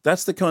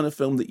 That's the kind of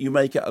film that you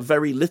make at a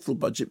very little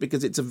budget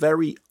because it's a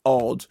very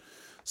odd.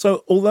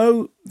 So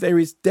although there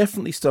is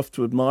definitely stuff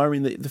to admire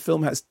in the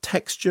film has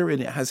texture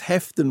and it has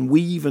heft and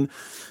weave, and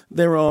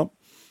there are,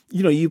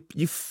 you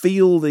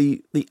feel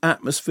the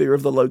atmosphere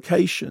of the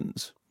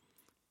locations,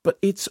 but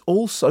it's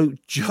also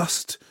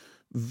just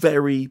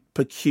very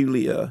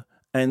peculiar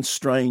and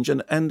strange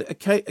and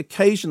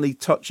occasionally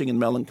touching and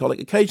melancholic,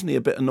 occasionally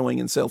a bit annoying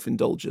and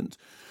self-indulgent,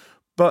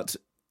 but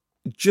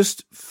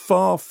just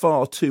far,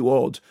 far too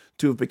odd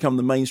to have become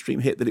the mainstream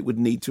hit that it would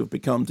need to have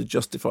become to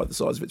justify the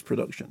size of its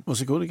production.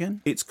 What's it called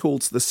again? It's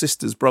called The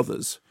Sisters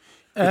Brothers,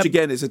 which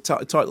again is a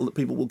title that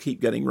people will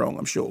keep getting wrong,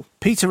 I'm sure.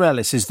 Peter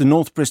Ellis is the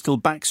North Bristol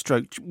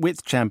backstroke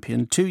width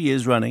champion 2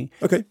 years running,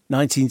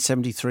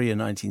 1973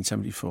 and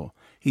 1974.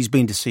 He's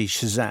been to see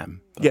Shazam,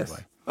 by the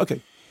way.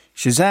 Okay.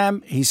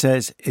 Shazam, he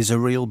says, is a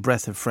real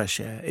breath of fresh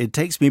air. It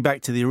takes me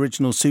back to the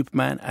original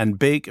Superman and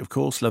Big, of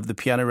course. Love the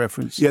piano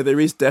reference. Yeah,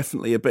 there is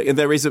definitely a big, and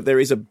there is a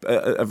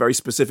very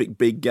specific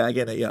big gag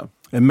in it. Yeah,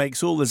 it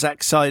makes all the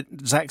Zack Snyder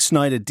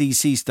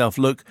DC stuff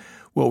look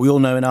what we all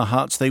know in our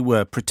hearts they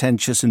were,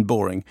 pretentious and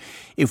boring.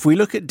 If we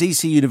look at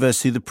DC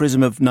Universe through the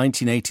prism of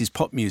 1980s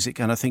pop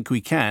music, and I think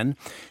we can,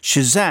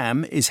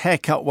 Shazam is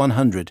Haircut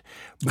 100,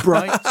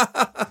 bright.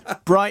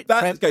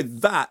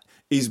 That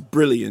is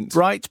brilliant.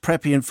 Bright,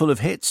 preppy and full of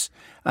hits,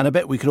 and I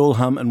bet we could all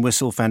hum and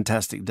whistle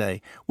Fantastic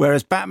Day.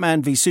 Whereas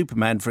Batman v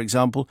Superman, for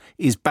example,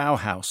 is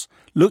Bauhaus.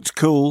 Looked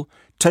cool,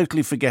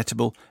 totally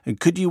forgettable, and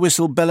could you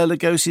whistle Bela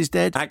Lugosi's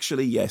Dead?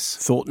 Actually, yes.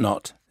 Thought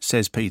not,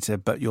 says Peter,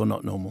 but you're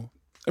not normal.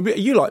 I mean,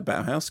 you like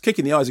Bauhaus. Kick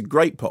in the Eye is a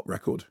great pop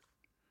record.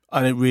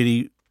 I don't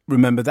really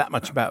remember that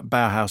much about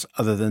Bauhaus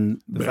other than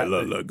the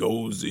Bela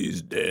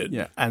Lugosi's dead.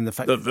 Yeah, and the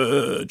fact the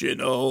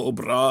virginal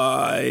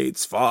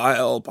bride's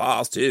file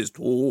past his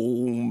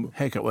tomb.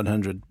 Haircut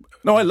 100.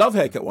 No, I love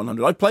Haircut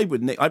 100. I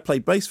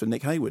played bass for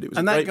Nick Hayward. It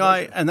was that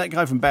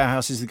guy from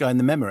Bauhaus is the guy in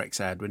the Memorex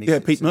ad when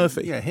Pete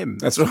Murphy. Yeah, him.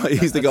 That's right.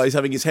 He's the guy who's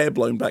having his hair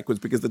blown backwards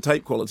because the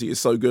tape quality is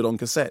so good on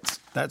cassettes.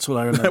 That's what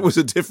I remember. That was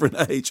a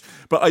different age,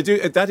 but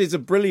that is a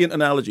brilliant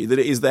analogy. That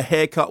it is the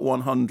Haircut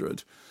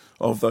 100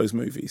 of those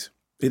movies.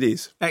 It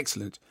is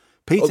excellent.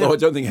 Peter, although I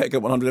don't think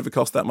Haircut 100 ever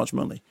cost that much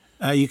money.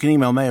 You can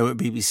email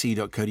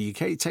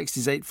mayo@bbc.co.uk. Text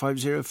is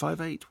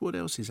 85058. What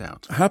else is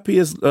out? Happy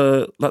as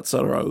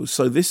Lazaro.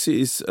 So this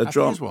is a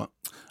drama. What?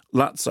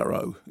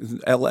 Lazaro.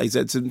 L-A-Z.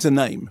 It's a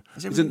name.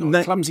 Has everyone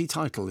got a clumsy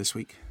title this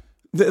week?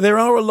 There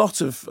are a lot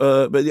of,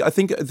 but I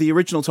think the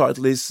original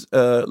title is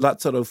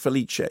Lazaro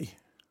Felice.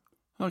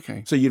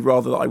 Okay. So you'd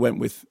rather that I went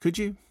with... Could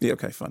you? Yeah,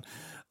 okay, fine.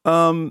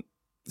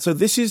 So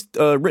this is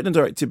written and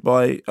directed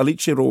by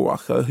Alice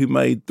Roacha, who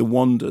made The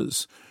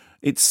Wonders.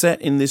 It's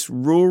set in this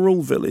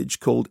rural village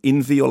called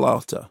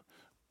Inviolata,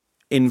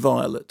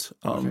 inviolate,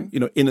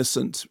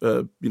 innocent,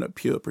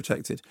 pure,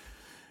 protected,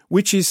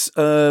 which is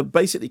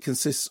basically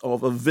consists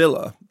of a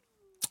villa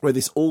where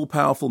this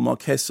all-powerful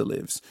Marquesa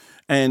lives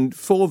and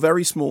 4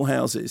 very small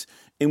houses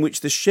in which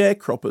the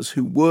sharecroppers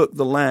who work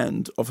the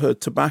land of her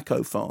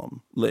tobacco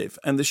farm live.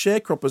 And the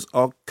sharecroppers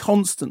are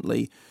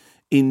constantly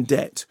in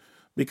debt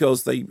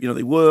because they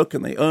work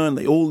and they earn,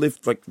 they all live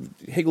like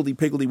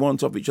higgledy-piggledy one on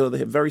top of each other. They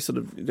have very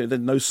there's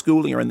no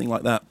schooling or anything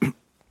like that,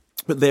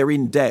 but they're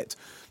in debt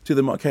to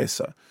the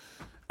Marquesa.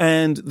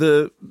 And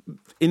the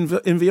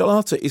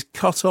Inviolata is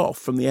cut off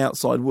from the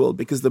outside world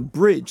because the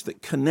bridge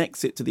that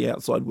connects it to the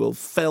outside world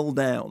fell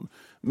down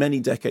many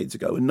decades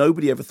ago, and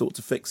nobody ever thought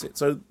to fix it.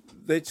 So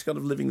they're just kind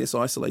of living this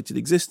isolated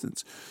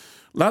existence.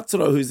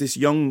 Lazzaro, who's this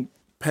young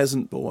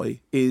peasant boy,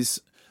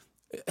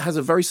 has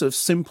a very sort of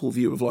simple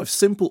view of life,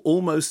 simple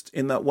almost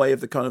in that way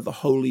of the kind of the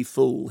holy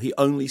fool. He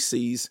only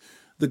sees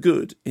the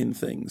good in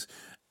things.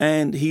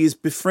 And he is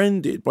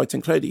befriended by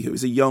Tancredi, who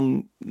is a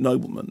young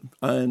nobleman,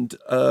 and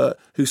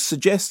who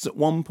suggests at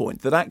one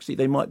point that actually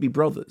they might be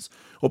brothers,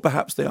 or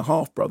perhaps they are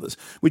half-brothers,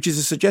 which is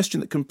a suggestion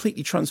that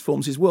completely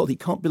transforms his world. He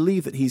can't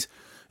believe that he's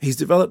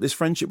developed this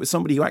friendship with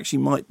somebody who actually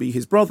might be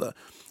his brother.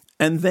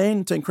 And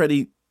then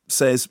Tancredi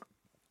says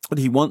that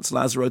he wants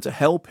Lazzaro to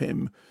help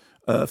him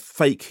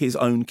fake his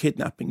own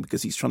kidnapping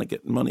because he's trying to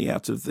get money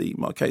out of the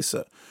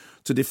Marquesa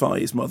to defy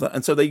his mother.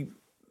 And so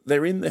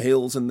they're in the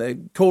hills and they're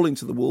calling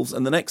to the wolves,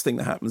 and the next thing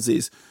that happens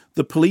is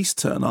the police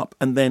turn up,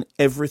 and then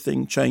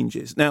everything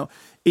changes. Now,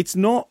 it's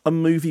not a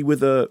movie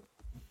with a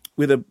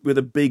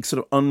big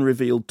sort of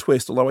unrevealed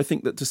twist, although I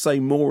think that to say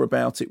more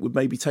about it would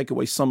maybe take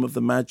away some of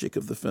the magic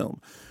of the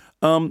film.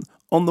 On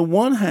the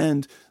one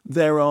hand,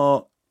 there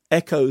are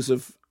echoes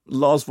of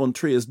Lars von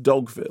Trier's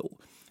Dogville,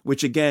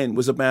 which again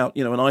was about,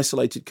 an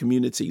isolated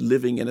community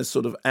living in a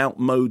sort of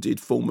outmoded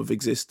form of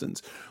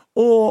existence.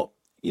 Or,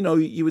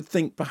 you would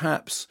think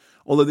perhaps,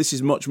 although this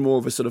is much more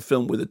of a sort of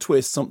film with a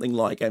twist, something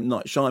like M.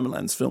 Night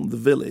Shyamalan's film The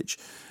Village.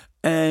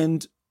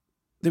 And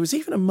there was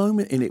even a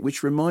moment in it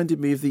which reminded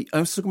me of I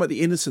was talking about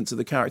the innocence of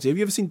the character. Have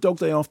you ever seen Dog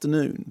Day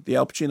Afternoon, the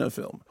Al Pacino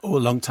film? Oh, a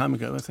long time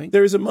ago, I think.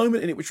 There is a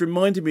moment in it which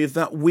reminded me of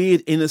that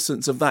weird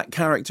innocence of that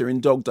character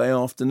in Dog Day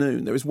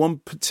Afternoon. There is one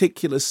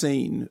particular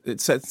scene,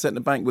 it's set in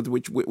a bank, with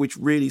which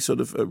really sort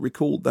of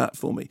recalled that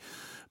for me.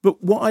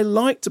 But what I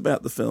liked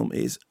about the film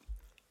is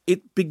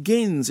it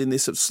begins in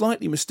this sort of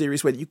slightly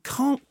mysterious way that you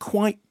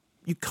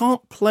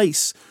can't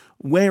place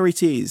where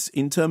it is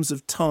in terms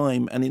of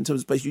time and in terms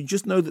of space. You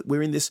just know that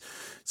we're in this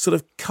sort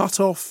of cut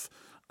off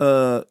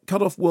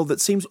world that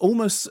seems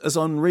almost as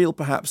unreal,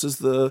 perhaps, as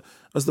the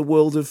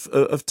world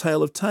of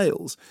Tale of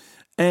Tales.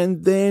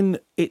 And then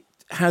it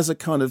has a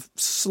kind of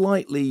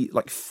slightly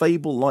like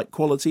fable-like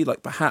quality,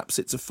 like perhaps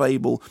it's a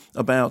fable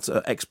about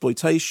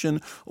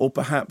exploitation, or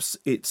perhaps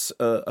it's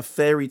a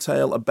fairy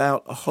tale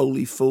about a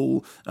holy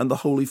fool and the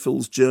holy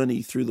fool's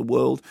journey through the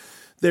world.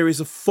 There is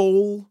a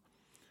fall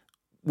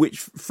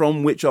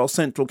from which our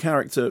central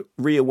character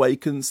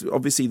reawakens.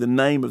 Obviously, the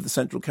name of the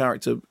central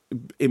character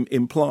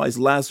implies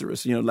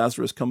Lazarus.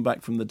 Lazarus come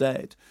back from the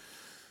dead.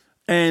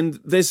 And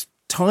there's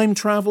time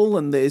travel,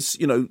 and there's,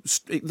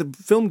 the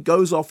film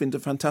goes off into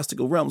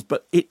fantastical realms,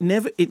 but it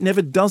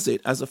never does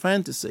it as a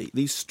fantasy.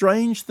 These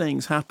strange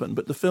things happen,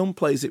 but the film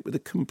plays it with a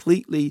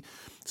completely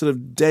sort of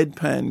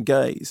deadpan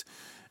gaze.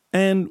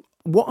 And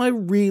what I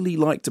really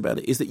liked about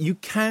it is that you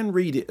can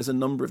read it as a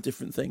number of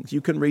different things.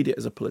 You can read it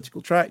as a political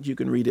tract. You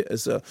can read it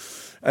as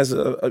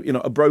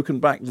a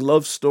broken-backed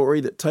love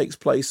story that takes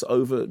place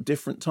over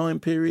different time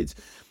periods.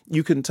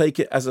 You can take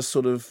it as a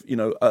sort of,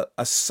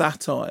 a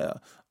satire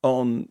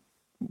on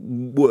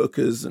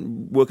workers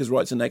and workers'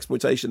 rights and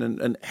exploitation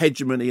and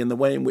hegemony and the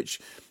way in which,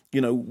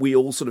 we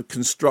all sort of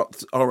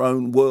construct our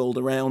own world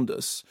around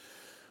us.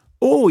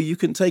 Or you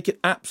can take it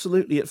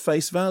absolutely at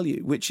face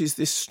value, which is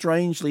this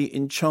strangely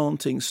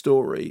enchanting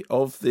story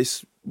of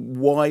this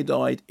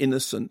wide-eyed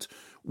innocent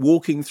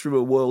walking through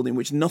a world in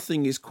which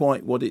nothing is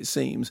quite what it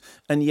seems,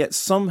 and yet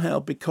somehow,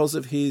 because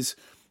of his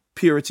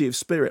purity of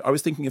spirit, I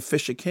was thinking of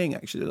Fisher King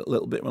actually a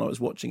little bit when I was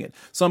watching it,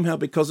 somehow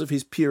because of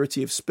his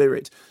purity of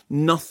spirit,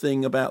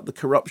 nothing about the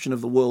corruption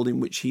of the world in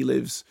which he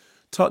lives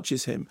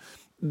touches him.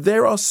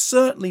 There are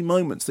certainly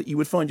moments that you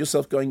would find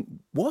yourself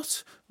going,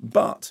 what?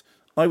 But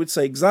I would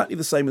say exactly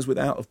the same as with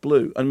Out of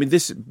Blue. I mean,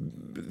 this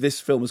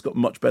film has got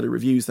much better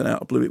reviews than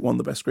Out of Blue. It won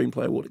the Best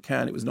Screenplay Award at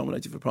Cannes. It was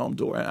nominated for Palme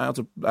d'Or. Out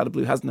of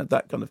Blue hasn't had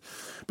that kind of...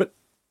 But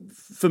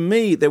for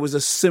me, there was a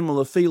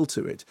similar feel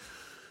to it,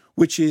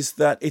 which is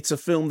that it's a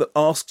film that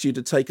asks you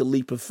to take a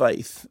leap of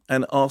faith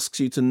and asks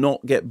you to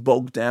not get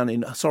bogged down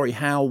in,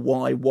 how,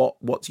 why, what,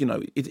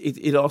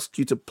 it asks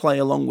you to play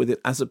along with it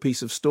as a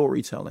piece of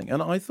storytelling.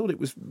 And I thought it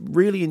was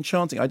really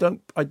enchanting. I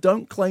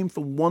don't claim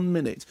for 1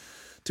 minute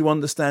to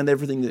understand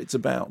everything that it's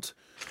about,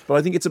 but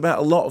I think it's about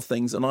a lot of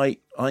things, and I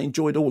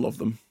enjoyed all of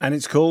them. And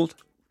it's called?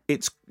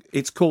 It's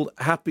called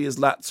Happy as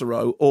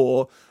Lazzaro,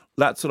 or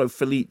Lazzaro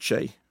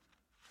Felice.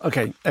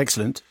 Okay,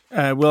 excellent.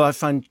 Will I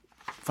find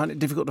it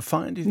difficult to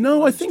find?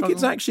 No, I think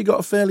it's actually got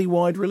a fairly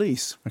wide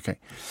release. Okay.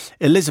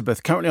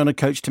 Elizabeth, currently on a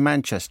coach to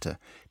Manchester.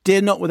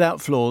 Dear Not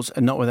Without Flaws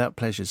and Not Without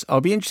Pleasures.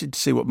 I'll be interested to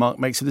see what Mark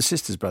makes of The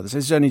Sisters Brothers.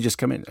 This has only just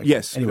come in. Okay.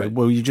 Yes. Anyway,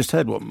 well, you just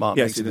heard what Mark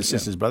makes of The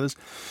Sisters Brothers.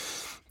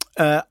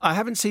 I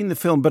haven't seen the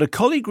film, but a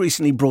colleague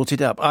recently brought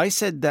it up. I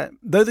said that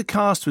though the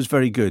cast was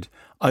very good,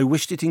 I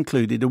wished it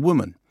included a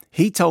woman.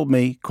 He told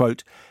me,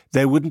 quote,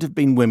 there wouldn't have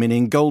been women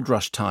in gold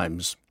rush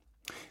times.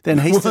 Then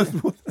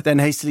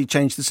hastily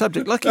changed the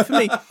subject. Lucky for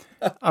me,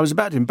 I was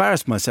about to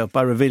embarrass myself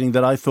by revealing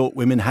that I thought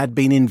women had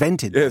been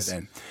invented by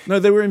then. No,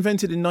 they were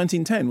invented in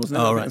 1910, wasn't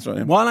it? Oh, right. That's right,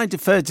 yeah. While I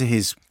defer to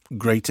his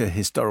greater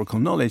historical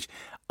knowledge,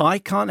 I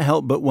can't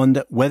help but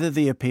wonder whether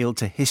the appeal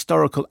to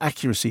historical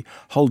accuracy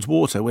holds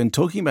water when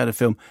talking about a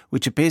film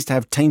which appears to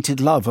have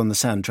tainted love on the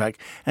soundtrack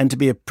and to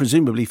be about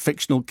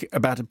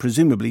a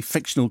presumably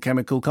fictional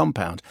chemical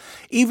compound.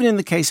 Even in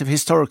the case of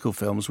historical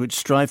films which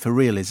strive for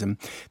realism,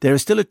 there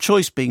is still a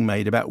choice being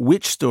made about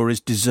which stories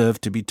deserve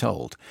to be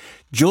told.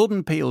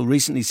 Jordan Peele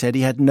recently said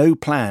he had no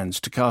plans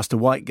to cast a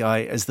white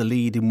guy as the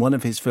lead in one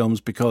of his films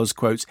because,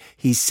 quotes,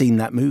 he's seen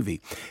that movie.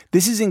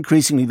 This is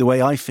increasingly the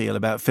way I feel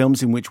about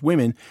films in which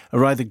women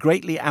are either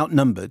greatly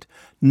outnumbered,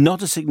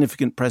 not a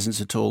significant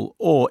presence at all,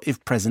 or,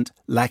 if present,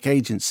 lack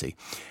agency.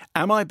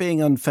 Am I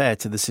being unfair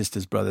to the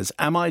Sisters Brothers?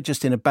 Am I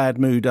just in a bad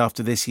mood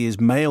after this year's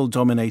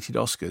male-dominated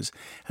Oscars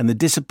and the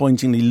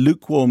disappointingly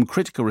lukewarm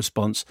critical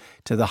response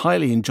to the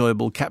highly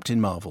enjoyable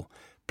Captain Marvel?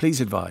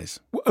 Please advise.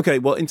 Okay,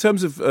 well, in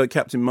terms of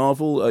Captain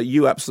Marvel,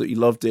 you absolutely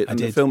loved it, and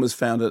the film has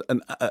found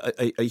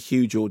a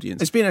huge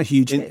audience. It's been a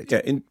huge hit.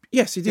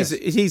 Yes, it is.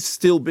 It is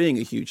still being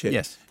a huge hit.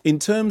 Yes. In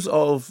terms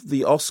of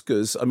the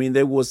Oscars, I mean,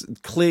 there was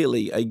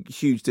clearly a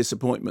huge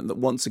disappointment that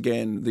once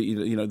again,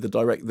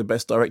 the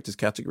best directors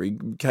category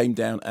came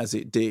down as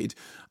it did.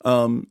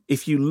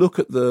 If you look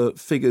at the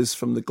figures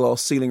from the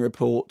Glass Ceiling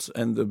report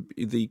and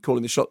the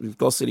calling the shot with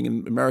Glass Ceiling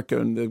in America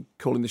and the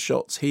calling the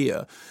shots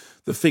here,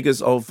 the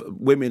figures of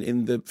women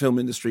in the film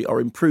industry are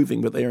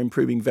improving, but they are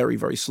improving very,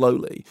 very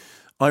slowly.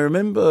 I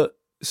remember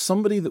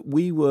somebody that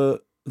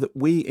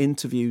we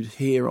interviewed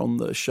here on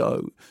the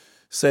show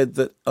said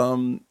that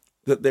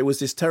that there was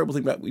this terrible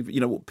thing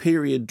about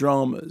period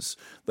dramas,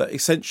 that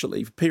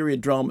essentially period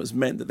dramas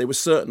meant that there were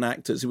certain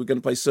actors who were going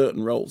to play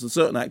certain roles and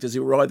certain actors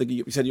who were either,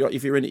 you said,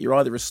 if you're in it, you're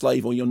either a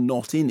slave or you're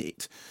not in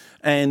it.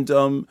 And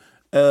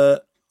I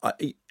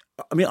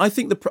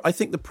think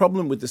the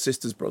problem with the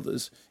Sisters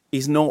Brothers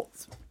is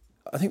not.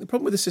 I think the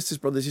problem with the Sisters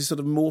Brothers is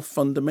sort of more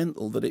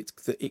fundamental, that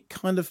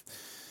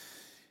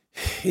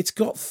it's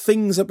got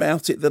things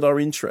about it that are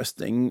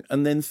interesting,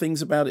 and then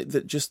things about it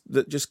that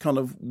just kind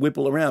of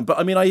wibble around. But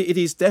I mean, it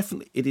is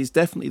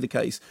definitely the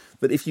case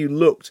that if you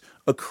looked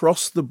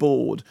across the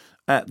board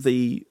at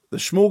the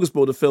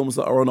smorgasbord of films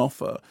that are on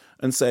offer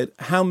and said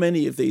how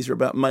many of these are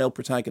about male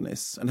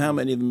protagonists and how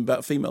many of them are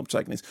about female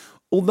protagonists,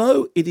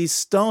 although it is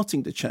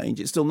starting to change,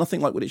 it's still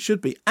nothing like what it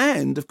should be.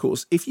 And of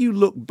course, if you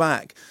look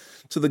back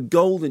to the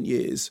golden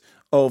years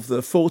of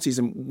the 40s,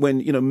 and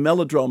when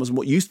melodramas and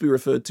what used to be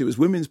referred to as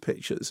women's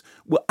pictures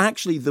were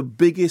actually the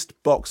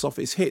biggest box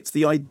office hits.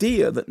 The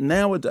idea that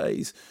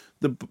nowadays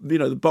the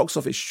box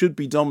office should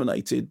be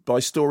dominated by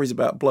stories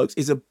about blokes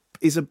is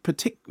a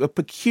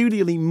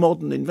peculiarly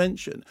modern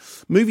invention.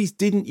 Movies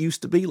didn't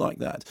used to be like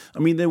that. I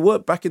mean, there were,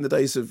 back in the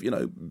days of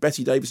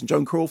Betty Davis and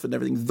Joan Crawford and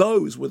everything,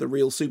 those were the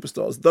real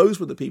superstars. Those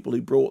were the people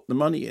who brought the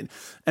money in.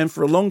 And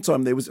for a long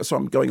time there was,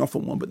 sorry, I'm going off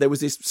on one, but there was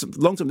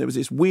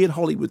this weird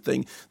Hollywood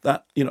thing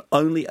that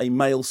only a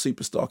male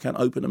superstar can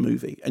open a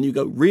movie. And you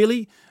go,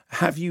 really?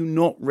 Have you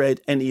not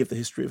read any of the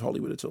history of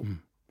Hollywood at all?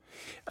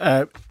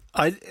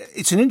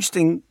 It's an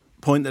interesting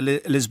point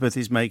that Elizabeth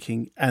is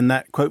making, and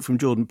that quote from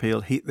Jordan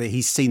Peele, that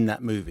he's seen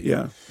that movie.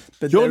 Yeah.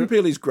 But Jordan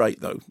Peele is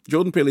great, though.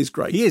 Jordan Peele is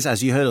great. He is,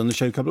 as you heard on the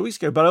show a couple of weeks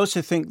ago. But I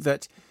also think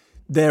that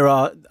there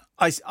are...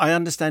 I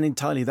understand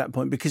entirely that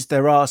point, because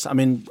there are... I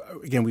mean,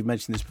 again, we've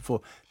mentioned this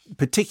before,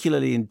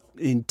 particularly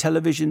in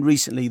television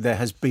recently, there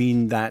has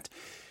been that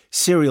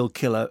serial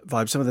killer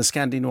vibe, some of the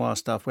Scandi noir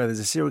stuff, where there's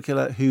a serial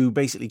killer who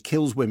basically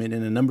kills women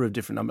in a number of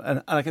different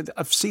numbers. And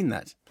I've seen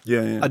that.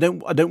 Yeah. I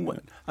don't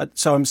want.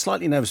 So I'm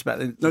slightly nervous about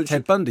the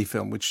Ted Bundy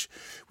film, which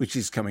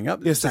is coming up.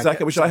 Yes, Zac,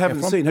 which I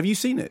haven't seen. Have you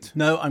seen it?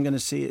 No, I'm going to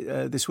see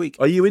it this week.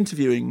 Are you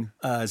interviewing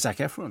Zac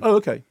Efron? Oh,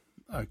 okay.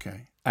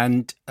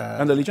 And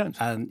Lily James.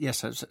 And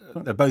yes,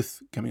 they're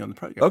both coming on the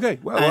program. Okay,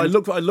 well, I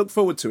look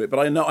forward to it, but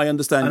I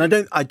understand.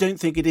 And I don't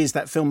think it is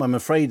that film. I'm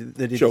afraid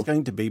that it is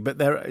going to be.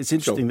 But it's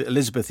interesting that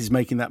Elizabeth is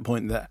making that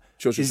point. That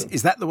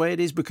is that the way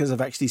it is, because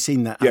I've actually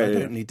seen that. And I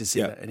don't need to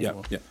see that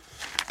anymore. Yeah.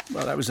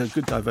 Well, that was a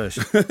good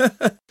diversion.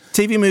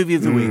 TV movie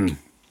of the week.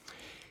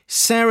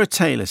 Sarah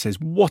Taylor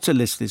says, what a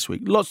list this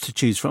week. Lots to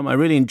choose from. I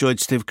really enjoyed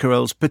Steve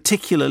Carell's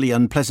particularly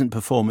unpleasant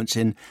performance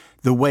in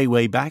The Way,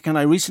 Way Back, and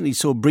I recently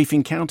saw Brief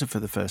Encounter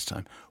for the first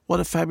time. What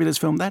a fabulous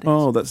film that is.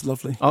 Oh, that's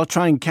lovely. I'll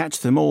try and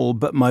catch them all,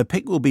 but my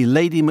pick will be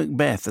Lady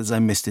Macbeth, as I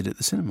missed it at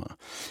the cinema.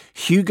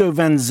 Hugo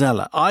Van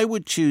Zella. I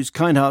would choose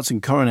Kind Hearts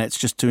and Coronets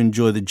just to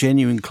enjoy the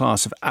genuine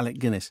class of Alec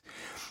Guinness.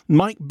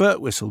 Mike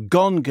Birtwistle,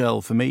 Gone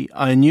Girl for me.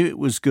 I knew it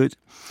was good,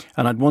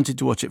 and I'd wanted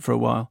to watch it for a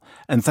while,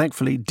 and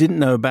thankfully didn't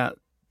know about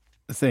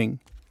the thing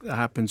that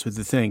happens with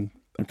the thing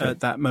at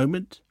that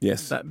moment.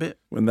 Yes. That bit.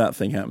 When that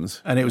thing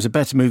happens. And it was a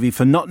better movie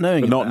for not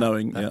knowing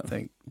that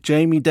thing.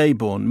 Jamie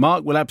Dayborn.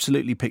 Mark will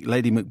absolutely pick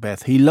Lady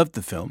Macbeth. He loved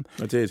the film.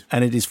 I did.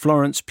 And it is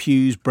Florence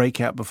Pugh's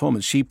breakout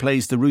performance. She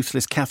plays the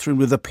ruthless Catherine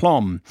with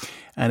aplomb,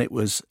 and it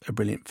was a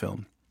brilliant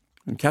film.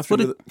 And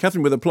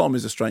Catherine with aplomb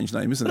is a strange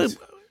name, isn't it?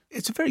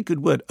 It's a very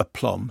good word,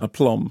 aplomb.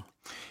 Aplomb.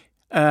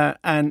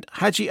 And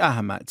Haji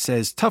Ahmad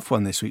says, tough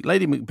one this week.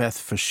 Lady Macbeth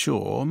for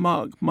sure.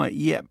 Mark might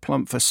yet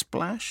plump for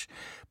Splash.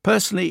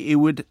 Personally, it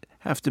would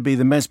have to be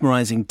the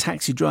mesmerising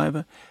Taxi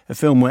Driver, a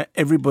film where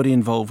everybody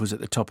involved was at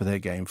the top of their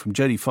game, from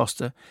Jodie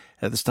Foster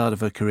at the start of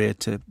her career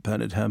to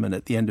Bernard Herrmann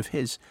at the end of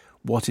his.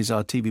 What is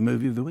our TV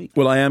movie of the week?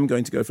 Well, I am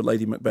going to go for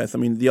Lady Macbeth. I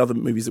mean, the other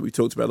movies that we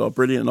talked about are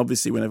brilliant, and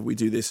obviously whenever we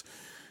do this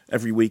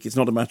every week, it's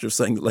not a matter of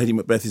saying that Lady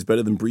Macbeth is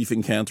better than Brief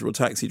Encounter or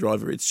Taxi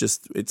Driver. It's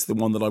the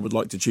one that I would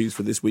like to choose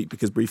for this week,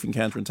 because Brief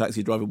Encounter and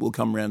Taxi Driver will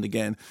come round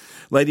again.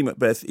 Lady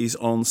Macbeth is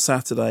on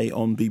Saturday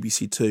on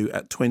BBC Two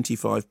at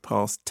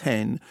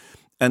 10:25,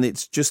 and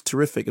it's just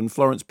terrific. And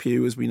Florence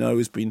Pugh, as we know,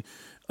 has been,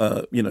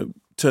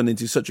 turned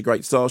into such a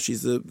great star.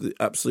 She's the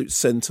absolute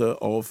centre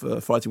of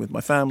Fighting With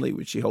My Family,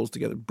 which she holds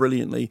together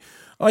brilliantly.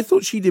 I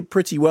thought she did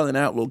pretty well in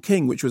Outlaw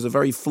King, which was a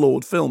very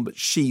flawed film, but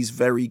she's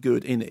very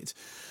good in it.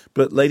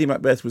 But Lady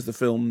Macbeth was the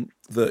film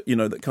that,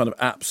 that kind of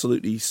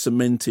absolutely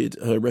cemented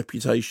her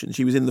reputation.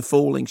 She was in The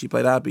Falling. She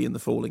played Abby in The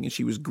Falling, and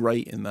she was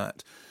great in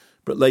that.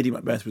 But Lady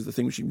Macbeth was the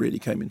thing where she really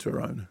came into her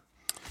own.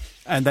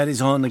 And that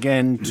is on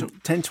again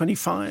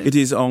 10:25? It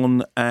is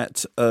on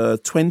at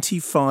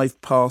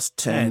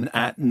 10:25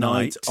 at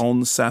night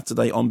on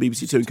Saturday on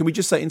BBC Two. And can we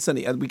just say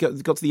instantly, we got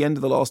to the end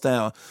of the last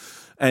hour,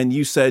 and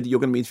you said you're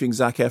going to be interviewing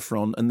Zac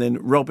Efron, and then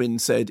Robin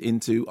said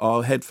into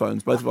our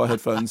headphones, both of our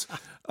headphones,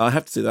 I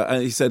have to do that,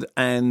 and he said,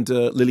 and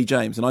Lily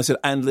James, and I said,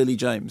 and Lily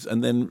James,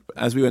 and then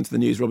as we went to the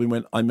news, Robin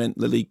went, I meant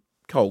Lily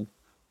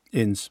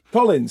Collins.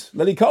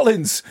 Lily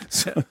Collins.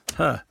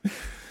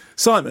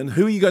 Simon,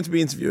 who are you going to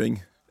be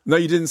interviewing? No,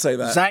 you didn't say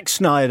that. Zack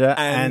Snyder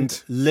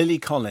and Lily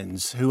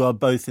Collins, who are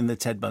both in the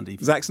Ted Bundy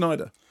film. Zack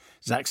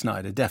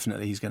Snyder,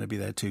 definitely. He's going to be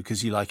there too,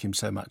 because you like him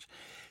so much.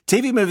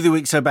 TV movie of the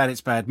week, So Bad It's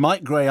Bad.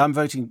 Mike Gray, I'm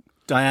voting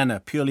Diana,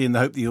 purely in the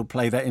hope that you'll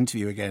play that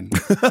interview again.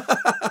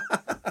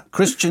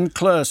 Christian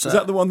Clerser. Is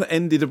that the one that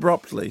ended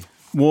abruptly?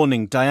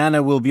 Warning,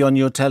 Diana will be on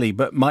your telly,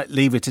 but might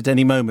leave it at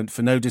any moment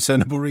for no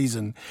discernible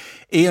reason.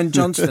 Ian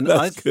Johnston,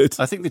 good.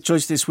 I think the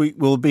choice this week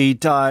will be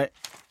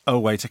Oh,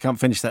 wait, I can't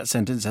finish that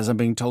sentence as I'm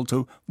being told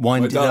to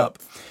wind it up.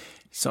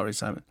 Sorry,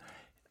 Simon.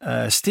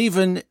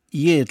 Stephen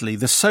Yeardley,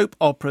 the soap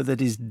opera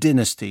that is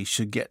Dynasty,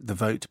 should get the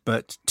vote,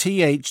 but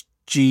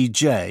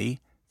THGJ,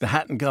 the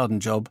Hatton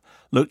Garden Job,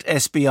 looked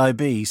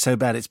SBIB, So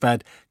Bad It's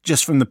Bad,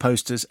 just from the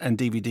posters and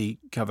DVD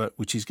cover,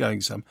 which is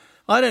going some.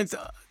 I don't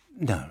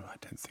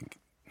think.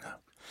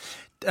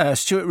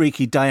 Stuart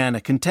Reekie,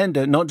 Diana,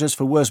 contender not just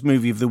for worst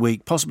movie of the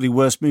week, possibly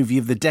worst movie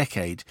of the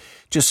decade,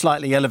 just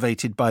slightly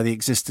elevated by the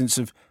existence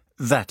of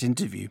that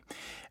interview.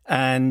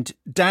 And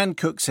Dan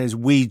Cook says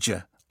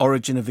Ouija,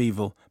 Origin of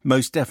Evil,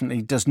 most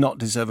definitely does not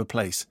deserve a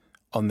place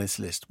on this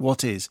list.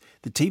 What is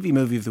the TV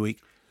movie of the week?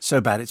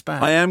 So Bad It's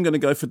Bad. I am going to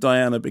go for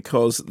Diana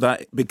because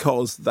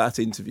that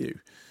interview,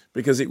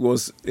 because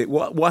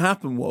what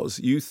happened was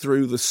you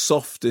threw the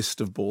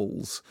softest of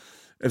balls.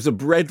 It was a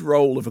bread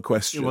roll of a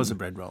question. It was a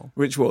bread roll.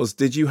 Which was,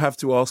 did you have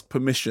to ask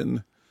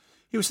permission?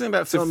 He was thinking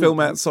about to film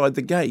outside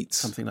the gates.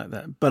 Something like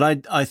that.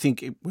 But I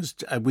think it was,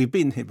 we've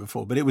been here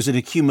before, but it was an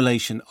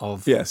accumulation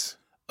of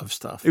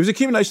stuff. It was an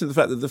accumulation of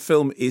the fact that the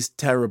film is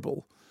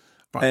terrible.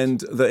 Right. And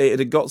that it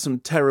had got some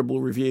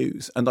terrible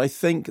reviews. And I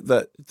think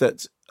that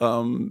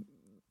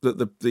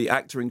the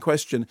actor in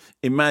question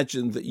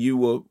imagined that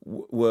you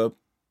were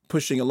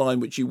pushing a line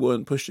which you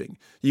weren't pushing.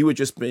 You were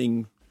just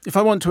being... If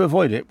I want to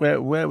avoid it,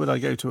 where would I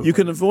go to avoid it? You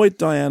can avoid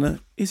Diana.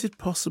 Is it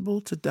possible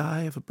to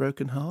die of a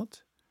broken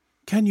heart?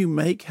 Can you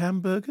make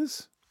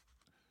hamburgers?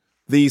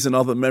 These and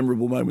other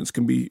memorable moments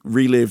can be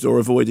relived or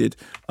avoided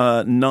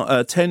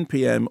 10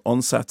 p.m.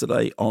 on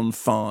Saturday on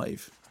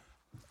 5.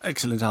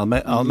 Excellent. I'll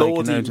make a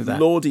note of that.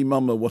 Lordy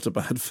mumma, what a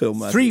bad film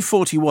that is.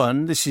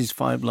 3:41, this is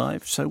 5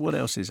 Live. So what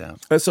else is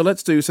out? So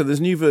there's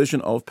a new version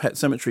of Pet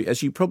Sematary.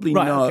 As you probably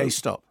know... Okay,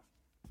 stop.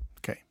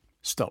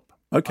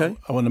 Okay.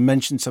 I want to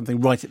mention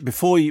something right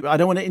before you... I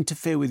don't want to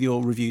interfere with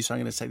your review, so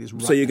I'm going to say this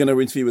right So you're going to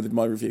interfere with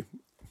my review?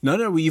 No,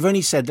 well, you've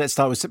only said let's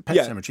start with Pet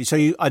Sematary.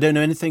 So I don't know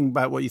anything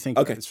about what you think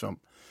about this film.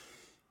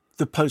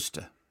 The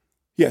poster.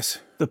 Yes.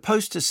 The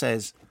poster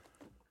says,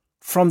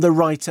 from the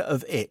writer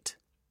of It.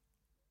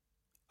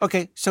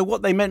 Okay, so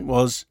what they meant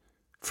was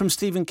from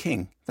Stephen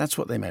King. That's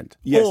what they meant.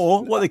 Yes.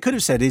 Or what they could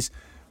have said is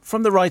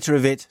from the writer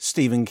of It,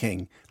 Stephen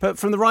King. But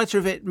from the writer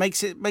of It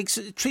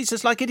treats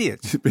us like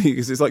idiots.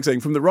 Because it's like saying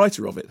from the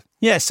writer of it.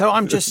 Yeah, so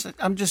I'm just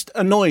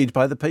annoyed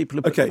by the people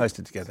who put the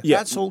poster together. Yeah.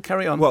 That's all,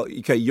 carry on. Well,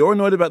 okay, you're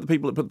annoyed about the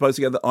people who put the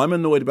poster together. I'm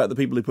annoyed about the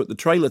people who put the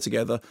trailer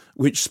together,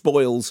 which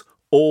spoils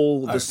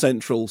all the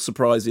central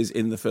surprises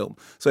in the film.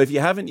 So if you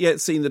haven't yet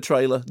seen the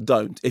trailer,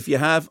 don't. If you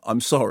have, I'm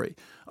sorry.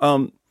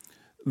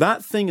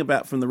 That thing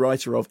about from the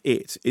writer of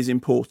It is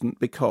important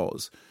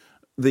because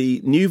the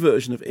new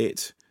version of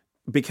It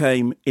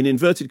became, in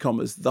inverted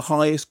commas, the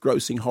highest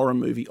grossing horror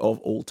movie of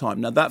all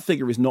time. Now, that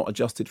figure is not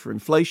adjusted for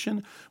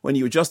inflation. When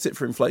you adjust it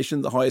for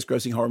inflation, the highest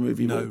grossing horror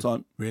movie of all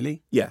time.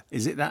 Really? Yeah.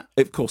 Is it that?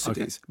 Of course it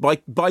is.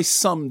 By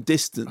some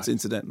distance,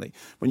 incidentally,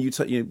 when you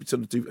sort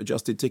of do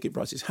adjusted ticket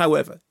prices.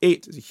 However,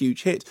 It is a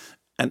huge hit,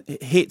 and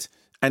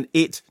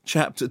It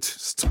chapter...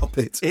 Stop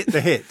it. It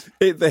the hit.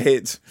 It the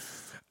hit.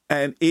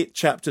 and It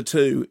Chapter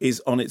 2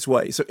 is on its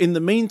way. So in the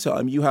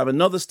meantime, you have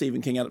another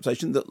Stephen King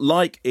adaptation that,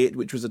 like It,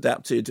 which was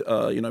adapted,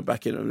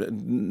 back in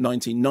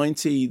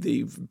 1990,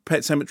 the Pet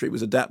Sematary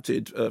was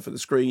adapted for the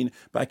screen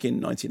back in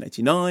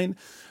 1989.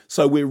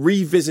 So we're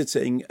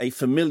revisiting a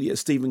familiar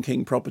Stephen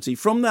King property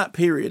from that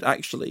period,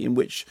 actually, in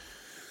which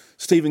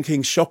Stephen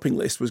King's shopping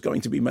list was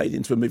going to be made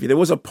into a movie. There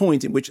was a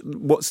point in which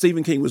what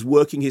Stephen King was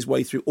working his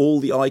way through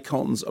all the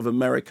icons of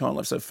American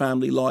life, so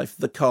family life,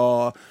 the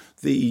car,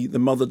 the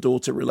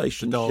mother-daughter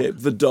relationship,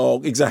 the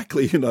dog,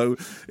 exactly,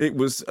 it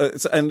was,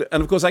 and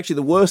of course, actually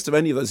the worst of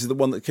any of those is the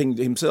one that King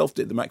himself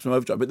did, the Maximum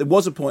Overdrive, but there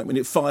was a point when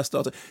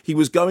Firestarter, he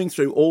was going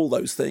through all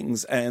those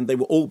things, and they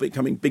were all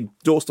becoming big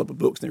doorstopper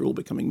books, and they were all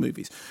becoming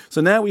movies.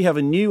 So now we have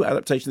a new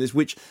adaptation of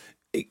this,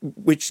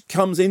 which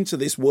comes into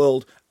this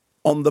world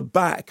on the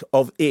back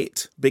of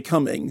It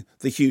becoming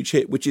the huge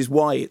hit, which is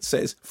why it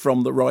says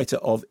from the writer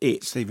of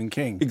It. Stephen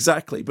King.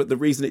 Exactly. But the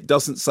reason it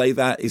doesn't say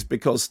that is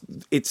because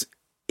it's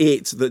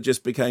It that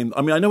just became...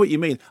 I know what you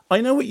mean.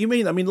 I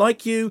mean,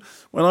 like you,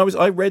 when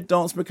I read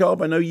Danse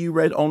Macabre, I know you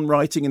read On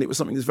Writing, and it was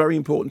something that's very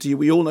important to you.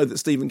 We all know that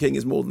Stephen King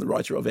is more than the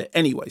writer of it.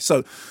 Anyway,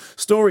 so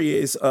story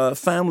is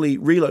family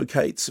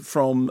relocates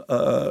from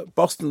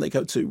Boston. They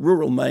go to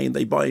rural Maine.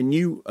 They buy a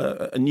new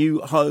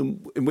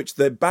home in which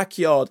their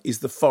backyard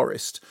is the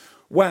forest.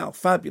 Wow,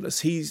 fabulous.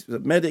 He's a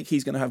medic.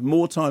 He's going to have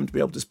more time to be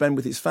able to spend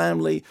with his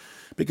family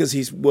because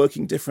he's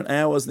working different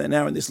hours. They're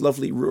now in this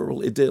lovely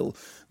rural idyll.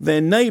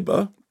 Their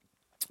neighbour,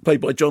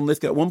 played by John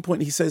Lithgow, at one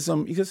point he says,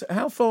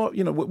 how far,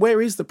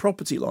 where is the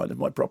property line of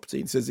my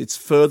property? He says, it's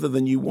further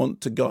than you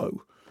want to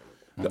go.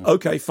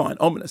 Okay, fine,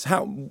 ominous.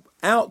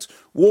 Out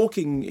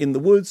walking in the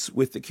woods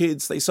with the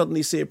kids, they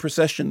suddenly see a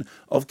procession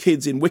of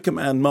kids in Wicker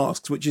Man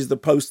masks, which is the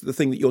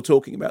thing that you're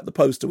talking about, the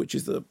poster, which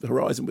is the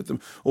horizon with them,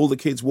 all the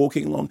kids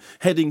walking along,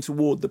 heading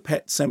toward the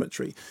Pet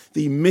Cemetery,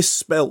 the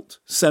misspelt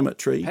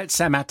cemetery. Pet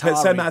Sematary. Pet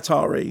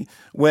Sematary,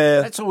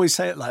 where... Let's always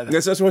say it like that.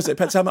 Yes, that's what I say,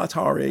 Pet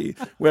Sematary,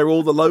 where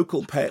all the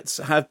local pets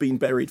have been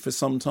buried for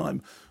some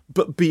time.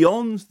 But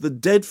beyond the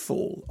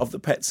deadfall of the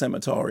Pet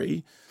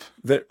Cemetery,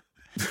 that...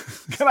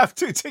 Can I have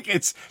 2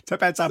 tickets to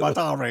Pet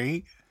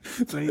Sematary,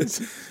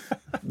 please?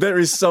 There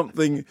is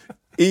something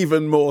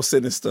even more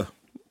sinister.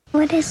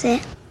 What is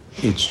it?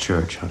 It's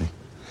Church, honey.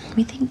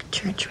 We think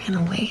Church ran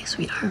away,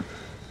 sweetheart.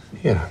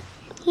 Yeah.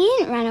 He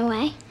didn't run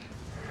away.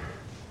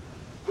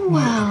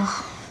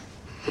 Well,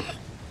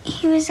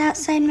 He was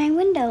outside my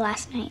window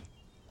last night.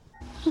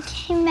 He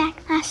came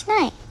back last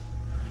night.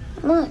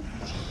 Look.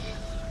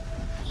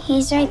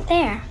 He's right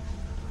there.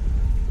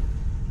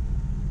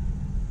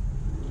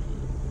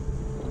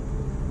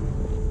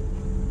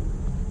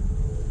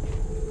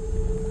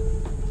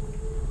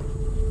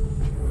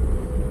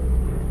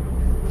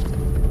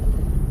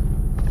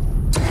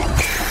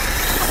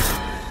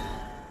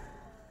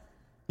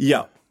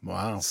 Yeah.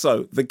 Wow.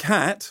 So the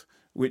cat,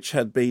 which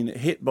had been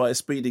hit by a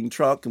speeding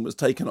truck and was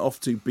taken off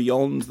to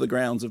beyond the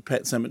grounds of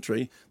Pet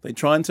Cemetery, they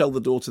try and tell the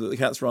daughter that the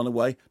cat's run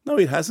away. No,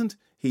 he hasn't.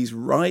 He's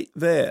right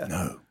there.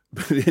 No.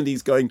 And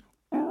he's going...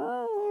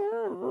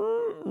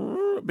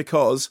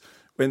 Because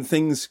when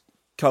things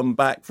come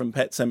back from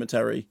Pet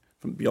Cemetery,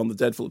 from beyond the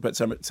deadfall of Pet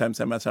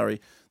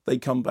Cemetery, they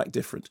come back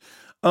different.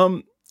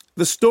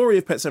 The story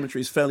of Pet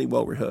Sematary is fairly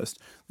well rehearsed.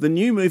 The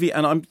new movie,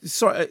 and I'm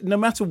sorry, no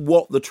matter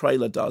what the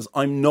trailer does,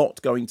 I'm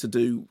not going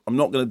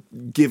to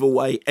give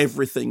away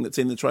everything that's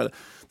in the trailer.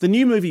 The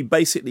new movie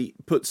basically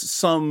puts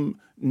some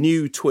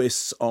new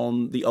twists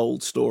on the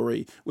old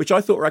story, which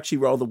I thought were actually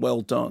rather well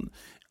done.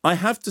 I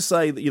have to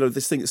say that,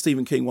 this thing that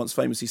Stephen King once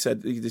famously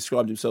said, he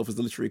described himself as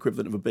the literary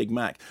equivalent of a Big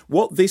Mac.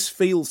 What this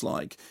feels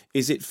like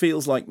is it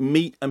feels like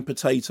meat and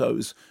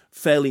potatoes,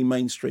 fairly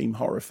mainstream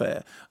horror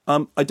fare.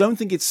 I don't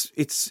think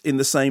it's in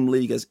the same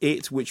league as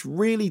It, which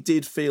really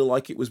did feel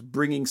like it was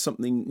bringing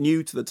something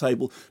new to the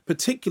table,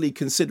 particularly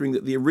considering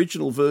that the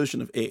original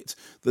version of It,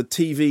 the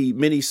TV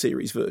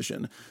miniseries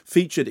version,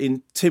 featured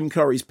in Tim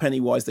Curry's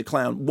Pennywise the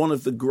Clown, one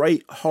of the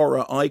great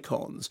horror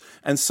icons,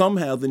 and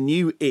somehow the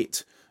new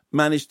It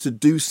managed to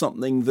do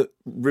something that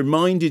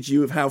reminded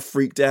you of how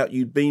freaked out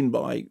you'd been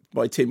by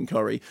Tim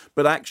Curry,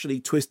 but actually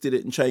twisted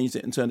it and changed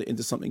it and turned it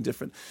into something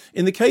different.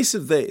 In the case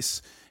of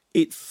this,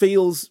 it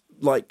feels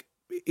like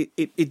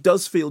it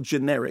does feel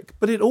generic,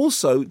 but it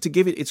also, to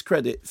give it its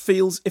credit,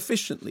 feels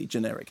efficiently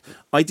generic.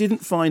 I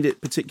didn't find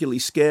it particularly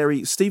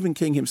scary. Stephen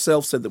King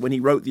himself said that when he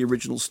wrote the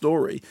original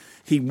story,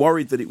 he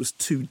worried that it was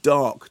too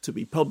dark to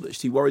be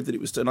published. He worried that it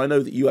was, and I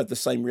know that you had the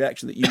same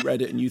reaction, that you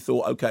read it and you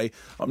thought, okay,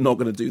 I'm not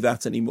going to do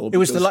that anymore. It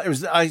was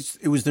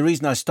the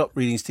reason I stopped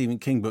reading Stephen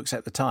King books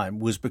at the time,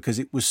 was because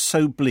it was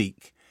so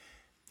bleak.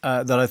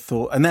 That I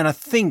thought, and then I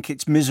think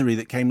it's Misery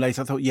that came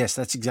later. I thought, yes,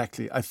 that's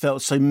exactly. I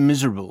felt so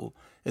miserable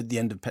at the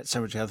end of Pet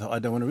Sematary. I thought, I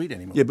don't want to read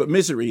anymore. Yeah, but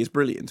Misery is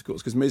brilliant, of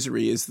course, because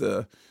Misery is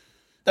the.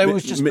 It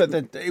was just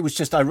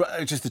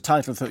the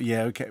title. I thought,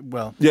 yeah, okay,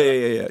 well,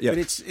 yeah.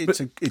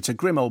 But it's a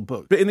grim old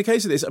book. But in the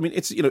case of this, I mean,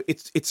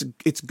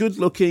 it's good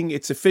looking.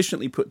 It's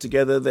efficiently put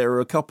together. There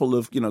are a couple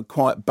of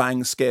quite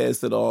bang scares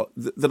that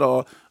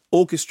are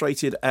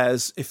orchestrated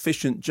as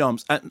efficient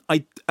jumps.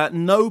 At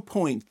no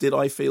point did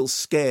I feel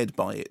scared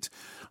by it.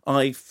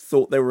 I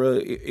thought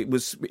it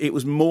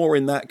was more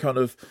in that kind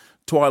of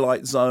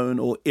Twilight Zone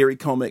or Eerie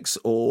Comics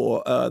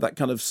or that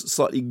kind of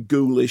slightly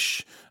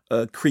ghoulish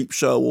creep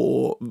show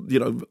or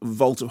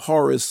Vault of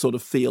Horrors sort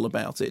of feel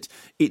about it.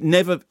 It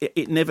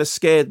never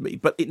scared me,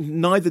 but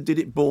neither did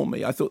it bore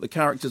me. I thought the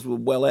characters were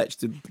well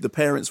etched. The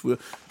parents were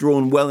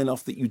drawn well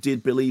enough that you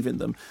did believe in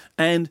them,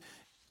 and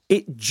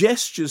it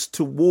gestures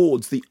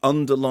towards the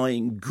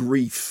underlying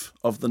grief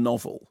of the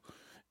novel.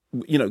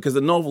 Because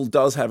the novel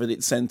does have at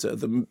its centre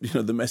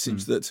the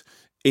message that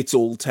it's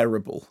all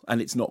terrible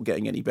and it's not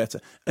getting any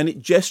better, and it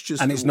gestures.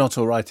 And it's not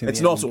all right.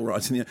 It's not all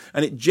right in the end,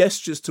 and it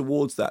gestures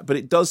towards that, but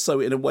it does so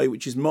in a way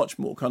which is much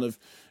more kind of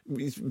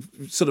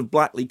sort of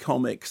blackly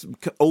comics,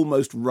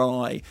 almost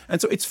wry,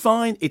 and so it's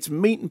fine. It's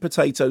meat and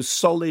potatoes,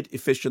 solid,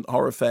 efficient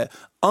horror fare,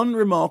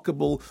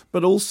 unremarkable,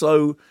 but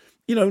also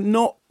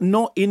not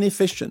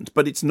inefficient,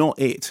 but it's not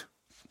it.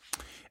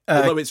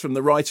 Although it's from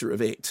the writer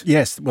of it.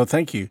 Yes, well,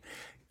 thank you.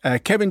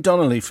 Kevin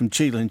Donnelly from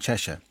Cheadle in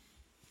Cheshire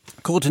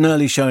caught an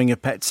early showing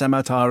of Pet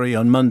Sematary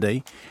on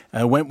Monday,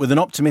 went with an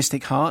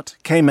optimistic heart,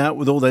 came out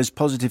with all those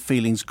positive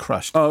feelings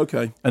crushed. Oh,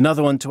 okay.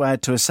 Another one to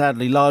add to a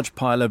sadly large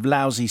pile of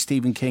lousy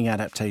Stephen King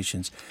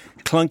adaptations.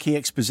 Clunky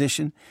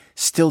exposition,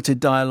 stilted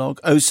dialogue,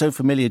 oh so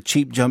familiar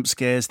cheap jump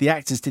scares. The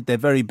actors did their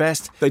very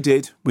best. They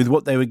did. With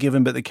what they were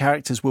given, but the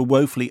characters were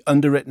woefully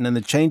underwritten and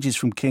the changes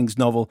from King's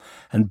novel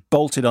and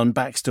bolted on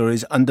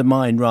backstories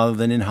undermine rather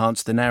than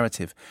enhance the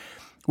narrative.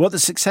 What the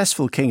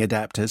successful King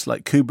adapters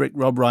like Kubrick,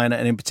 Rob Reiner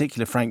and in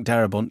particular Frank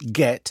Darabont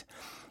get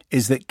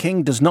is that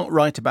King does not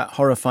write about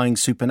horrifying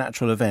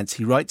supernatural events.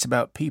 He writes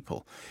about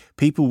people.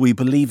 People we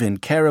believe in,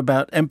 care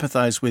about,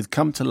 empathise with,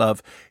 come to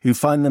love, who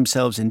find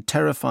themselves in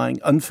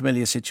terrifying,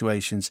 unfamiliar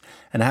situations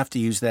and have to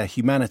use their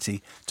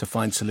humanity to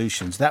find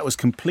solutions. That was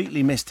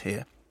completely missed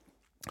here.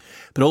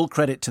 But all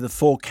credit to the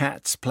four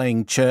cats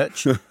playing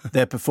church.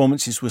 Their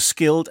performances were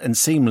skilled and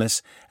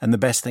seamless, and the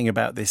best thing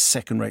about this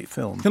second-rate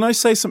film. Can I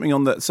say something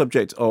on that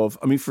subject of,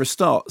 for a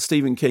start,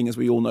 Stephen King, as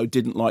we all know,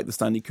 didn't like the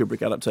Stanley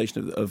Kubrick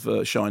adaptation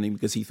of Shining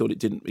because he thought it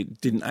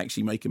didn't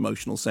actually make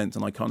emotional sense,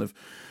 and I kind of,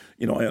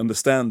 I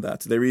understand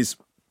that.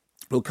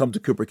 We'll come to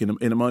Kubrick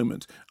in a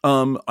moment.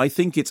 I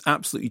think it's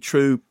absolutely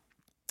true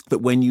that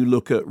when you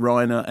look at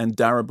Reiner and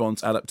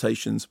Darabont's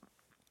adaptations,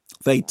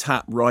 they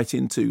tap right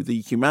into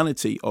the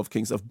humanity of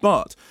King's stuff.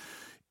 But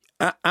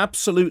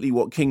absolutely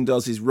what King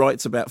does is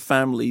writes about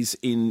families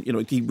in,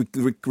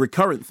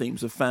 recurrent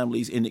themes of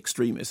families in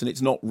extremis. And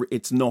it's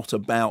not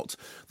about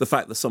the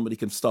fact that somebody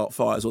can start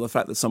fires or the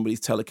fact that somebody's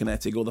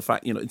telekinetic or the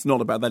fact, it's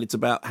not about that. It's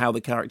about how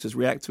the characters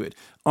react to it.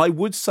 I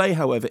would say,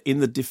 however,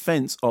 in the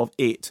defense of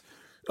Pet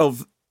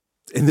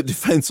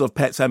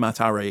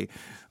Sematary,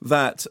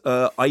 that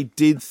I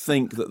did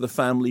think that the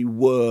family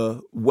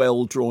were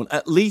well drawn,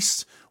 at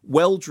least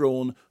well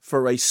drawn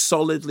for a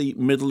solidly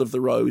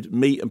middle-of-the-road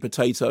meat and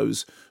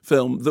potatoes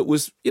film that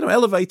was,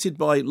 elevated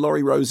by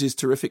Laurie Rose's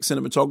terrific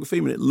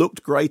cinematography. It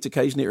looked great.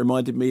 Occasionally it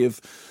reminded me of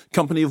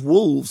Company of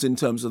Wolves in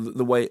terms of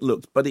the way it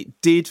looked. But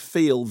it did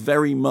feel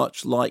very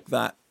much like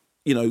that,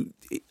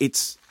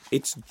 it's a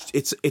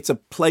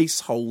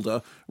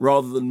placeholder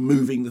rather than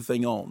moving the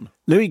thing on.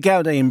 Louis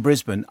Gaudet in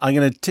Brisbane, I'm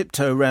going to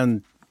tiptoe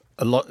around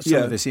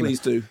some of this. Please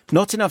do.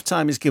 Not enough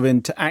time is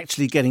given to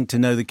actually getting to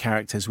know the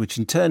characters, which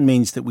in turn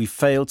means that we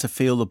fail to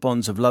feel the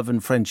bonds of love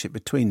and friendship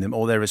between them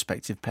or their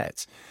respective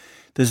pets.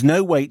 There's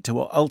no weight to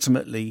what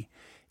ultimately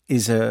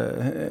is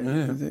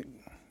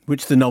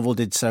which the novel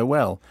did so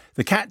well.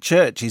 The cat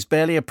church is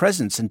barely a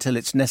presence until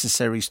its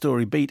necessary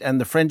story beat, and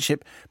the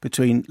friendship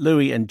between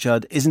Louis and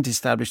Judd isn't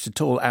established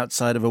at all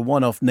outside of a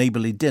one-off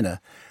neighbourly dinner,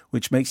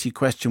 which makes you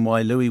question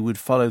why Louis would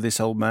follow this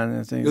old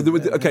man.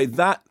 Okay,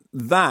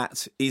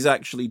 that is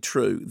actually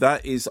true. I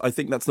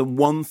think that's the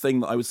one thing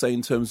that I would say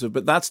in terms of,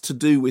 but that's to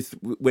do with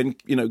when,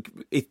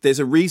 there's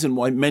a reason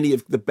why many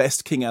of the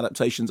best King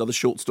adaptations are the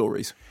short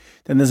stories.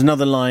 Then there's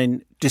another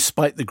line,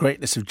 despite the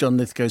greatness of John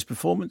Lithgow's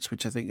performance,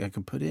 which I think I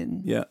can put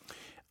in. Yeah.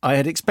 I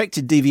had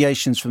expected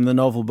deviations from the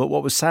novel, but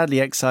what was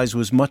sadly excised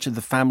was much of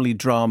the family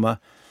drama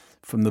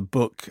from the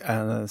book.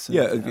 And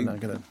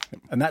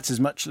that's as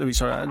much, Louis,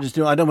 sorry, I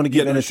don't want to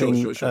give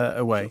anything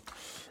away.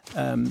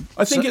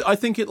 I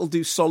think it'll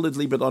do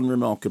solidly but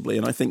unremarkably,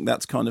 and I think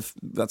that's kind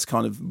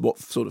of what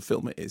sort of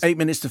film it is. 8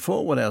 minutes to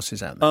 4. What else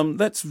is out there?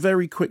 Let's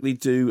very quickly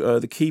do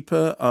The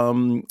Keeper.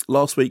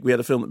 Last week we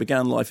had a film that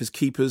began life as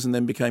Keepers and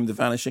then became The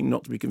Vanishing,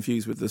 not to be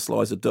confused with the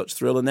Slizer Dutch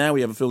thriller. Now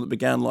we have a film that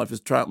began life as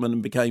Troutman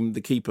and became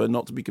The Keeper,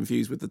 not to be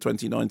confused with the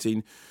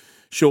 2019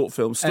 short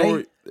film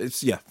story.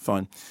 It's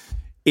fine.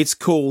 It's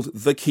called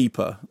The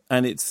Keeper,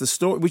 and it's the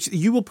story, which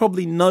you will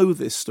probably know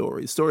this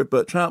story. The story of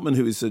Bert Trautmann,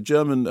 who is a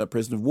German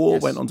prisoner of war,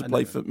 went on to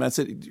play for Man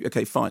City.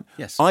 Okay, fine.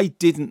 Yes. I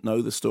didn't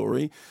know the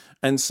story.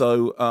 And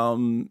so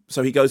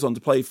so he goes on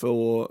to play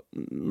for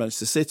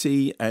Manchester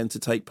City and to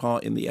take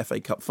part in the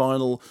FA Cup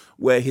final,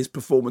 where his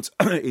performance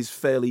is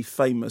fairly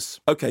famous.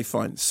 Okay,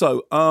 fine.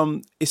 So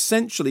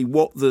essentially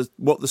what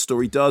the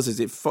story does is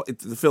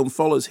the film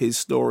follows his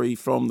story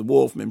from the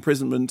war, from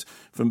imprisonment,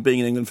 from being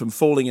in England, from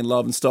falling in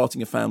love and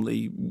starting a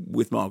family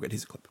with Margaret.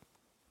 Here's a clip.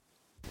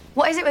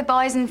 What is it with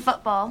boys in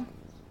football?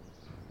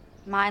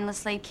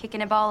 Mindlessly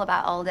kicking a ball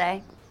about all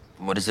day.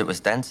 What is it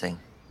with dancing?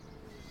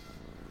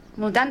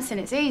 Well, dancing,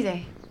 it's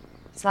easy.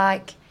 It's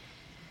like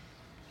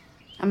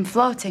I'm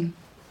floating.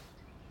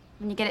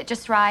 When you get it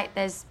just right,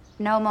 there's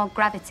no more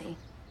gravity.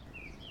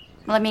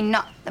 Well, I mean,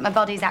 not that my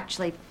body's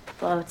actually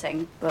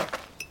floating, but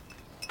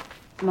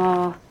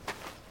more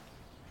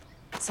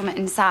something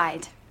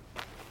inside.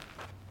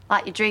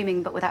 Like you're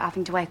dreaming, but without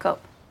having to wake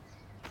up.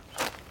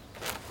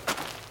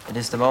 It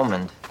is the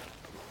moment.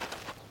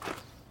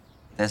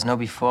 There's no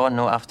before,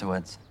 no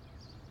afterwards.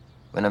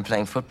 When I'm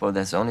playing football,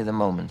 there's only the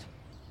moment.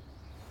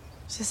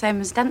 It's the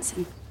same as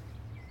dancing.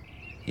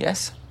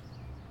 Yes.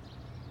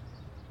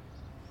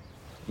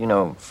 You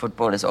know,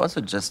 football is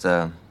also just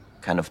a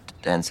kind of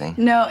dancing.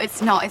 No,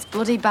 it's not. It's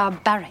bloody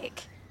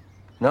barbaric.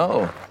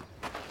 No.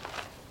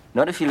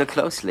 Not if you look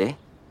closely.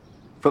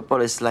 Football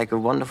is like a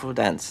wonderful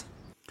dance.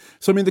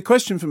 So, I mean, the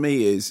question for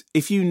me is,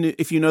 if you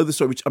know the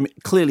story, which, I mean,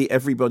 clearly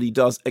everybody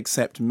does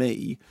except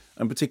me,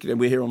 and particularly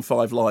we're here on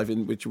 5 Live,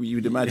 in which you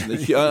would imagine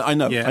that, I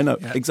know,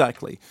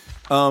 exactly.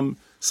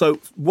 So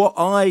what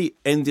I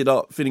ended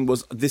up feeling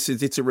was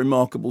it's a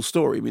remarkable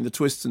story. I mean, the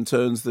twists and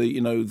turns,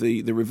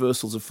 the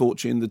reversals of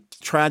fortune, the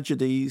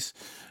tragedies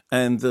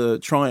and the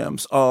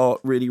triumphs are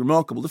really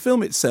remarkable. The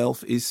film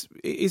itself is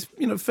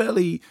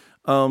fairly,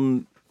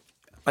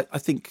 I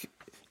think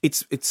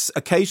it's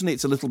occasionally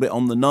it's a little bit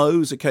on the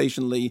nose.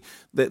 Occasionally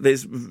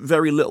there's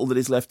very little that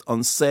is left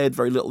unsaid,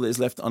 very little that is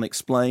left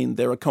unexplained.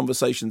 There are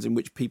conversations in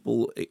which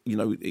people,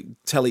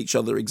 tell each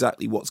other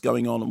exactly what's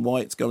going on and why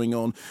it's going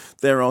on.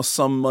 There are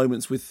some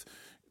moments with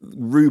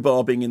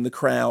rhubarbing in the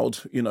crowd,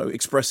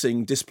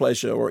 expressing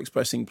displeasure or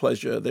expressing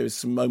pleasure. There's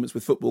some moments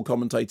with football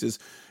commentators,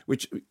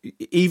 which,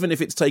 even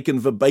if it's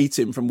taken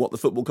verbatim from what the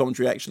football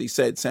commentary actually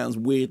said, sounds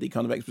weirdly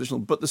kind of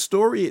expositional. But the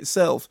story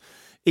itself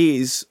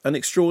is an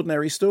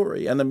extraordinary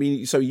story, and I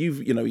mean, so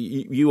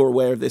you are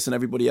aware of this, and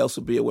everybody else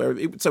will be aware of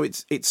it. So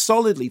it's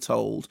solidly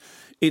told.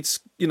 It's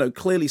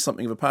clearly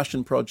something of a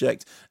passion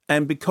project,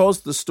 and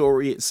because the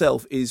story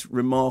itself is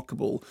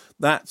remarkable,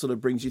 that sort of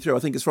brings you through. I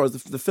think as far as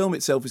the film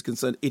itself is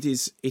concerned, it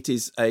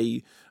is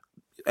a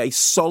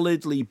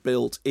solidly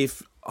built,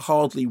 if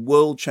hardly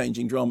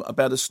world-changing drama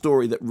about a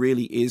story that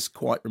really is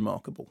quite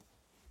remarkable.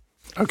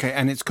 Okay,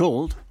 and it's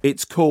called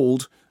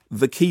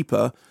The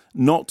Keeper.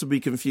 Not to be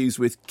confused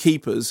with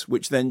Keepers,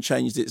 which then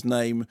changed its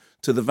name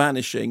to The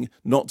Vanishing,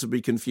 not to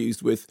be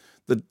confused with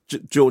the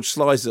George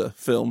Slicer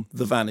film,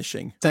 The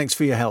Vanishing. Thanks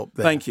for your help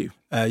there. Thank you.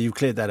 You've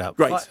cleared that up.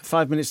 Great.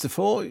 5 minutes to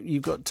 4,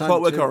 you've got time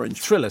Clockwork to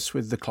Orange. Thrill us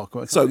with the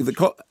Clockwork So Orange.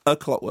 A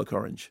Clockwork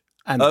Orange.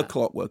 And A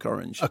Clockwork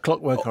Orange. A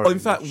Clockwork Orange. In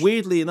fact,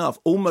 weirdly enough,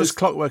 almost... Just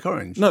Clockwork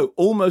Orange? No,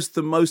 almost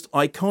the most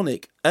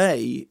iconic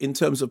A in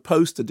terms of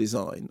poster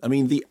design. I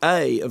mean, the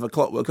A of A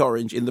Clockwork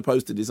Orange in the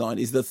poster design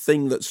is the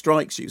thing that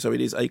strikes you. So it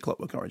is A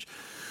Clockwork Orange.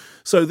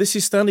 So this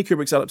is Stanley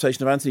Kubrick's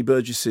adaptation of Anthony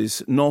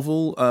Burgess's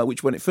novel,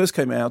 which when it first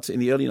came out in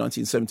the early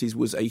 1970s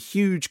was a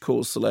huge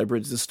cause célèbre.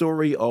 It's the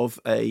story of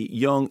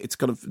it's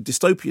kind of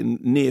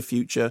dystopian near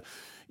future,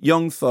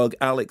 young thug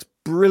Alex,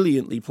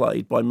 brilliantly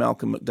played by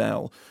Malcolm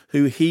McDowell,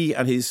 who he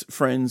and his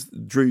friends,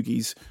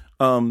 Droogies,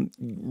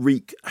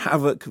 wreak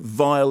havoc,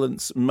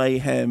 violence,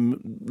 mayhem,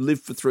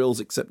 live for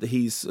thrills, except that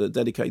he's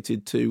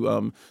dedicated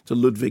to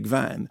Ludwig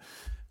van.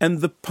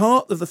 And the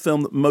part of the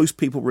film that most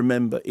people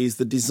remember is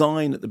the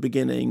design at the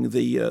beginning,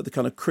 the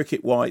kind of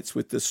cricket whites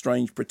with the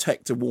strange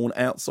protector worn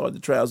outside the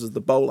trousers,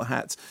 the bowler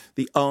hats,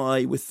 the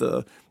eye with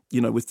the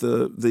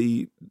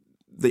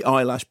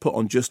eyelash put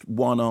on just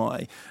one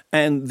eye,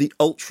 and the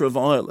ultra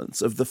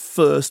violence of the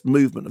first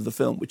movement of the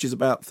film, which is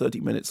about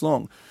 30 minutes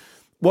long.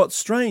 What's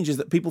strange is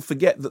that people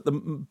forget that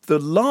the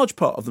large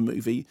part of the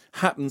movie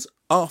happens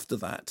after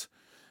that.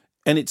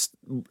 And it's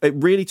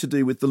really to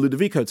do with the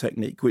Ludovico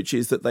technique, which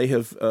is that they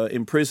have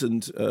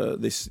imprisoned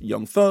this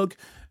young thug,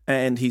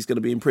 and he's going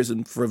to be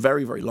imprisoned for a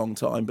very, very long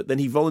time. But then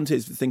he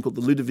volunteers for a thing called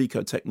the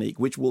Ludovico technique,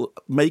 which will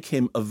make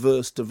him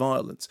averse to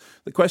violence.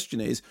 The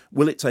question is,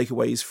 will it take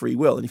away his free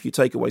will? And if you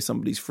take away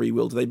somebody's free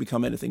will, do they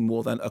become anything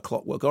more than A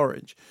Clockwork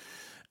Orange?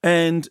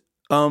 And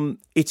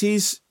it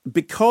is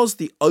because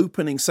the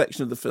opening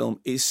section of the film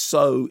is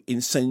so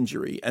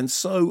incendiary and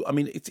so, I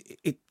mean,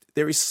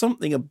 there is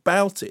something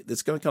about it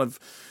that's going to kind of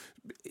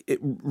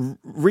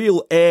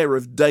real air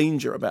of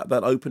danger about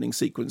that opening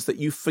sequence that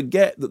you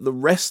forget that the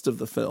rest of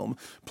the film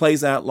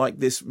plays out like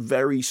this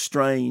very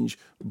strange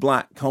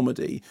black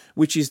comedy,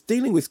 which is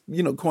dealing with,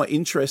 quite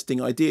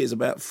interesting ideas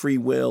about free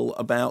will,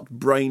 about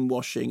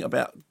brainwashing,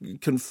 about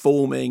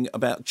conforming,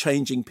 about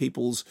changing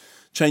people's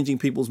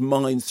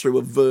minds through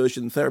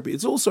aversion therapy.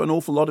 It's also an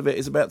awful lot of it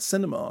is about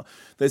cinema.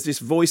 There's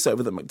this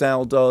voiceover that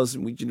McDowell does,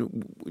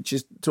 which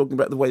is talking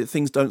about the way that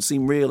things don't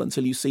seem real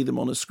until you see them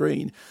on a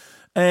screen.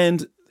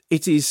 And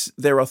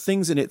there are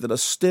things in it that are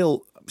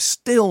still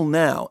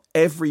now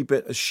every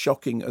bit as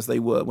shocking as they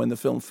were when the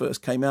film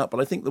first came out. But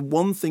I think the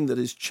one thing that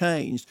has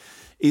changed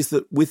is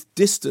that with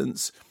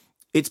distance,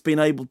 it's been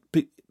able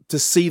to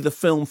see the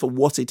film for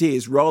what it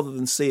is rather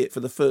than see it for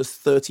the first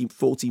 30,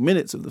 40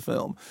 minutes of the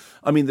film.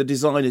 I mean, the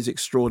design is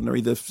extraordinary.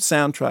 The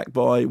soundtrack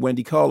by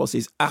Wendy Carlos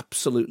is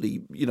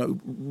absolutely,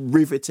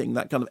 riveting,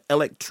 that kind of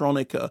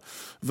electronica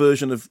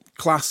version of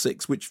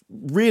classics, which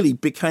really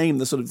became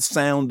the sort of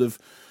sound of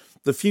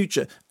the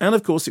future. And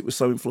of course, it was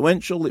so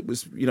influential. It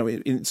was,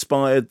 it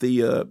inspired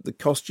the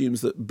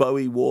costumes that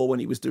Bowie wore when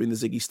he was doing the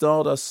Ziggy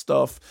Stardust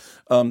stuff.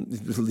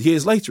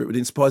 Years later, it would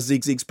inspire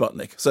Zig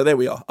Sputnik. So there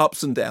we are,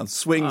 ups and downs,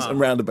 swings and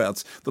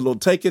roundabouts. The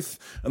Lord taketh,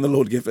 and the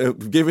Lord giveth,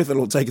 and the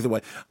Lord taketh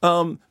away.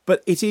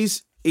 But it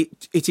is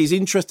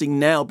interesting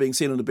now being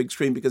seen on a big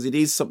screen, because it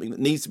is something that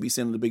needs to be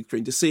seen on the big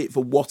screen, to see it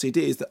for what it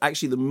is, that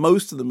actually the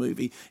most of the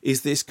movie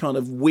is this kind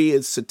of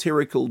weird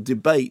satirical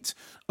debate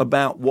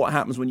about what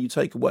happens when you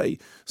take away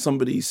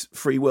somebody's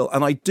free will.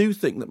 And I do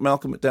think that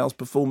Malcolm McDowell's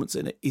performance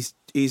in it is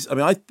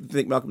I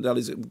think Malcolm McDowell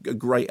is a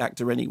great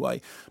actor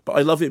anyway, but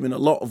I love him in a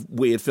lot of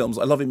weird films.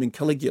 I love him in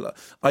Caligula.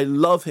 I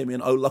love him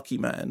in Oh Lucky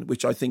Man,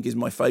 which I think is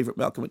my favourite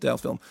Malcolm McDowell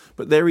film.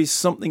 But there is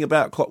something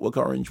about Clockwork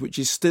Orange which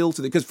is still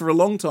because for a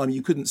long time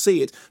you couldn't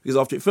see it, because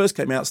after it first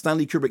came out,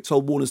 Stanley Kubrick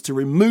told Warners to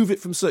remove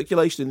it from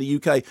circulation in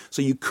the UK,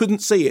 so you couldn't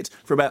see it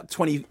for about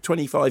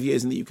 25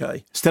 years in the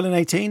UK. Still in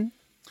 18?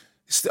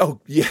 Oh,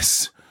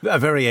 yes. A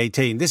very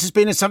 18. This has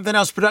been a Something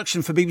Else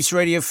production for BBC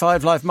Radio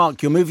 5 Live.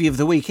 Mark, your movie of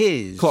the week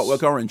is...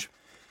 Clockwork Orange.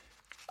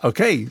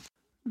 OK.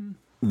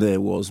 There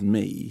was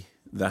me,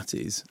 that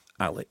is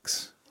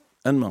Alex,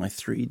 and my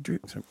 3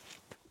 drinks.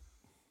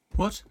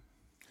 What?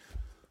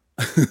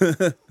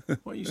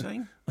 What are you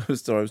saying? I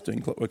was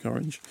doing Clockwork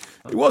Orange.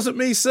 It wasn't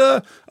me,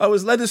 sir. I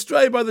was led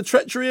astray by the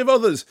treachery of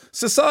others.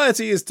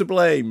 Society is to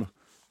blame.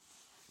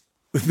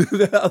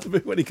 The other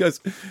bit when he goes,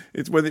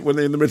 it's when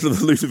they're in the middle of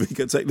the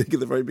Ludovico technique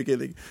at the very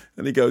beginning,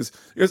 and he goes,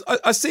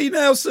 I see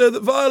now, sir,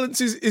 that violence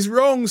is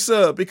wrong,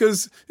 sir,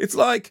 because it's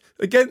like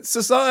against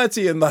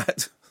society and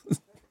that.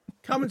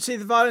 Come and see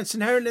the violence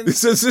inherent in the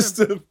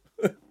system.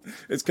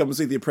 It's come and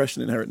see the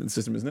oppression inherent in the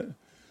system, isn't it?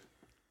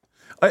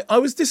 I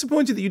was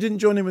disappointed that you didn't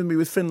join in with me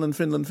with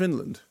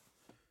Finland.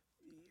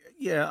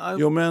 Yeah.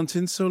 Your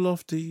mountains so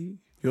lofty,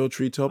 your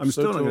treetops I'm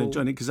so still tall. not going to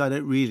join it because I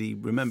don't really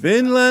remember.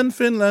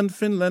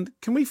 Finland.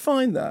 Can we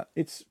find that?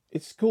 It's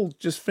called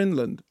just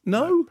Finland.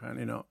 No?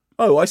 Apparently not.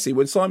 Oh, I see.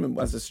 When Simon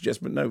has a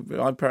suggestion, but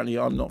no, apparently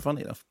I'm not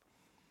funny enough.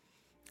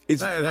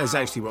 That's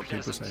actually what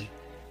people say.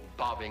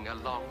 Bobbing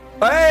along.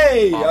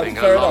 Hey! Bobbing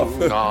Fair along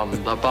enough.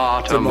 On the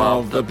bottom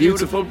of the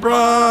beautiful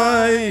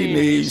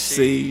briny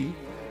sea.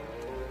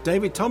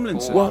 David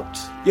Tomlinson. What?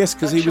 Yes,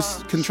 because he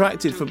was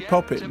contracted for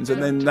Poppins,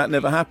 and then that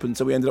never happened,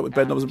 so we ended up with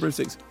Bedknobs and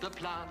Broomsticks.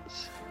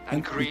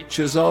 And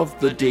creatures of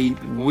the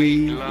deep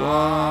we glide,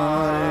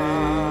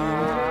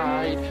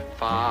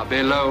 far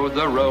below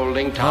the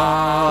rolling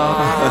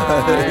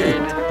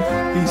tide.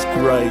 He's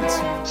great.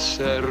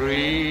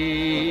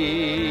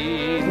 Serene.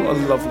 What a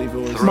lovely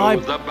voice.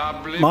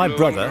 My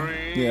brother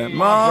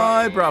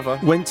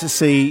went to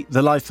see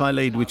The Life I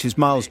Lead, which is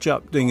Miles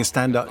Jupp doing a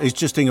stand-up. He's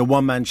just doing a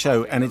one-man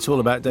show, and it's all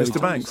about David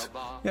Tomlinson.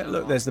 Yeah,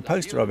 look, there's the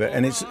poster of it,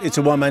 and it's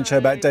a one-man show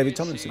about David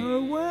Tomlinson.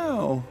 Oh,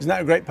 wow. Isn't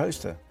that a great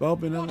poster?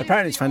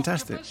 Apparently it's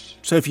fantastic.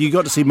 So if you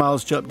got to see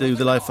Miles Jupp do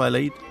The Life I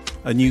Lead,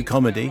 a new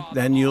comedy,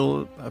 then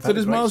you'll... So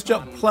does Miles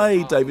Jupp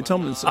play David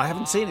Tomlinson? I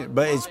haven't seen it,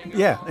 but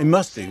it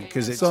must do,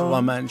 because it's a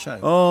one-man show.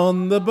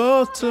 On the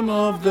bottom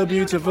of the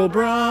beautiful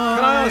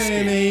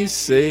briny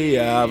sea,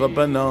 have a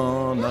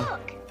banana.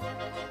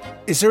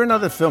 Is there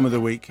another film of the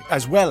week,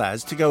 as well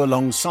as to go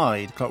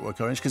alongside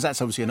Clockwork Orange, because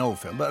that's obviously an old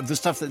film, but of the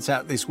stuff that's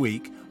out this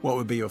week, what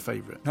would be your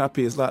favourite?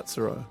 Happy as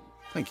Lazaro.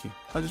 Thank you.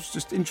 I was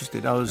just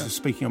interested. I was just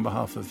speaking on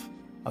behalf of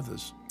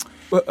others.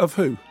 Of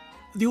who?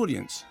 The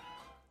audience.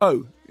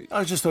 Oh.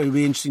 I just thought it would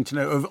be interesting to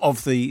know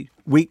of the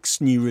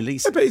week's new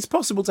release. Yeah, but it's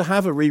possible to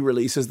have a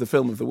re-release as the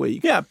film of the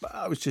week. Yeah, but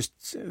I was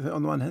just,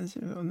 on the one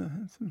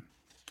hand,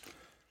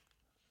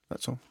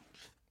 that's all.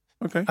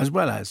 Okay. As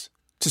well as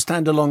to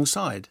stand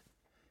alongside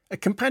a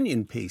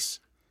companion piece.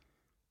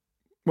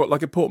 What,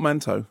 like a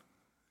portmanteau?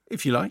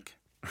 If you like.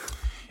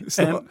 It's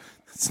not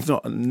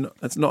an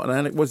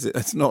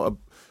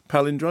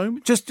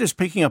palindrome? Just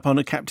picking up on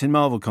a Captain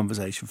Marvel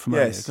conversation from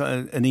earlier. Yes.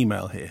 Got an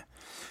email here,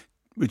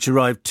 which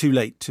arrived too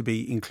late to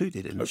be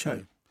included in the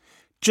show.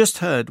 Just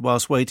heard,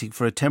 whilst waiting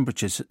for a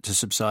temperature to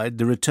subside,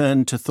 the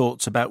return to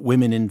thoughts about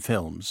women in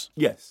films.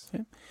 Yes.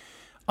 Yeah.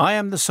 I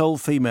am the sole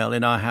female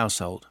in our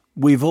household.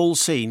 We've all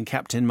seen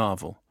Captain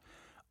Marvel.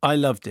 I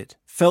loved it.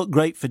 Felt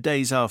great for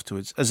days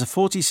afterwards. As a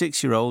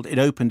 46-year-old, it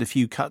opened a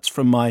few cuts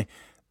from my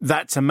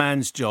that's a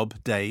man's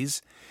job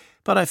days,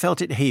 but I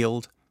felt it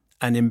healed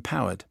and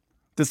empowered.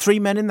 The 3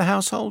 men in the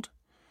household?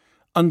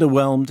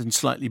 Underwhelmed and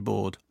slightly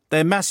bored.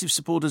 They're massive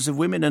supporters of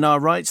women and our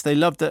rights. They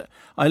loved that.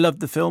 I loved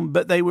the film,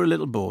 but they were a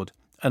little bored,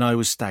 and I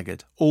was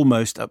staggered,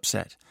 almost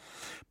upset.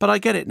 But I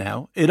get it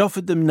now. It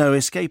offered them no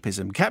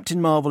escapism.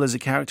 Captain Marvel as a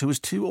character was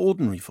too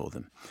ordinary for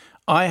them.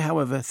 I,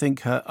 however,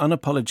 think her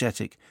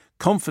unapologetic,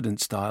 confident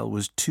style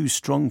was too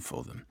strong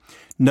for them.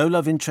 No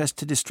love interest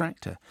to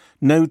distract her.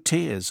 No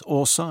tears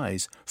or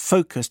sighs.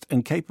 Focused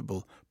and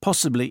capable.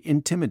 Possibly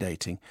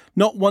intimidating.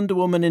 Not Wonder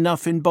Woman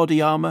enough in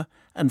body armour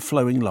and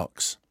flowing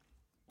locks.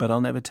 But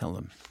I'll never tell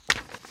them.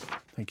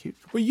 Thank you.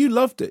 Well, you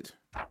loved it.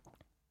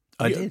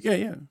 I did.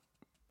 Yeah.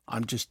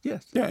 I'm just,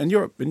 yes. Yeah, and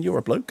you're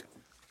a bloke.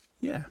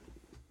 Yeah.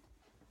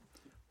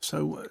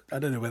 So I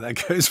don't know where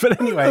that goes, but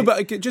anyway. No,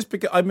 but just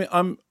because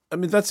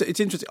it's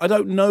interesting. I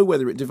don't know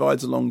whether it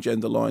divides along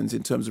gender lines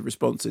in terms of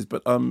responses,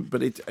 but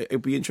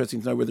it'd be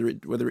interesting to know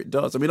whether it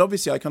does. I mean,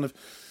 obviously, I kind of.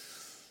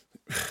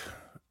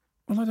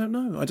 Well, I don't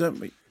know.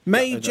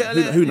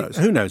 Who knows?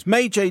 Who knows?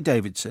 May J.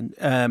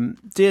 Davidson,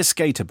 dear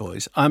Skater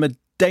Boys, I'm a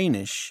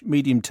Danish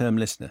medium-term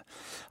listener.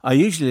 I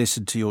usually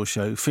listen to your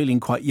show feeling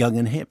quite young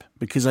and hip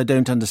because I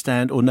don't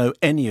understand or know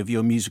any of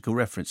your musical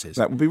references.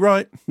 That would be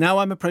right. Now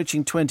I'm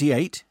approaching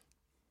 28.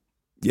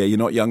 Yeah, you're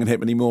not young and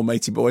hip anymore,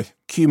 matey boy.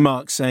 Cue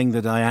Mark saying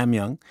that I am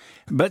young.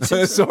 But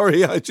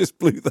sorry, I just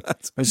blew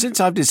that. But since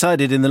I've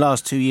decided in the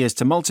last 2 years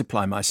to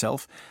multiply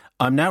myself,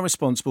 I'm now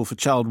responsible for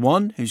child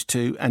 1, who's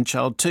 2, and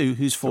child 2,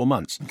 who's 4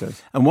 months. Okay.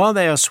 And while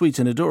they are sweet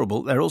and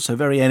adorable, they're also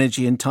very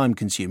energy and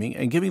time-consuming.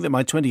 And given that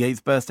my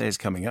 28th birthday is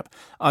coming up,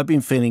 I've been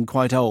feeling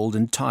quite old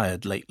and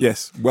tired lately.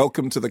 Yes,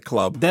 welcome to the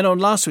club. Then on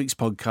last week's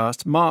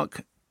podcast,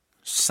 Mark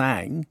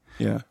sang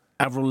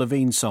Avril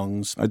Lavigne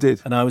songs. I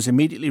did. And I was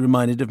immediately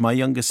reminded of my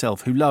younger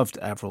self who loved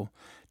Avril,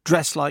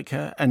 dressed like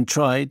her and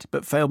tried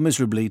but failed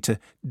miserably to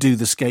do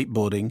the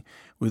skateboarding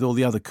with all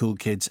the other cool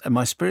kids, and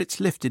my spirits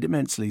lifted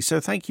immensely. So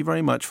thank you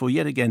very much for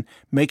yet again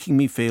making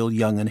me feel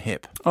young and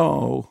hip.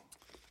 Oh,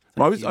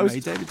 I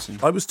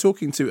was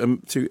talking to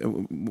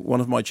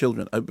one of my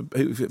children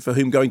for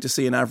whom going to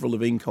see an Avril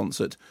Lavigne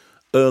concert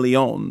early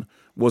on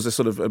was a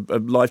sort of a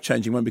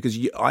life-changing one, because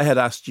I had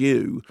asked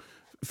you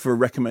for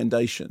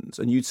recommendations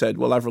and you'd said,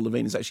 well, Avril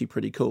Lavigne is actually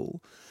pretty cool.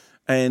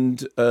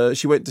 And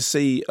she went to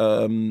see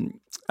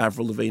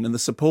Avril Lavigne and the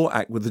support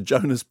act with the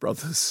Jonas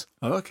Brothers.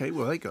 Oh, okay.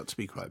 Well, they got to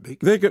be quite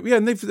big.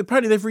 And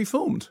apparently they've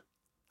reformed.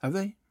 Have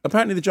they?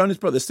 Apparently the Jonas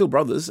Brothers are still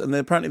brothers, and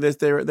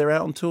they're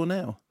out on tour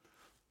now.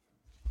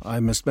 I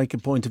must make a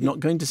point of not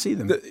going to see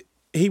them.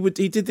 He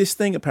did this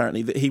thing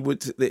apparently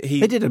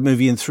They did a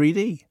movie in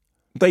 3D.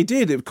 They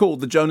did. It was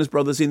called The Jonas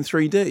Brothers in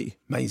 3D.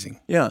 Amazing.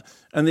 Yeah.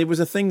 And there was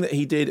a thing that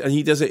he did, and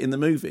he does it in the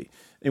movie,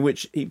 in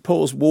which he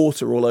pours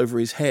water all over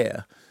his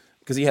hair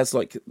because he has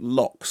like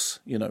locks,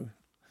 and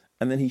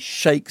then he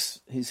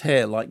shakes his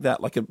hair like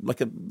that, like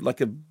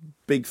a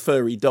big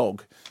furry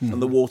dog,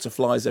 and the water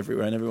flies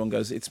everywhere, and everyone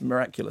goes, "It's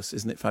miraculous,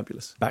 isn't it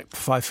fabulous?" Back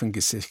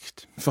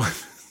Pfeifengesicht.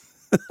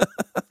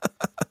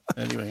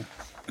 Anyway.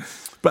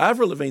 But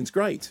Avril Lavigne's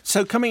great.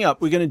 So coming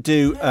up, we're going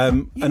to do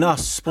an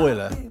Us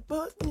spoiler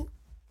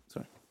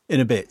in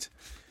a bit.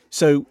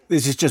 So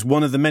this is just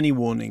one of the many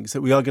warnings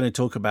that we are going to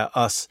talk about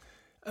Us,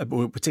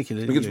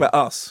 particularly. We're going to talk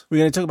about Us. We're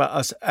going to talk about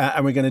Us,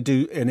 and we're going to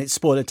do, and it's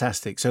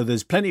spoiler-tastic. So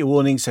there's plenty of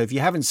warnings. So if you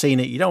haven't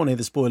seen it, you don't want to hear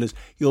the spoilers,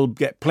 you'll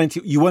get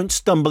plenty. You won't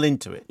stumble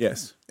into it.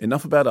 Yes.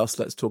 Enough about Us.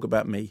 Let's talk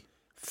about me.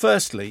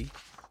 Firstly,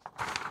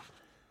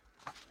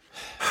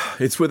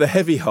 it's with a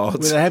heavy heart.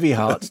 With a heavy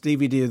heart,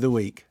 DVD of the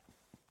week.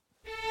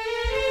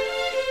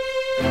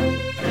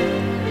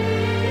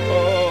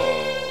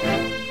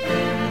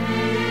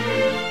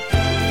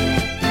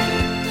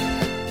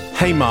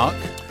 Hey, Mark.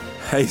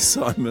 Hey,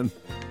 Simon.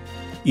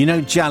 You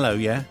know Giallo,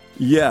 yeah?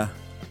 Yeah.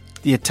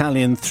 The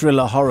Italian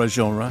thriller horror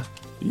genre.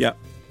 Yeah.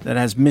 That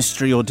has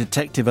mystery or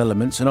detective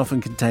elements and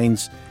often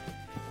contains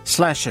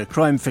slasher,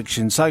 crime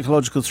fiction,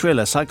 psychological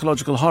thriller,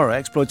 psychological horror,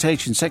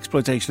 exploitation,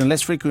 sexploitation, and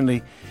less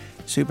frequently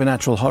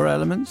supernatural horror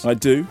elements. I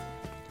do.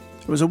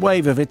 There was a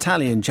wave of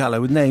Italian Giallo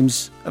with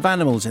names of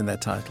animals in their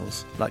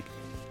titles, like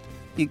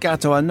Il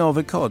gatto a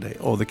nove code,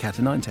 or the cat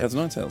o' nine tails. Cat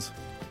o' nine tails.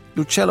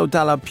 L'uccello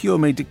dalla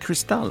piume di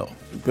cristallo.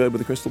 Bird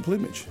with a crystal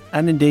plumage.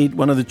 And indeed,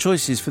 one of the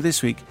choices for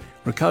this week,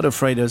 Riccardo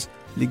Fredo's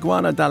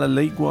L'iguana dalla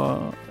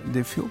lingua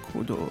de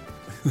fuoco d'oro.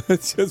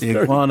 The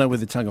iguana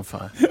with the tongue of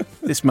fire.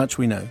 This much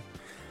we know.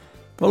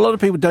 But a lot of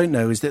people don't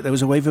know is that there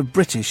was a wave of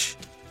British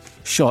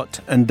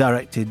shot and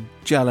directed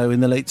Giallo in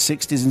the late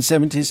 60s and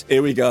 70s.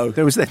 Here we go.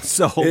 There was then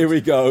sold Here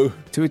we go.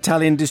 to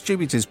Italian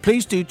distributors.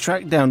 Please do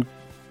track down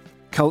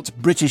cult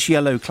British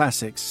yellow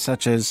classics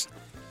such as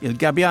Il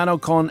Gabbiano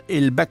con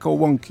il becco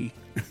wonky,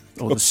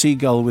 or the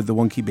seagull with the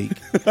wonky beak.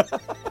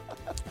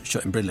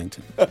 Shot in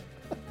Bridlington.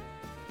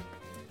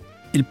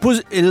 Il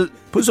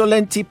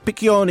puzzolenti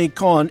piccioni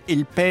con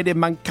il piede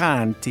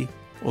mancanti,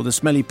 or the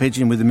smelly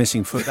pigeon with the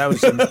missing foot. That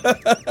was in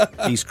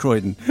East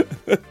Croydon.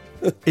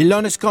 Il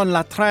lones con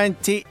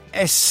l'attraenti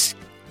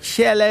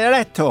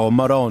Sceleretto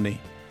Moroni,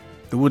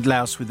 the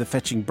woodlouse with the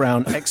fetching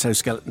brown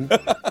exoskeleton.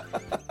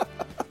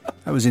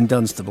 I was in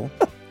Dunstable.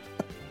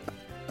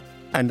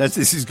 And as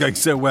this is going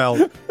so well,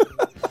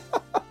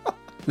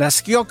 La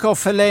schiocco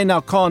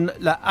felena con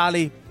la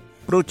ali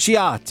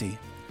bruciati,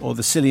 or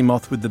the silly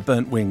moth with the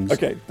burnt wings.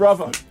 Okay,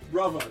 bravo.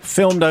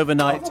 Filmed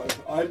overnight. Bravo.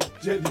 I'm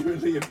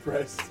genuinely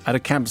impressed. At a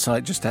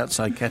campsite just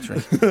outside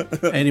Kettering.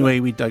 Anyway,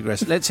 we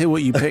digress. Let's hear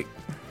what you pick.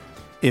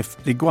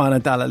 If L'iguana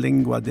dalla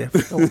lingua de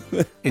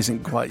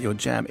isn't quite your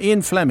jam.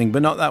 Ian Fleming,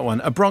 but not that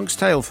one. A Bronx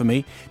Tale for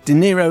me. De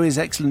Niro is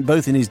excellent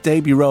both in his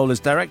debut role as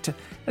director,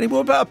 and he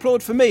won about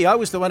applaud for me. I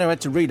was the one who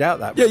had to read out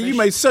that. Yeah, you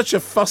made such a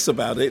fuss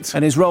about it.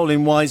 And his role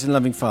in Wise and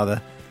Loving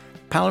Father.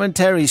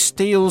 Parliamentary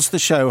steals the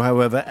show,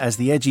 however, as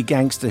the edgy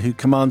gangster who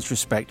commands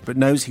respect but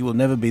knows he will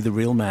never be the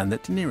real man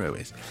that De Niro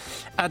is.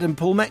 Adam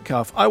Paul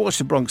Metcalf. I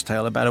watched A Bronx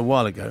Tale about a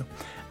while ago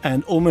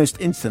and almost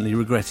instantly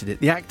regretted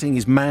it. The acting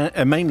is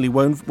mainly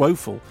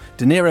woeful.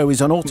 De Niro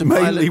is on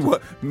autopilot.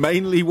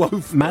 Mainly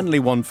woeful. Manly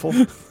woeful.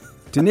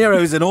 De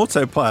Niro is an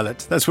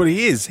autopilot. That's what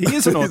he is. He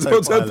is an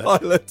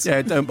autopilot.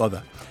 Yeah, don't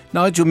bother.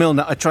 Nigel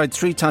Milner, I tried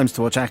 3 times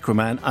to watch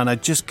Aquaman and I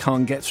just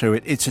can't get through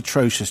it. It's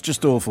atrocious,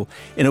 just awful.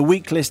 In a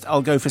weak list,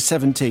 I'll go for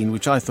 17,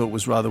 which I thought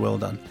was rather well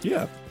done.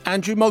 Yeah.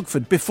 Andrew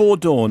Mogford, Before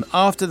Dawn.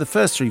 After the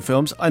first 3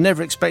 films, I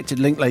never expected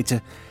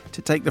Linklater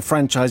to take the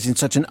franchise in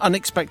such an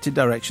unexpected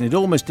direction. It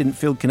almost didn't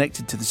feel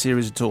connected to the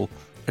series at all.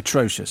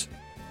 Atrocious.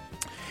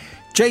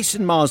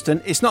 Jason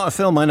Marsden, it's not a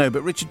film I know,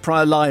 but Richard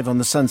Pryor live on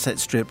the Sunset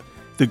Strip,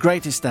 the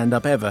greatest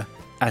stand-up ever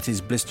at his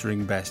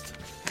blistering best.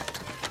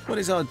 What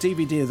is our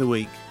DVD of the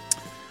week?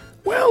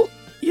 Well,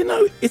 you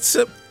know, it's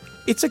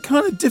a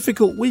kind of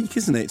difficult week,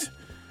 isn't it?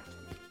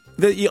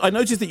 I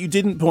noticed that you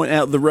didn't point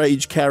out The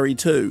Rage Carrie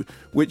 2,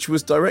 which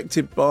was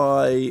directed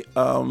by,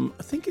 I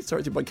think it's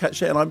directed by Cat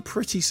Shea, and I'm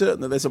pretty certain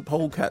that there's a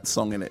Polecat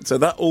song in it. So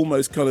that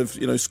almost kind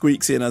of,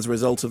 squeaks in as a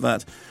result of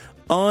that.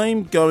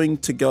 I'm going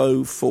to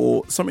go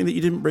for something that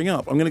you didn't bring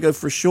up. I'm going to go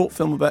for a short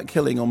film about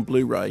killing on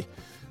Blu-ray,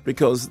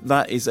 because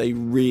that is a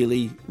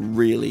really,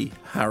 really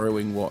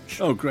harrowing watch.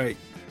 Oh, great.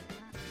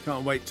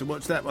 Can't wait to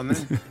watch that one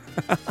then.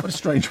 What a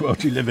strange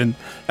world you live in.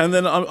 And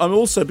then I'm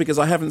also, because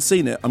I haven't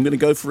seen it, I'm going to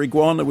go for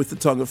Iguana with the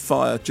Tongue of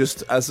Fire,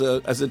 just as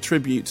a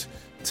tribute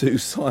to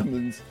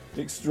Simon's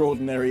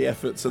extraordinary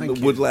efforts and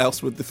the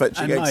woodlouse with the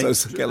fetching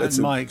exoskeleton. And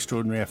my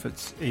extraordinary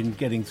efforts in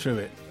getting through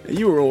it.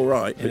 You were all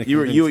right, but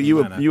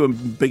you were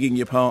bigging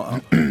your part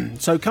up.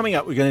 So coming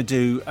up, we're going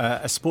to do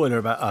a spoiler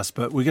about us,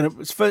 but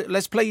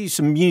let's play you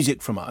some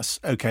music from us,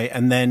 okay?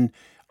 And then,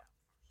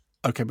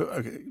 but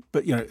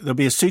there'll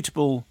be a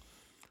suitable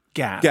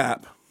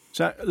gap.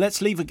 So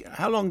let's leave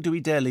how long do we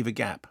dare leave a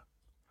gap?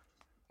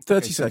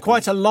 30 seconds.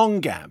 Quite a long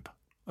gap,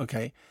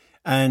 okay?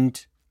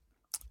 And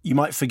you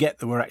might forget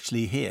that we're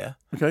actually here.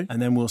 Okay.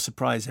 And then we'll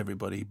surprise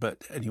everybody.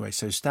 But anyway,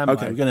 so stand by.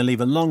 Okay. We're going to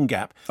leave a long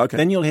gap. Okay.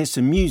 Then you'll hear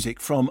some music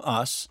from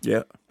us.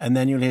 Yeah. And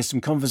then you'll hear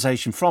some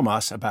conversation from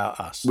us about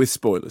us. With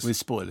spoilers.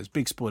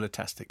 Big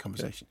spoiler-tastic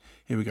conversation. Yeah.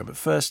 Here we go. But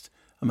first,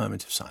 a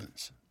moment of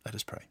silence. Let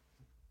us pray.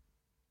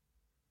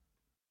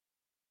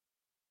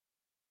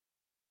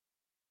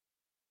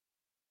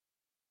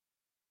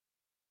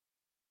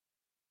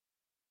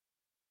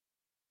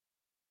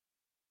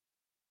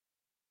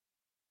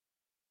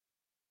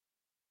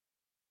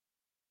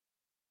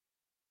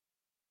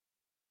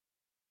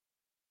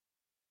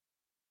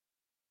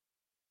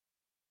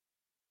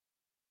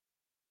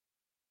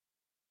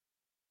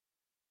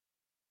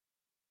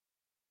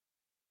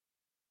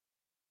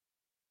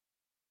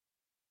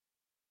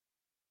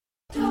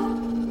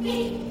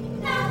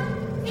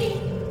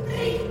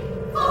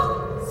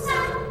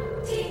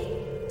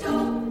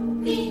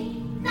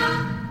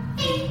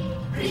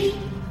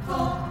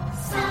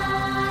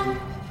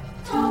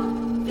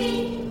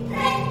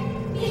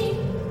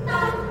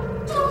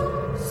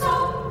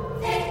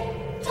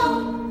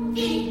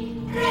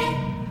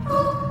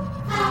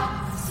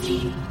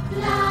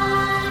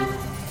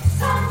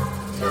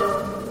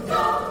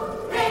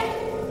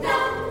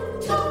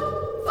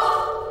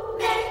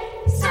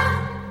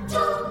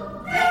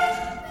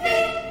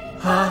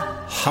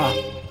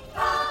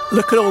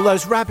 Look at all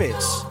those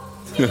rabbits.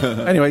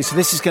 Anyway, so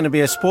this is going to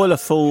be a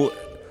spoiler-full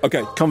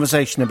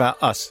conversation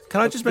about us. Can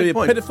I just make a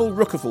point? Pitiful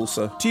rookaful,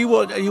 sir.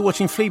 Are you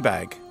watching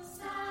Fleabag?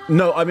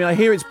 No, I mean, I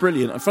hear it's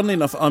brilliant. Funnily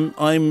enough,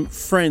 I'm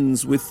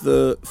friends with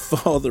the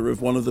father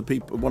of one of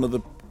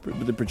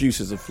the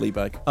producers of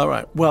Fleabag. All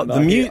right. Well,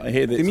 I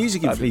hear the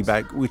music in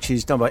Fleabag, which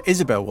is done by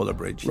Isabel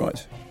Waller-Bridge,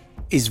 right,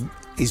 is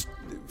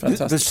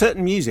fantastic. There's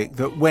certain music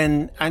that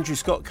when Andrew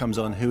Scott comes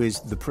on, who is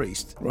the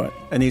priest, right,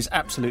 and he's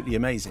absolutely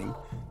amazing.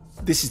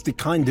 This is the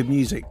kind of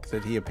music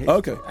that he appears.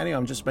 Okay. Anyway,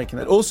 I'm just making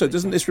that. Also,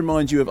 doesn't this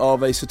remind you of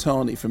Ave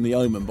Satani from The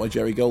Omen by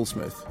Jerry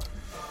Goldsmith?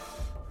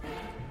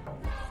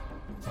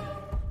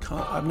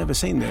 I've never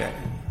seen that.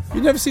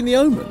 You've never seen The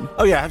Omen?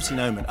 Oh yeah, I have seen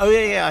Omen. Oh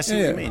yeah, I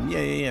see what you mean.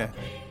 Yeah.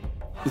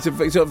 It's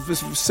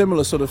a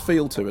similar sort of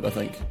feel to it, I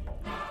think.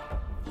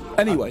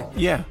 Anyway,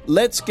 yeah.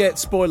 Let's get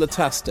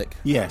spoiler-tastic.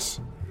 Yes.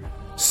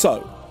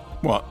 So,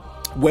 what?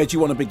 Where do you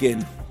want to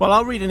begin? Well,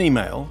 I'll read an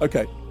email.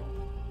 Okay.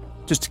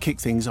 just to kick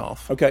things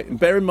off. Okay, and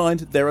bear in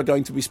mind there are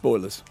going to be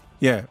spoilers.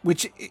 Yeah,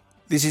 which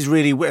this is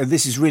really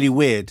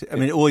weird. I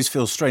mean, it always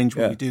feels strange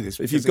when we do this.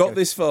 If you've got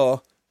this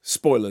far,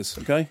 spoilers,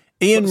 okay?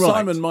 Ian Wright.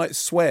 Simon might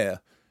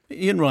swear.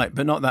 Ian Wright,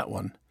 but not that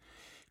one.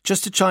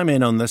 Just to chime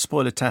in on the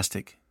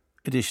spoiler-tastic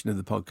edition of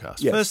the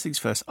podcast. Yes. First things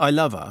first, I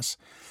love Us.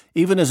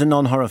 Even as a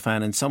non-horror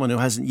fan and someone who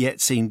hasn't yet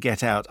seen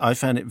Get Out, I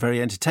found it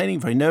very entertaining,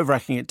 very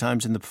nerve-wracking at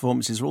times, and the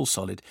performances are all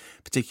solid,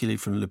 particularly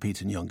from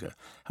Lupita Nyong'o.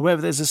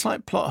 However, there's a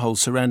slight plot hole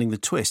surrounding the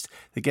twist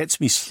that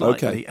gets me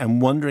slightly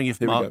and wondering if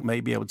Mark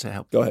may be able to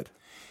help. Go ahead.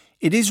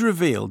 It is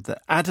revealed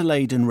that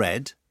Adelaide and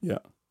Red,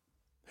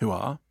 who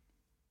are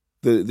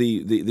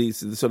the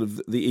sort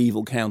of the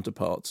evil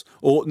counterparts,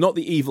 or not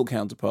the evil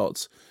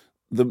counterparts,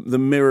 the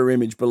mirror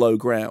image below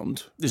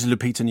ground. This is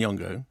Lupita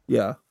Nyong'o.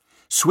 Yeah.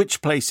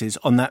 Switch places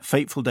on that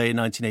fateful day in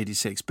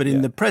 1986. But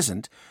in the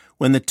present,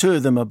 when the two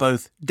of them are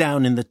both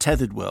down in the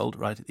tethered world,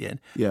 right at the end,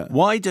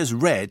 why does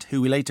Red,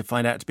 who we later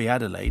find out to be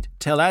Adelaide,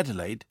 tell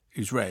Adelaide,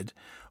 who's Red,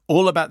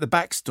 all about the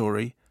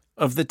backstory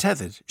of the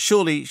tethered?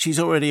 Surely she's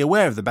already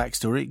aware of the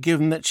backstory,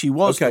 given that she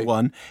was the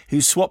one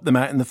who swapped them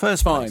out in the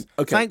first place.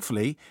 Okay.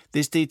 Thankfully,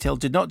 this detail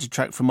did not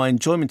detract from my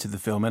enjoyment of the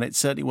film, and it's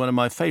certainly one of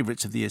my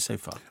favourites of the year so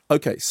far.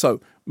 Okay,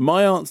 so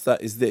my answer to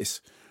that is this.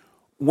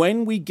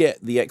 When we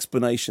get the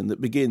explanation that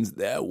begins,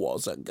 there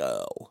was a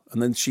girl,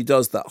 and then she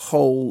does that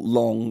whole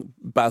long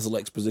Basil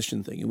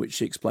exposition thing in which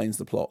she explains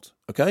the plot,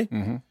 okay?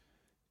 Mm-hmm.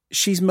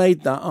 She's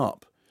made that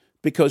up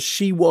because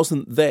she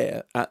wasn't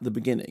there at the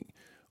beginning.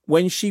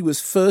 When she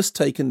was first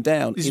taken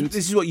down... This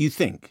is what you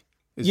think?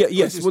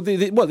 Yes.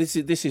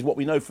 This is what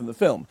we know from the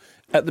film.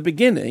 At the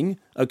beginning,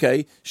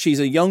 okay,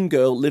 she's a young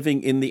girl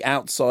living in the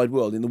outside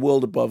world, in the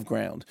world above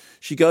ground.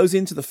 She goes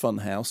into the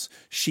funhouse.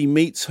 She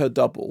meets her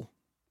double.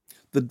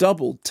 The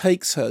double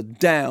takes her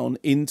down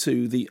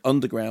into the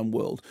underground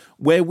world,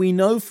 where we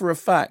know for a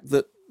fact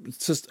that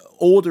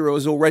order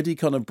is already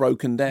kind of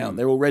broken down.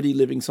 They're already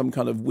living some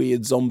kind of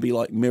weird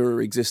zombie-like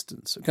mirror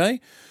existence,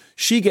 okay?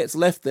 She gets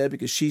left there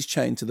because she's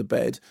chained to the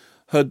bed.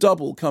 Her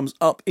double comes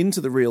up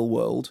into the real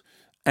world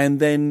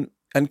and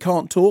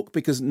can't talk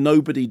because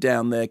nobody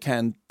down there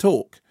can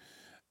talk.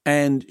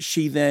 And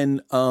she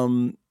then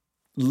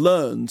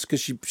learns,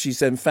 because she's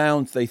then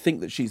found, they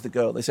think that she's the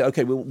girl. They say,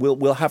 okay,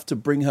 we'll have to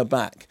bring her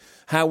back.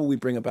 How will we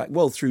bring her back?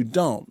 Well, through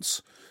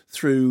dance,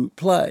 through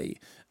play.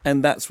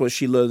 And that's where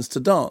she learns to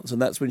dance,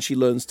 and that's when she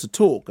learns to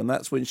talk, and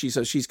that's when she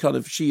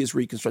is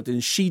reconstructed,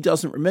 and she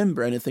doesn't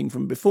remember anything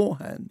from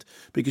beforehand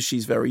because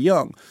she's very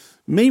young.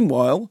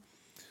 Meanwhile,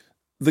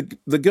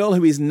 the girl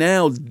who is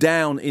now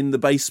down in the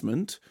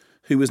basement,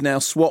 who has now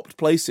swapped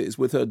places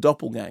with her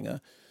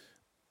doppelganger,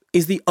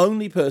 is the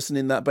only person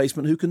in that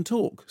basement who can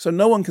talk. So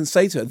no one can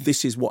say to her,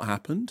 this is what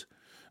happened.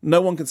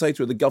 No one can say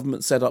to her, the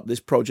government set up this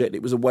project,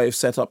 it was a way of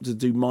set up to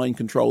do mind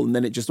control, and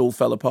then it just all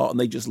fell apart and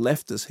they just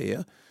left us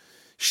here.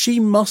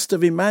 She must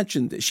have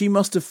imagined it. She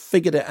must have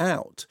figured it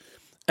out.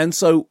 And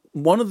so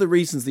one of the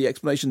reasons the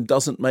explanation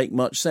doesn't make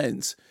much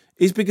sense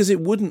is because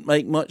it wouldn't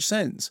make much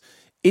sense.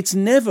 It's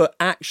never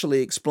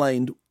actually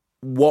explained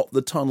what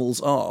the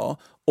tunnels are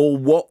or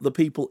what the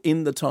people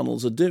in the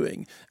tunnels are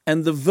doing.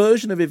 And the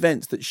version of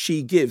events that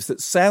she gives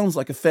that sounds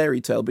like a fairy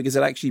tale because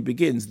it actually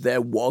begins,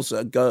 there was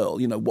a girl,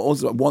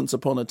 was once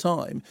upon a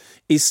time,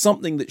 is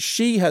something that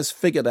she has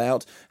figured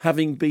out,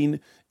 having been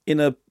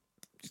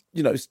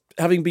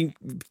having been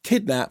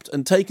kidnapped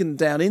and taken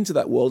down into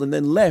that world and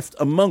then left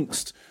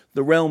amongst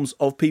the realms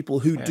of people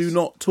who do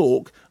not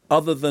talk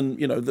other than,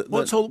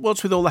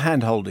 What's with all the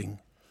hand-holding?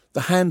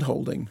 The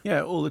hand-holding?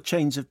 Yeah, all the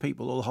chains of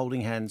people all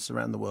holding hands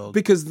around the world.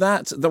 Because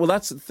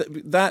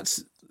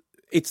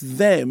it's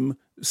them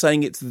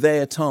saying it's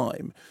their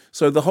time.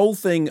 So the whole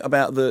thing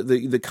about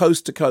the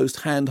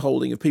coast-to-coast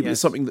hand-holding of people is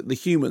something that the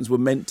humans were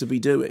meant to be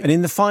doing. And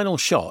in the final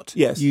shot,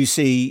 yes, you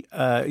see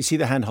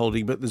the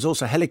hand-holding, but there's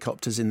also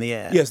helicopters in the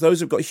air. Yes, those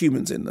have got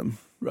humans in them.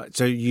 Right,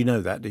 so you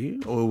know that, do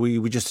you? Or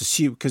we just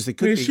assume, because they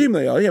could We assume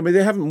they are, yeah. I mean,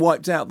 they haven't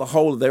wiped out the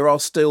whole, there are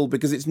still,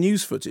 because it's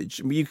news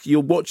footage. I mean, you're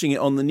watching it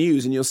on the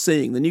news and you're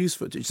seeing the news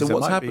footage. So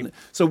what's happening?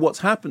 So what's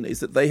happened is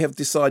that they have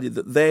decided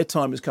that their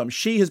time has come.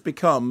 She has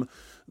become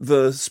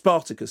the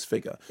Spartacus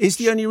figure. Is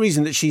the only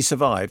reason that she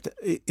survived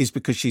is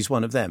because she's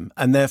one of them,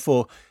 and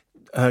therefore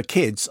her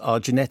kids are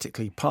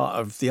genetically part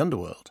of the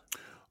underworld?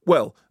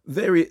 Well,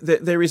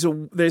 there's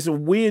a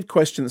weird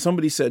question that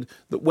somebody said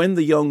that when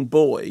the young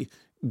boy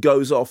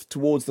goes off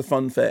towards the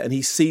fun fair and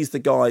he sees the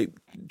guy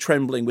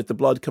trembling with the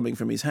blood coming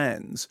from his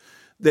hands,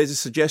 there's a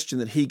suggestion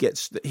that he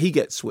gets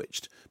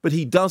switched, but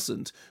he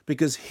doesn't,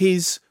 because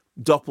his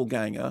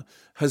doppelganger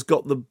has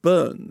got the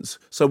burns.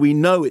 So we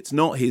know it's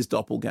not his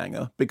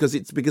doppelganger because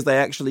they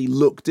actually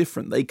look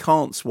different. They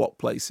can't swap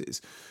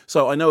places.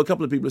 So I know a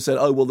couple of people have said,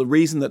 oh, well, the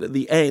reason that at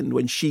the end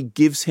when she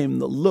gives him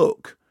the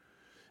look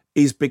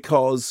is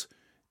because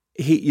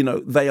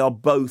they are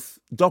both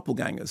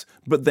doppelgangers,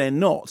 but they're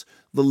not.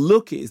 The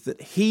look is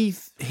that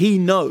he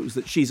knows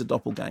that she's a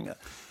doppelganger.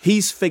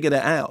 He's figured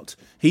it out.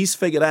 He's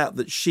figured out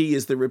that she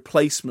is the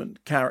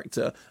replacement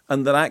character,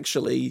 and that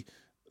actually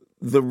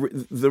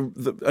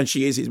and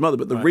she is his mother,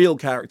 but the real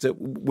character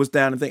was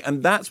down and thing,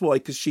 and that's why,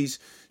 because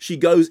she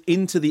goes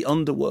into the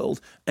underworld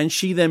and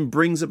she then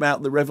brings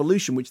about the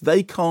revolution, which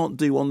they can't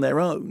do on their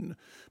own,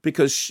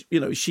 because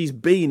she's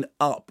been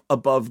up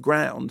above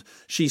ground,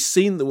 she's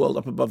seen the world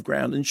up above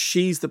ground, and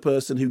she's the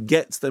person who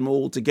gets them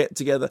all to get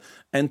together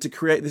and to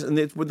create this. And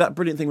with that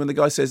brilliant thing when the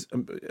guy says,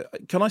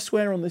 "Can I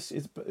swear on this?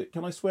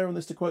 Can I swear on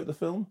this to quote the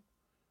film,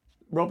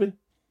 Robin?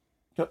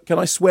 Can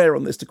I swear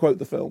on this to quote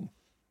the film?"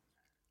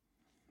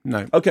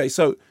 No. Okay,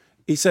 so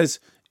he says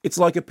it's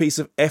like a piece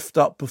of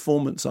effed up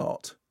performance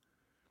art,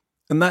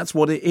 and that's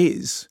what it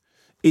is.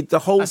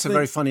 That's a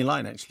very funny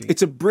line, actually.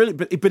 It's a brilliant,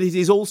 but it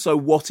is also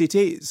what it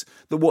is.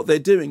 That what they're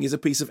doing is a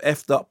piece of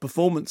effed up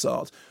performance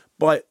art.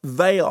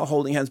 They are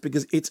holding hands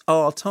because it's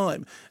our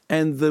time.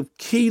 And the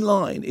key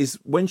line is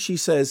when she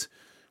says,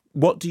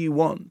 "What do you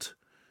want?"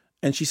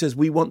 And she says,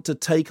 "We want to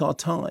take our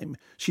time."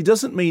 She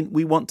doesn't mean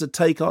we want to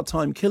take our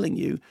time killing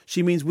you.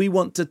 She means we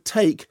want to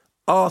take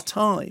our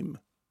time.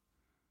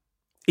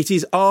 It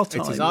is our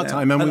time. It is our now,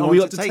 time, and we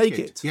want to take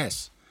it.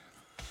 Yes.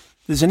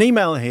 There's an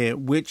email here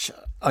which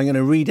I'm going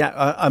to read out.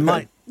 I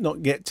might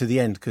not get to the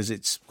end because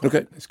it's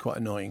quite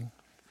annoying.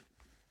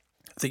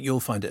 I think you'll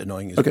find it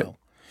annoying as well.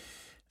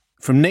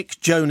 From Nick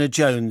Jonah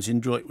Jones in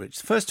Droitwich.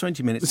 The first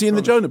 20 minutes. Was he in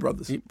the Jonah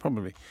Brothers?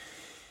 Probably.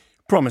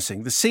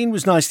 Promising. The scene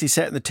was nicely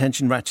set and the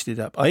tension ratcheted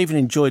up. I even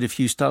enjoyed a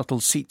few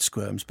startled seat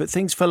squirms, but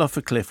things fell off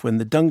a cliff when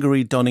the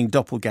dungaree-donning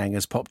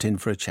doppelgangers popped in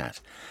for a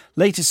chat.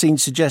 Later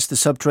scenes suggest the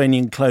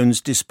subterranean clones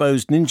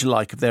disposed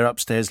ninja-like of their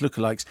upstairs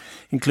lookalikes,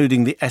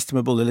 including the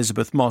estimable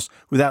Elizabeth Moss,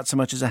 without so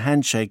much as a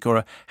handshake or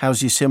a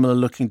 "how's you similar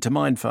looking to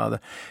mine, father?"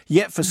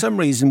 Yet for some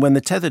reason, when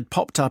the tethered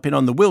popped up in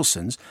on the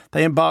Wilsons,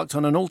 they embarked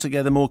on an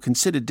altogether more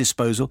considered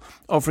disposal,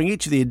 offering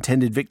each of the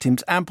intended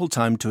victims ample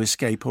time to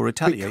escape or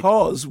retaliate.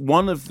 Because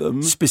one of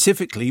them...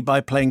 Specifically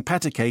by playing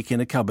patty cake in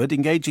a cupboard,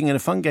 engaging in a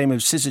fun game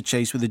of scissor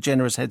chase with a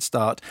generous head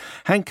start,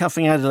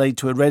 handcuffing Adelaide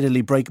to a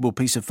readily breakable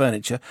piece of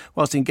furniture,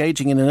 whilst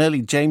engaging in an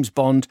early James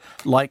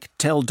Bond-like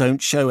tell,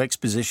 don't show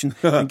exposition,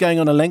 and going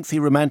on a lengthy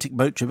romantic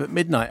boat trip at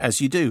midnight, as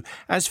you do.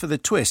 As for the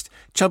twist,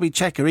 Chubby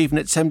Checker, even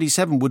at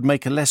 77, would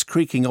make a less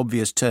creaking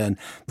obvious turn.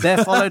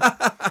 There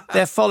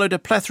followed a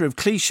plethora of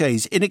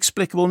cliches,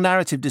 inexplicable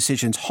narrative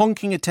decisions,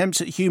 honking attempts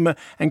at humour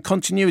and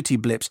continuity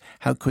blips.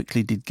 How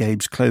quickly did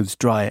Gabe's clothes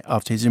dry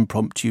after his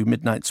impromptu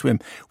midnight swim?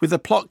 With the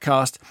plot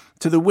cast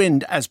to the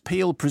wind as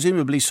Peel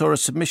presumably saw a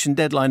submission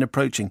deadline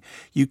approaching.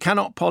 You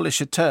cannot polish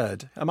a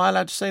turd. Am I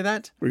allowed to say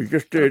that? We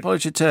just did.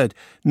 Polish a turd.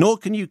 Nor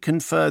can you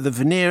confer the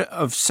veneer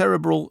of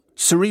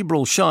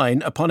cerebral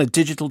shine upon a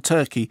digital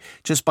turkey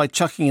just by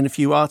chucking in a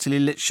few artily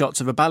lit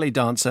shots of a ballet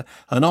dancer,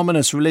 an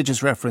ominous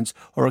religious reference,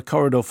 or a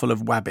corridor full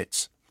of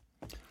wabbits.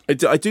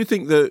 I do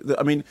think that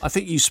I mean, I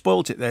think you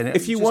spoilt it then.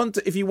 If you want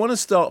to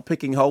start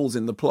picking holes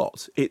in the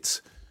plot,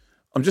 it's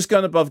I'm just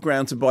going above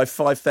ground to buy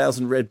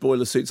 5,000 red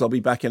boiler suits. I'll be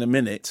back in a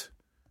minute.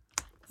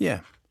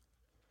 Yeah.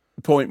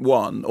 Point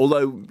one.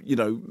 Although,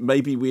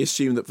 maybe we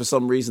assume that for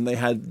some reason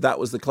that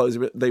was the clothes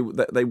they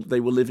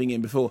were living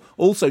in before.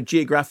 Also,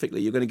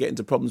 geographically, you're going to get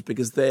into problems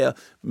because they're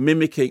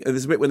mimicking.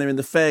 There's a bit when they're in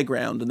the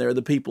fairground and there are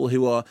the people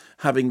who are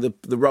having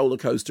the roller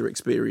coaster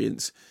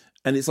experience.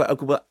 And it's like,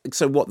 okay, well,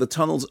 so what? The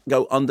tunnels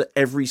go under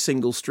every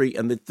single street,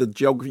 and the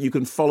geography. You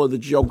can follow the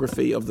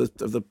geography of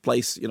the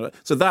place,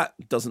 So that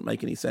doesn't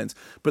make any sense.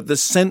 But the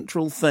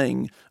central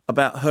thing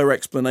about her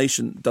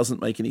explanation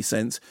doesn't make any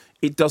sense.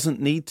 It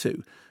doesn't need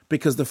to,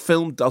 because the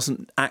film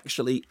doesn't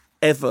actually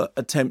ever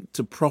attempt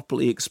to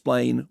properly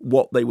explain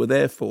what they were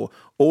there for.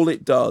 All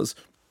it does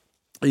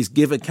is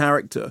give a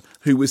character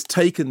who was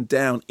taken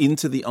down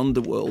into the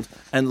underworld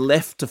and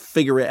left to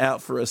figure it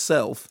out for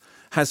herself.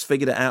 Has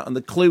figured it out, and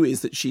the clue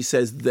is that she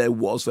says there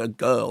was a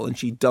girl, and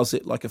she does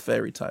it like a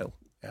fairy tale.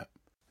 Yeah.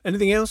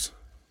 Anything else?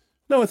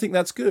 No, I think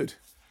that's good.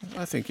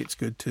 I think it's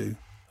good too.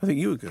 I think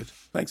you were good.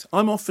 Thanks.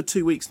 I'm off for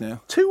 2 weeks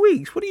now. 2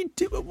 weeks? What do you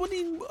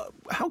do?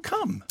 How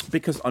come?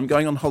 Because I'm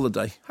going on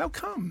holiday. How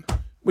come?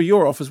 Well,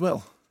 you're off as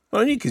well.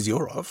 Only because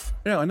you're off.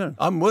 Yeah, I know.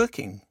 I'm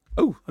working.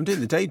 Oh, I'm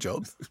doing the day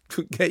job.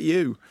 Get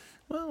you.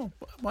 Well,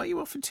 why are you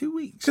off for 2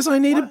 weeks? Because I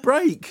need a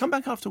break. Come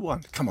back after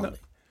one. Come on. No.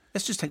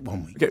 Let's just take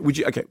 1 week.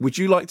 Okay. Would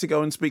you like to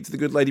go and speak to the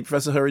good lady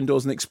Professor Her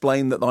indoors and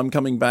explain that I'm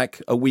coming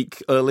back a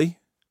week early?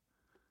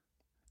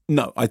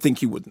 No, I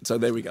think you wouldn't. So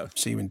there we go.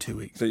 See you in 2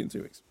 weeks. See you in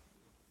 2 weeks.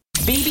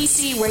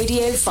 BBC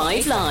Radio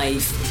 5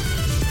 Live.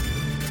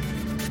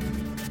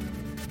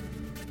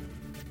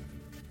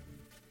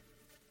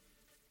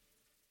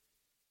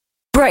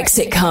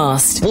 Brexit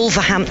cast.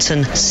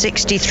 Wolverhampton,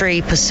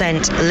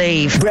 63%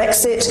 leave.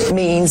 Brexit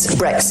means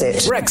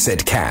Brexit.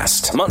 Brexit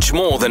cast. Much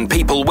more than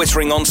people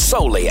whittering on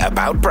solely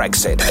about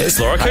Brexit. It's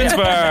Laura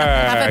Kunsberg.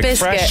 Have a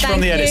biscuit. Fresh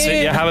from the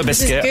editor. Yeah, have a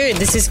biscuit.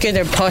 This is good.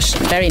 They're posh.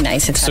 Very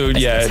nice.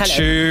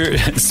 Chew,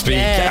 speak,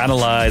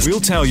 analyse.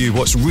 We'll tell you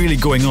what's really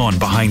going on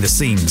behind the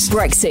scenes.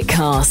 Brexit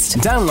cast.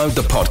 Download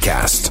the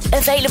podcast.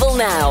 Available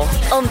now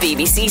on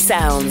BBC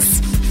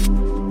Sounds.